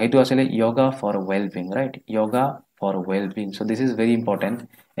আৰু হেতু আছিল yoga for well being right yoga for well being so this is very important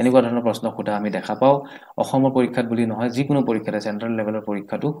এনেকুৱা ধৰণৰ প্ৰশ্ন খুটা আমি দেখা পাও অসমৰ পৰীক্ষাত বুলি নহয় যিকোনো পৰীক্ষাতে চেন্ট্ৰেল লেভেলৰ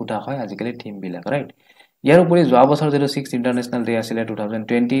পৰীক্ষাটো খুটা হয় আজিকালি থিম বিলাক ৰাইট ইয়াৰ উপৰি যোৱা বছৰ যেটো 6th ইন্টাৰনেশ্যনেল ডে আছিল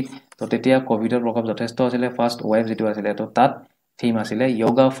 2020 তো তেতিয়া কোভিডৰ প্ৰকোপ যথেষ্ট আছিল ফাৰ্স্ট ওয়েভ যেটো আছিল তো তাত থিম আছিল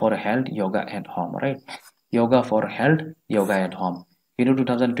yoga for health yoga at home right yoga for health yoga at home কিন্তু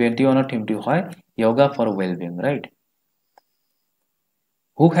 2021 ৰ থিমটো হয় yoga for well being right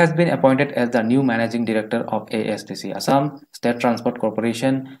who has been appointed as the new managing director of ASTC Assam State Transport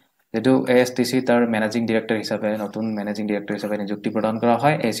Corporation যেটো ASTC তাৰ managing director হিচাপে নতুন managing director হিচাপে নিযুক্তি প্ৰদান কৰা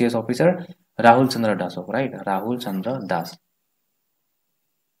হয় ACS অফিচাৰ ৰাহুল চন্দ্ৰ দাসক right Rahul Chandra Das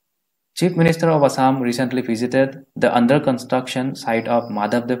Chief Minister of Assam recently visited the under construction site of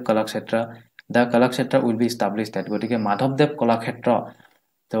Madhavdev Kalakshetra. The Kalakshetra will be established at গটিকে Madhavdev Kalakshetra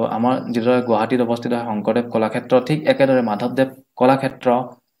তো আমাৰ যেটো গুৱাহাটীত অৱস্থিত হয় শংকৰদেৱ কলাক্ষেত্ৰ ঠিক একেদৰে মাধৱদেৱ কলাক্ষেত্ৰ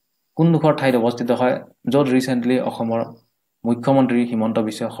কোন দুখৰ ঠাইত অৱস্থিত হয় য'ত ৰিসেন্টলি অসমৰ মুখ্যমন্ত্ৰী হিমন্ত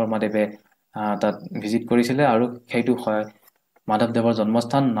বিশ্ব শৰ্মা দেৱে তাত ভিজিট কৰিছিল আৰু সেইটো হয় মাধৱদেৱৰ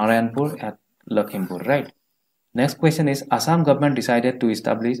জন্মস্থান Narayanpur at Lakhimpur right Next question is Assam government decided to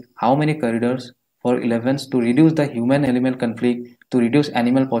establish how many corridors for 11s to reduce the human-animal conflict, to reduce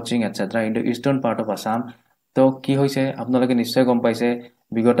animal poaching, etc. in the eastern part of Assam. তো কি হৈছে আপোনালোকে নিশ্চয় গম পাইছে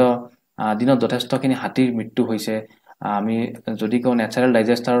বিগত দিনত যথেষ্টখিনি হাতীৰ মৃত্যু হৈছে আমি যদি কও ন্যাচাৰাল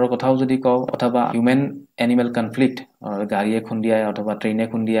ডাইজেষ্টাৰৰ কথাও যদি কও অথবা হিউম্যান এনিমেল কনফ্লিক্ট গাড়ীয়ে খুন্দিয়ায় অথবা ট্ৰেইনে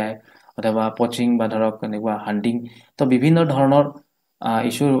খুন্দিয়ায় অথবা পচিং বা ধৰক এনেকুৱা হান্টিং তো বিভিন্ন ধৰণৰ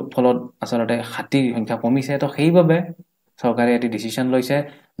ইস্যুৰ ফলত আসলতে হাতীৰ সংখ্যা কমিছে তো সেইভাবে সরকারে এটি ডিসিশন লৈছে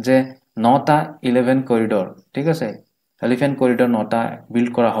যে 9টা 11 করিডোর ঠিক আছে এলিফেন্ট করিডোর 9টা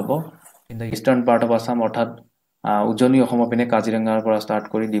বিল্ড করা হ'ব in the eastern part of Assam অর্থাৎ উজনি অসম পিনে কাজিৰঙাৰ পৰা স্টাৰ্ট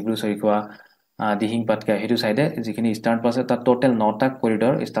কৰি ডিব্ৰু চৈখোৱা দিহিং পাটকা হেতু সাইডে যিখিনি ইস্টাৰ্ন পাছে তাত টোটাল 9টা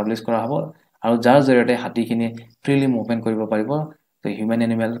কৰিডোৰ এস্টাবলিশ কৰা হ'ব আৰু যাৰ জৰিয়তে হাতীখিনি ফ্ৰীলি মুভমেন্ট কৰিব পাৰিব তো হিউম্যান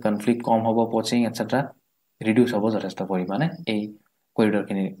এনিমেল কনফ্লিক্ট কম হ'ব পচিং এটসেট্ৰা ৰিডিউস হ'ব যথেষ্ট পৰিমাণে এই করিডোর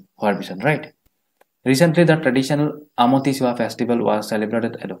কিনি হওয়ার পিছত right Recently the traditional Amoti Siwa festival was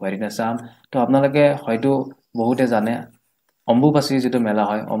celebrated at in Assam তো আপোনালোকে হয়তো বহুতে জানে অম্বুবাসী যেটো মেলা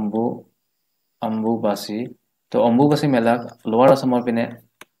হয় অম্বুবাসী তো অম্বুবাসী মেলা লোৱাৰ আসামৰ পিনে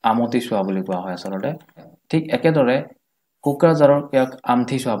আমতি সোৱা বুলি কোৱা হয় আসলতে ঠিক একেদৰে কোকৰাঝাৰৰ ইয়াক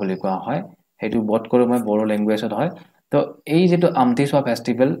আমথি সোৱা বুলি কোৱা হয় হেতু বট কৰি মই বড়ো ল্যাঙ্গুৱেজত হয় তো এই যেটো আমথি সোৱা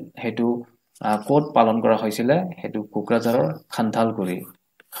ফেষ্টিভেল হেতু কোড পালন কৰা হৈছিল হেতু কোকৰাঝাৰৰ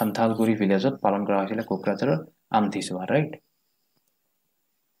খান্থালগুৰি ভিলেজত পালন কৰা হৈছিল কোকৰাঝাৰৰ আমথি সোৱা right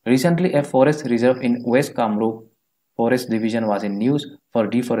Recently a forest reserve in West Kamrup Forest Division was in news for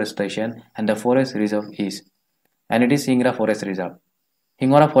deforestation and the forest reserve is and it is Singra Forest Reserve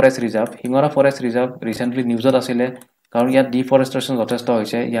Hingora Forest Reserve recently newsত আছিল কাৰণ ইয়াত ডিফৰেষ্টেশন যথেষ্ট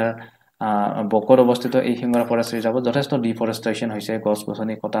হৈছে ইয়াৰ বকৰ অৱস্থিত এই হিংগৰা forest ৰিজাৰ্ভত যথেষ্ট ডিফৰেষ্টেশন হৈছে গছ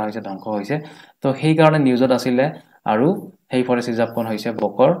গছনি কটা হৈছে ধ্বংস হৈছে তো সেই কাৰণে নিউজত আছিল আৰু সেই ফৰেষ্ট ৰিজাৰ্ভখন হৈছে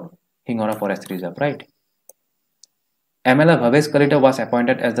Bakr হিংগৰা forest reserve right MLA Bhavesh Kalita was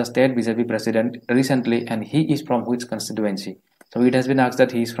appointed as the state BJP president recently and he is from which constituency so it has been asked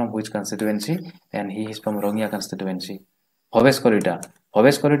that he is from which constituency and he is from Rongya constituency Bhavesh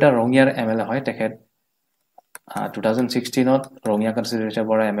Kalita Rongyar MLA হয় তেখেত 2016 ত ৰঙিয়া কনস্টিটিউয়েন্সিৰ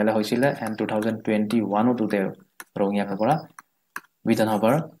পৰা MLA হৈছিল and 2021 ত ৰঙিয়াৰ পৰা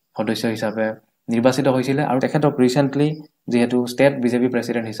বিধানসভাৰ সদস্য হিচাপে নিৰ্বাচিত হৈছিল আৰু তেখেতক ৰিসেন্টলি যেহেতু ষ্টেট বিজেপি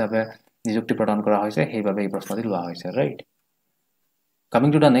প্ৰেসিডেন্ট হিচাপে নিযুক্তি প্ৰদান কৰা হৈছে সেইভাবে এই প্ৰশ্নটি লোৱা হৈছে right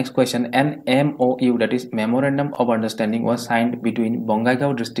Coming to the next question, an MOU that is Memorandum of Understanding was signed between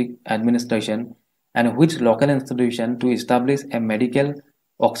Bongaigaon District Administration and which local institution to establish a medical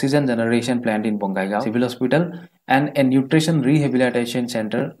oxygen generation plant in Bongaigaon Civil Hospital and a nutrition rehabilitation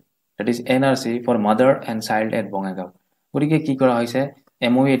center, that is NRC, for mother and child at Bongaigaon. গতিকে কি কৰা হৈছে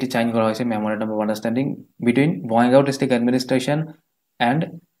MOU এটি sign কৰা হৈছে মেমোৰেন্ডাম of আন্ডাৰস্ট্যান্ডিং between Bongaigaon district এডমিনিস্ট্ৰেশন and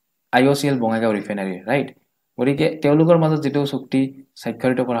IOCL Bongaigaon refinery, right? গতিকে তেওঁলোকৰ মাজত যেটো চুক্তি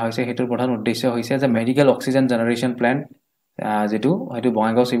স্বাক্ষৰিত কৰা হৈছে হেতুৰ প্ৰধান উদ্দেশ্য হৈছে যে মেডিকেল অক্সিজেন জেনাৰেশন প্লান্ট যেটো হয়তো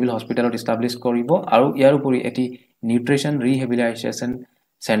বঙাইগাঁও সিভিল হস্পিটালত এস্টাবলিশ কৰিব আৰু ইয়াৰ উপৰি এটি নিউট্ৰিশন ৰিহেবিলিটেশন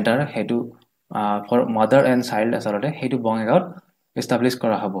সেন্টাৰ হেতু ফৰ মাদাৰ এন্ড চাইল্ড আসলতে হেতু বঙাইগাঁৱত এস্টাবলিশ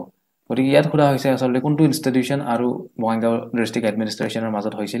কৰা হ'ব। গতিকে ইয়াত খোলা হৈছে আসলতে কোনটো ইনষ্টিটিউশন আৰু বঙাইগাঁও ডিস্ট্ৰিক্ট এডমিনিস্ট্ৰেশনৰ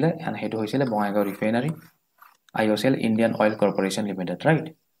মাজত হৈছিল এন্ড হেতু হৈছিল Bongaigaon refinery IOCL Indian Oil Corporation Limited, right?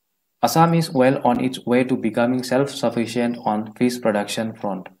 Assam is well on its way to becoming self-sufficient on fish production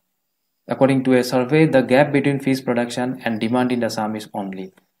front. According to a survey, the gap between fish production and demand in Assam is only.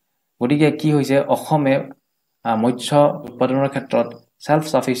 গতিকে কি হৈছে অসমে মৎস্য উৎপাদনৰ ক্ষেত্ৰত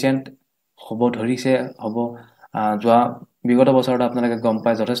self-sufficient হ'ব ধৰিছে হ'ব যোৱা বিগত বছৰত আপোনালোকে গম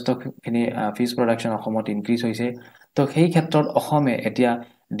পায় যথেষ্টখিনি ফিশ প্ৰডাকশ্যন অসমত ইনক্ৰিজ হৈছে। তো সেই ক্ষেত্ৰত অসমে এতিয়া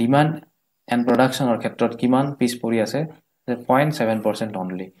ডিমাণ্ড এণ্ড প্ৰডাকশ্যনৰ ক্ষেত্ৰত কিমান পিছ পৰি আছে 0.7%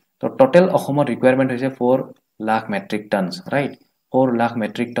 অনলি। তো টোটেল অসমত ৰিকুৱাৰমেণ্ট হৈছে 4 lakh matric টনছ, right? 4 lakh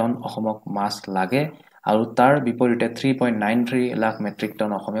matric ton অসমক মাছ লাগে আৰু তাৰ বিপৰীতে 3.93 লাখ মেট্ৰিক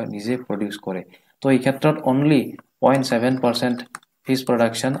টন অসমে নিজে প্ৰডিউস কৰে। তো এই ক্ষেত্ৰত অনলি 0.7% ফিশ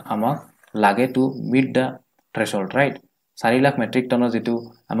প্ৰডাকশ্যন আমাক লাগে to meet da থ্ৰেশহোল্ড, right? 4 lakh matric টনৰ যেটো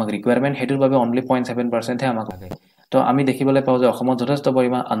আমাক ৰিকুৱাৰমেণ্ট হেতুৰ বাবে অনলি 0.7% হে আমাক লাগে। তো আমি দেখিবলৈ পাওঁ যে অসমত যথেষ্ট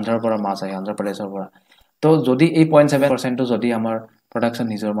পৰিমাণ আন্ধ্ৰৰ পৰা মাছ আহে, আন্ধ্ৰ প্ৰদেশৰ পৰা। তো যদি এই 0.7% টো যদি আমাৰ প্ৰডাকশ্যন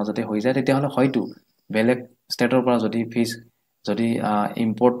নিজৰ মাজতে হৈ যায় তেতিয়া হলে হয়তো বেলেগ ষ্টেটৰ পৰা যদি ফিশ যদি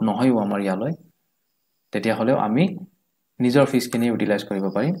ইম্পৰ্ট নহয়ও আমাৰ ইয়ালৈ তেতিয়া হলেও আমি নিজৰ ফিশখিনি ইউটিলাইজ কৰিব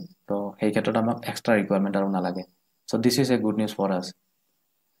পাৰিম। তো সেই ক্ষেত্ৰত আমাক এক্সট্ৰা ৰিকুৱাৰমেণ্ট আৰু নালাগে। So this is a good news for us.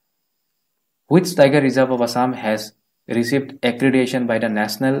 Which tiger reserve of Assam has received accreditation by the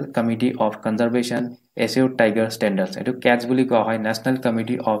National Committee of Conservation Assured Tiger Standards? এটো ক্যাটছ বুলি কোৱা হয়, National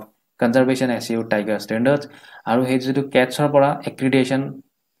Committee of Conservation Assured Tiger Standards। আৰু সেই যেটো ক্যাটছৰ পৰা accreditation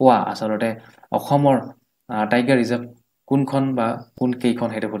পোৱা আসলতে অসমৰ টাইগাৰ ৰিজাৰ্ভ কোনখন বা কোন কেইখন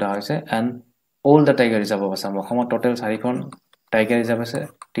হেতু সোধা হৈছে and all the tiger reserve of Assam অসমত টোটেল 4খন টাইগাৰ ৰিজাৰ্ভ আছে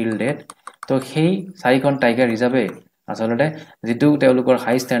টিল ডেট। তো সেই 4খন টাইগাৰ ৰিজাৰ্ভে আসলতে যেটো তেওঁলোকৰ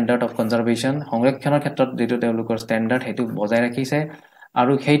হাই ষ্টেণ্ডাৰ্ড অফ কনজাৰভেশ্যন সংৰক্ষণৰ ক্ষেত্ৰত যেটো তেওঁলোকৰ ষ্টেণ্ডাৰ্ড হেতু বজাই ৰাখিছে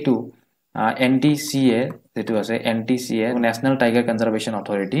আৰু হেতু NTCA যেটো আছে NTCA national tiger conservation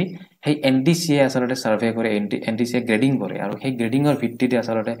authority সেই NTCA আসলতে সাৰ্ভে কৰে NTCA গ্ৰেডিং কৰে আৰু সেই গ্ৰেডিংৰ ভিত্তিতে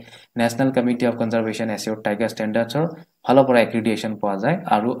আসলতে national committee of conservation এছিয়ৰ্ড tiger ষ্টেণ্ডাৰ্ডছৰ ফালৰ পৰা এক্ৰিডিয়েশ্যন পোৱা যায়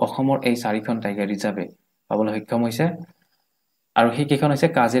আৰু অসমৰ এই 4খন টাইগাৰ ৰিজাৰ্ভে পাবলৈ সক্ষম হৈছে। আৰু সেই কেইখন হৈছে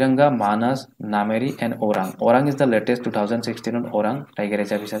কাজিৰঙা, মানস, Nameri and Orang. Orang is the latest 2016 Orang tiger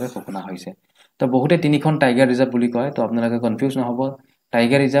reserve হিচাপে ঘোষণা হৈছে। তো বহুতে 3খন টাইগাৰ ৰিজাৰ্ভ বুলি কয়, তো আপোনালোকে কনফিউজ নহব।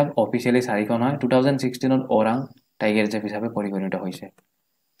 টাইগাৰ ৰিজাৰ্ভ অফিচিয়েলি 4খন হয়, 2016 ওৰাং টাইগাৰ ৰিজাৰ্ভ হিচাপে পৰিগণিত হৈছে।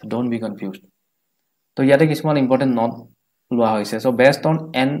 Don't be confused. তো ইয়াতে কিছুমান ইম্পৰ্টেণ্ট নোট লোৱা হৈছে। So based on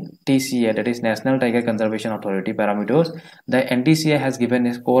NTCA, that is National Tiger Conservation Authority parameters, the NTCA has given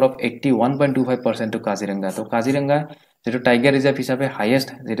a score of 81.25% to Kaziranga. So Kaziranga যেটো টাইগাৰ ৰিজাৰ্ভ হিচাপে হাইয়েষ্ট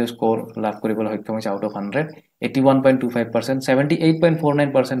যেটো স্কোৰ লাভ কৰিবলৈ সক্ষম হৈছে আউট অফ 100 81.25%,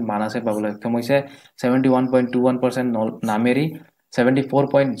 78.49% মানসে পাবলৈ সক্ষম হৈছে, 71.21% নামেৰি,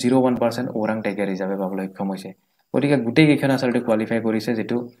 74.01% ওৰাং টাইগাৰ ৰিজাৰ্ভে পাবলৈ সক্ষম হৈছে। গতিকে গোটেই কেইখন আসলতে কোৱালিফাই কৰিছে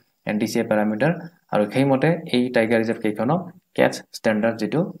যেটো NTCA প্যাৰামিটাৰ আৰু সেইমতে এই টাইগাৰ ৰিজাৰ্ভ কেইখনক ক্যাটছ ষ্টেণ্ডাৰ্ড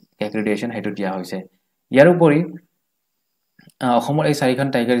যেটো এক্ৰিডিয়েশ্যন হেতু দিয়া হৈছে। ইয়াৰ উপৰি অসমৰ এই 4খন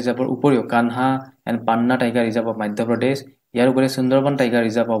টাইগাৰ ৰিজাৰ্ভৰ উপৰিও Kanha and Panna tiger reserve of Madhya Pradesh, ইয়াৰ উপৰি Sundarban tiger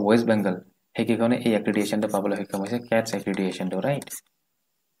reserve of west Bengal সেইকেইখনে এই এক্ৰিডিয়েশ্যনটো পাবলৈ সক্ষম হৈছে, ক্যাটছ এক্ৰিডিয়েশ্যনটো, ৰাইট?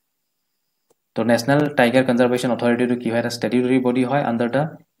 তো নেশনাল টাইগাৰ কনজাৰভেশ্যন অথৰিটিটো কি হয়, এটা ষ্টেটুটৰী বডি হয় under the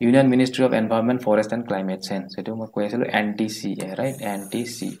union ministry of environment forest and climate change. সেইটো মই কৈ আছিলোঁ NTCA, right?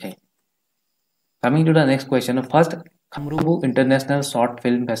 NTCA। Coming to the next question, first Kamrubu International Short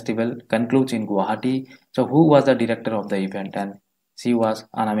Film Festival concludes in Guwahati. So who was the director of the event? And she was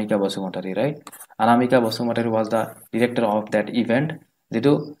Anamika Basumatari, right? Anamika Basumatari was the director of that event.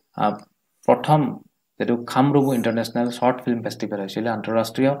 যেটো প্ৰথম যেটো Kamrubu International Short Film Festival হৈছিল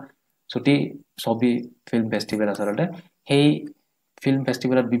আন্তঃৰাষ্ট্ৰীয় ছুটি ছবি film festival আসলতে সেই film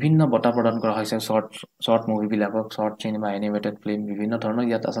ফেষ্টিভেলত বিভিন্ন বঁটা প্ৰদান কৰা হৈছে শৰ্ট মুভি বিলাকক, শৰ্ট সিনেমা, এনিমেটেড ফিল্ম বিভিন্ন ধৰণৰ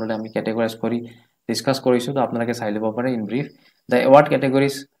ইয়াত আসলতে আমি ক্যাটেগৰাইজ কৰি ডিসকাস কৰিছো। তো আপোনালোকে চাই লব পাৰে in brief. The award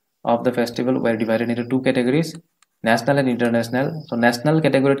categories of the festival were divided into 2 categories, national and international. So national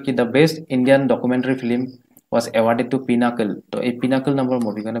category ki the best Indian documentary film was awarded to Pinnacle. So a Pinnacle number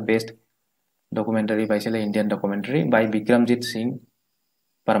movie kana best documentary paisile Indian documentary by Bikramjit Singh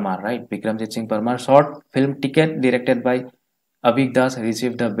Parmar, right? Bikramjit Singh Parmar. Short film Ticket, directed by Avik Das,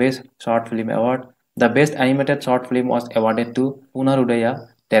 received the Best Short Film Award. The Best Animated Short Film was awarded to Punarudaya,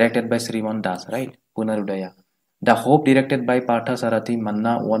 directed by Sriman Das, right? Punarudaya. The Hope, directed by Partha Sarathi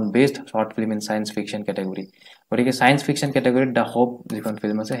Manna, won Best Short Film in Science Fiction category. গতিকে Science Fiction category The Hope যিখন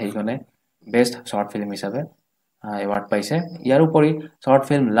film আছে সেইখনে Best Short Film হিচাপে award পাইছে। ইয়াৰ উপৰি short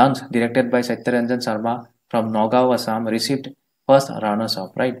film Lunch, directed by Satyaranjan Sharma from Nagaon, Assam, received first runners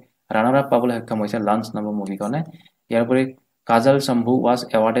up, right? Runner up পাবলৈ সক্ষম হৈছে Lunch নামৰ মুভিখনে। ইয়াৰ উপৰি Kajal Sambhu was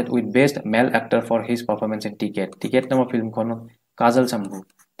awarded with Best Male Actor for his performance in Ticket. Ticket নামৰ ফিল্মখনত Kajal Sambhu,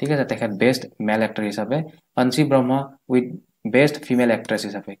 ঠিক আছে, তেখেত Best Male Actor হিচাপে। Panchi Brahma with Best Female Actress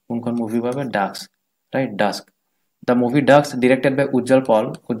হিচাপে। কোনখন মুভিৰ বাবে? Dusk, right? Dusk. The movie Ducks, directed by Ujjwal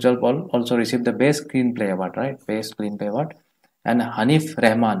Paul, also received the Best Screenplay Award, right? Best Screenplay Award. And Hanif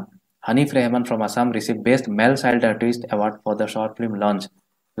Rehman from Assam received Best Male Child Artist Award for the short film Lunch.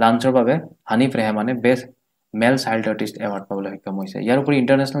 Lunchৰ বাবে Hanif Rehmane Best Male Child Artist Award পাবলৈ সক্ষম হৈছে। ইয়াৰ উপৰি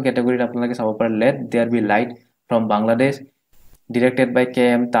international কেটেগৰীত আপোনালোকে চাব পাৰে Let There Be Light from Bangladesh, directed by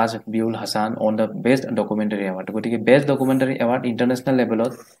KM Tajbiul Hassan, on the Best Documentary Award. গতিকে Best Documentary Award international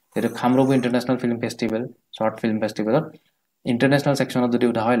লেভেলত যেটো খামৰবু international film festival, short film ফেষ্টিভেলত ইন্টাৰনেশ্যনেল সেকশনত যদি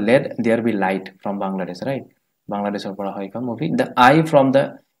উঠা হয় Let There Be Light from Bangladesh, right? বাংলাদেশৰ পৰা হয় এখন movie. The Eye from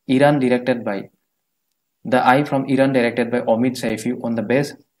Iran, directed by Omid Saifi, on the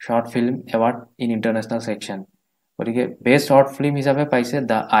Best Short Film Award in International Section. গতিকে Best Short Film হিচাপে পাইছে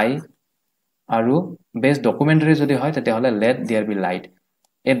The Eye, আৰু Best Documentary যদি হয় তেতিয়াহলে Let There Be Light.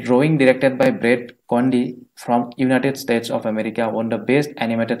 A Drawing, directed by Brett Condy from United States of America, won the Best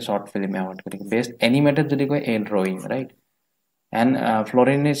Animated Short Film Award. গতিকে Best Animated যদি কয় A Drawing, right? And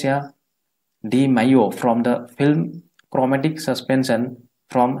Florencia de Mayo from the film Chromatic Suspension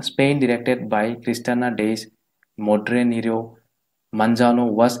from Spain, directed by Cristina Diez Modrenero Manzano,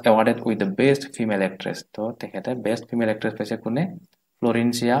 was awarded with the Best Female Actress. So তেখেতে Best Female Actress পাইছে কোনে?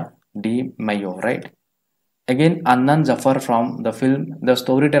 Florencia de Mayo, right? Again, Adnan Zafar from the film The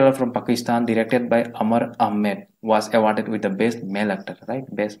Storyteller from Pakistan, directed by Amar Ahmed, was awarded with the Best Male Actor, right?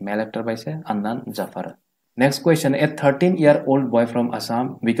 Best Male Actor by Adnan Zafar. Next question. A 13-year-old boy from Assam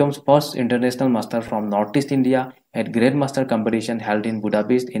becomes first international master from Northeast India at Great Master competition held in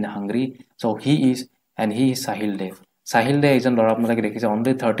Budapest in Hungary. So he is Sahil De. Sahil De is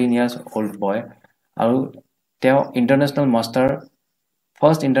only 13 years old boy. আৰু তেওঁ international master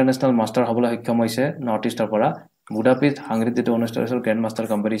first international master হ'বলৈ সক্ষম হৈছে north ইষ্টৰ পৰা Budapest হাংগৰীত যেটো অনুষ্ঠিত হৈছিল গ্ৰেণ্ড মাস্টাৰ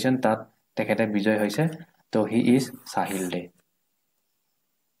কম্পিটিশন তাত তেখেতে বিজয় হৈছে তো he is Sahil De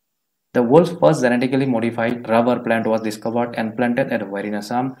The world's first genetically modified rubber plant was discovered and planted at where in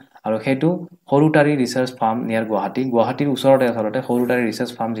Assam আৰু হেতু হৰুটাৰী ৰিসাৰ্চ ফাৰ্ম নিয়াৰ গুৱাহাটীৰ ওচৰতে আছলতে হৰুটাৰী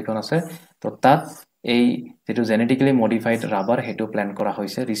ৰিসাৰ্চ ফাৰ্ম যিখন আছে তো তাত এই যেটো জেনেটিক্যালি মডিফাইড ৰাবাৰ হেতু প্ল্যান কৰা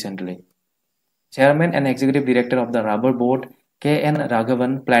হৈছে recently Chairman and Executive Director of the Rubber Board K.N.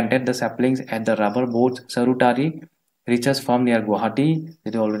 Raghavan planted the saplings at the Rubber Board's Sarutari Research Farm near Guwahati.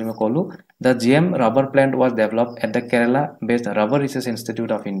 The GM rubber plant was developed at the Kerala-based Rubber Research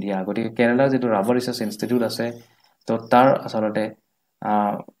Institute of India. Kerala is Rubber Research Institute. So, tar asalate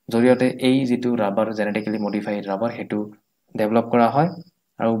জৰিয়তে এই যেটো rubber genetically modified rubber হেতু develop কৰা হয়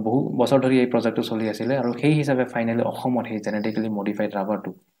আৰু বহু বছৰ ধৰি এই প্ৰজেক্টটো চলি আছিল আৰু সেই হিচাপে ফাইনালি অসমত এই genetically modified rubber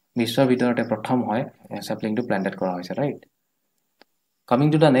টো বিশ্বৰ ভিতৰতে প্ৰথম হয় sapling টো planted কৰা হৈছে right Coming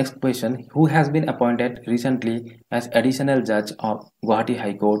to the next question, who has been appointed recently as additional judge of Guwahati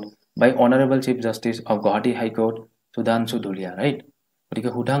High Court by Honorable Chief Justice of Guwahati High Court, Sudhanshu Dhulia, right?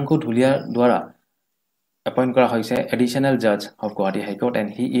 Because Sudhanshu Dhulia dwara appoint kora hoise additional judge of Guwahati High Court and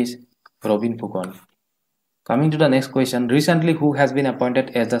he is Robin Phukon. Coming to the next question, recently who has been appointed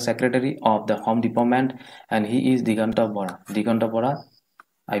as the Secretary of the Home Department and he is Diganta Bora.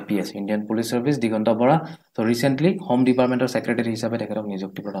 IPS Indian Police Service Diganta Bora so recently Home Department Secretary হিসাবে তেখেতক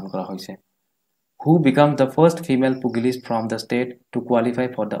নিযুক্তি প্ৰদান কৰা হৈছে Who became the first female pugilist from the state to qualify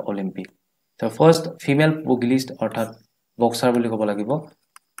for the Olympic So first female pugilist অৰ্থাৎ boxer বুলি ক'ব লাগিব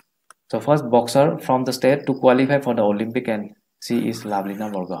So first boxer from the state to qualify for the Olympic and she is Lavlina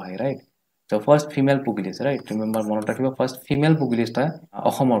Borgohain right So first female pugilist right remember মনত ৰাখিব first female pugilist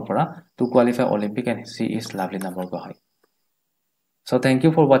অসমৰ পৰা to qualify Olympic and she is Lavlina Borgohain So thank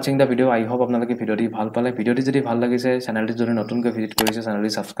you for watching the video. I hope আপোনালোকে ভিডিওটি ভাল পালে। ভিডিওটি যদি ভাল লাগিছে চেনেলটি যদি নতুনকৈ ভিজিট কৰিছে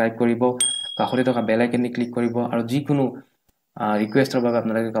চেনেলটি সাবস্ক্ৰাইব কৰিব। কাষতে থকা বেল আইকনটি ক্লিক কৰিব আৰু যিকোনো ৰিকুৱেষ্টৰ বাবে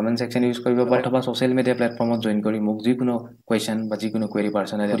আপোনালোকে কমেন্ট সেকশন ইউজ কৰিব পাৰে অথবা সোশ্যাল মিডিয়া প্ল্যাটফৰ্মত জয়েন কৰি মোক যিকোনো কোৱেশ্চন বা যিকোনো কুৱেৰি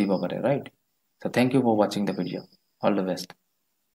পাৰ্সনেলি দিব পাৰে right So thank you for watching the video. All the best.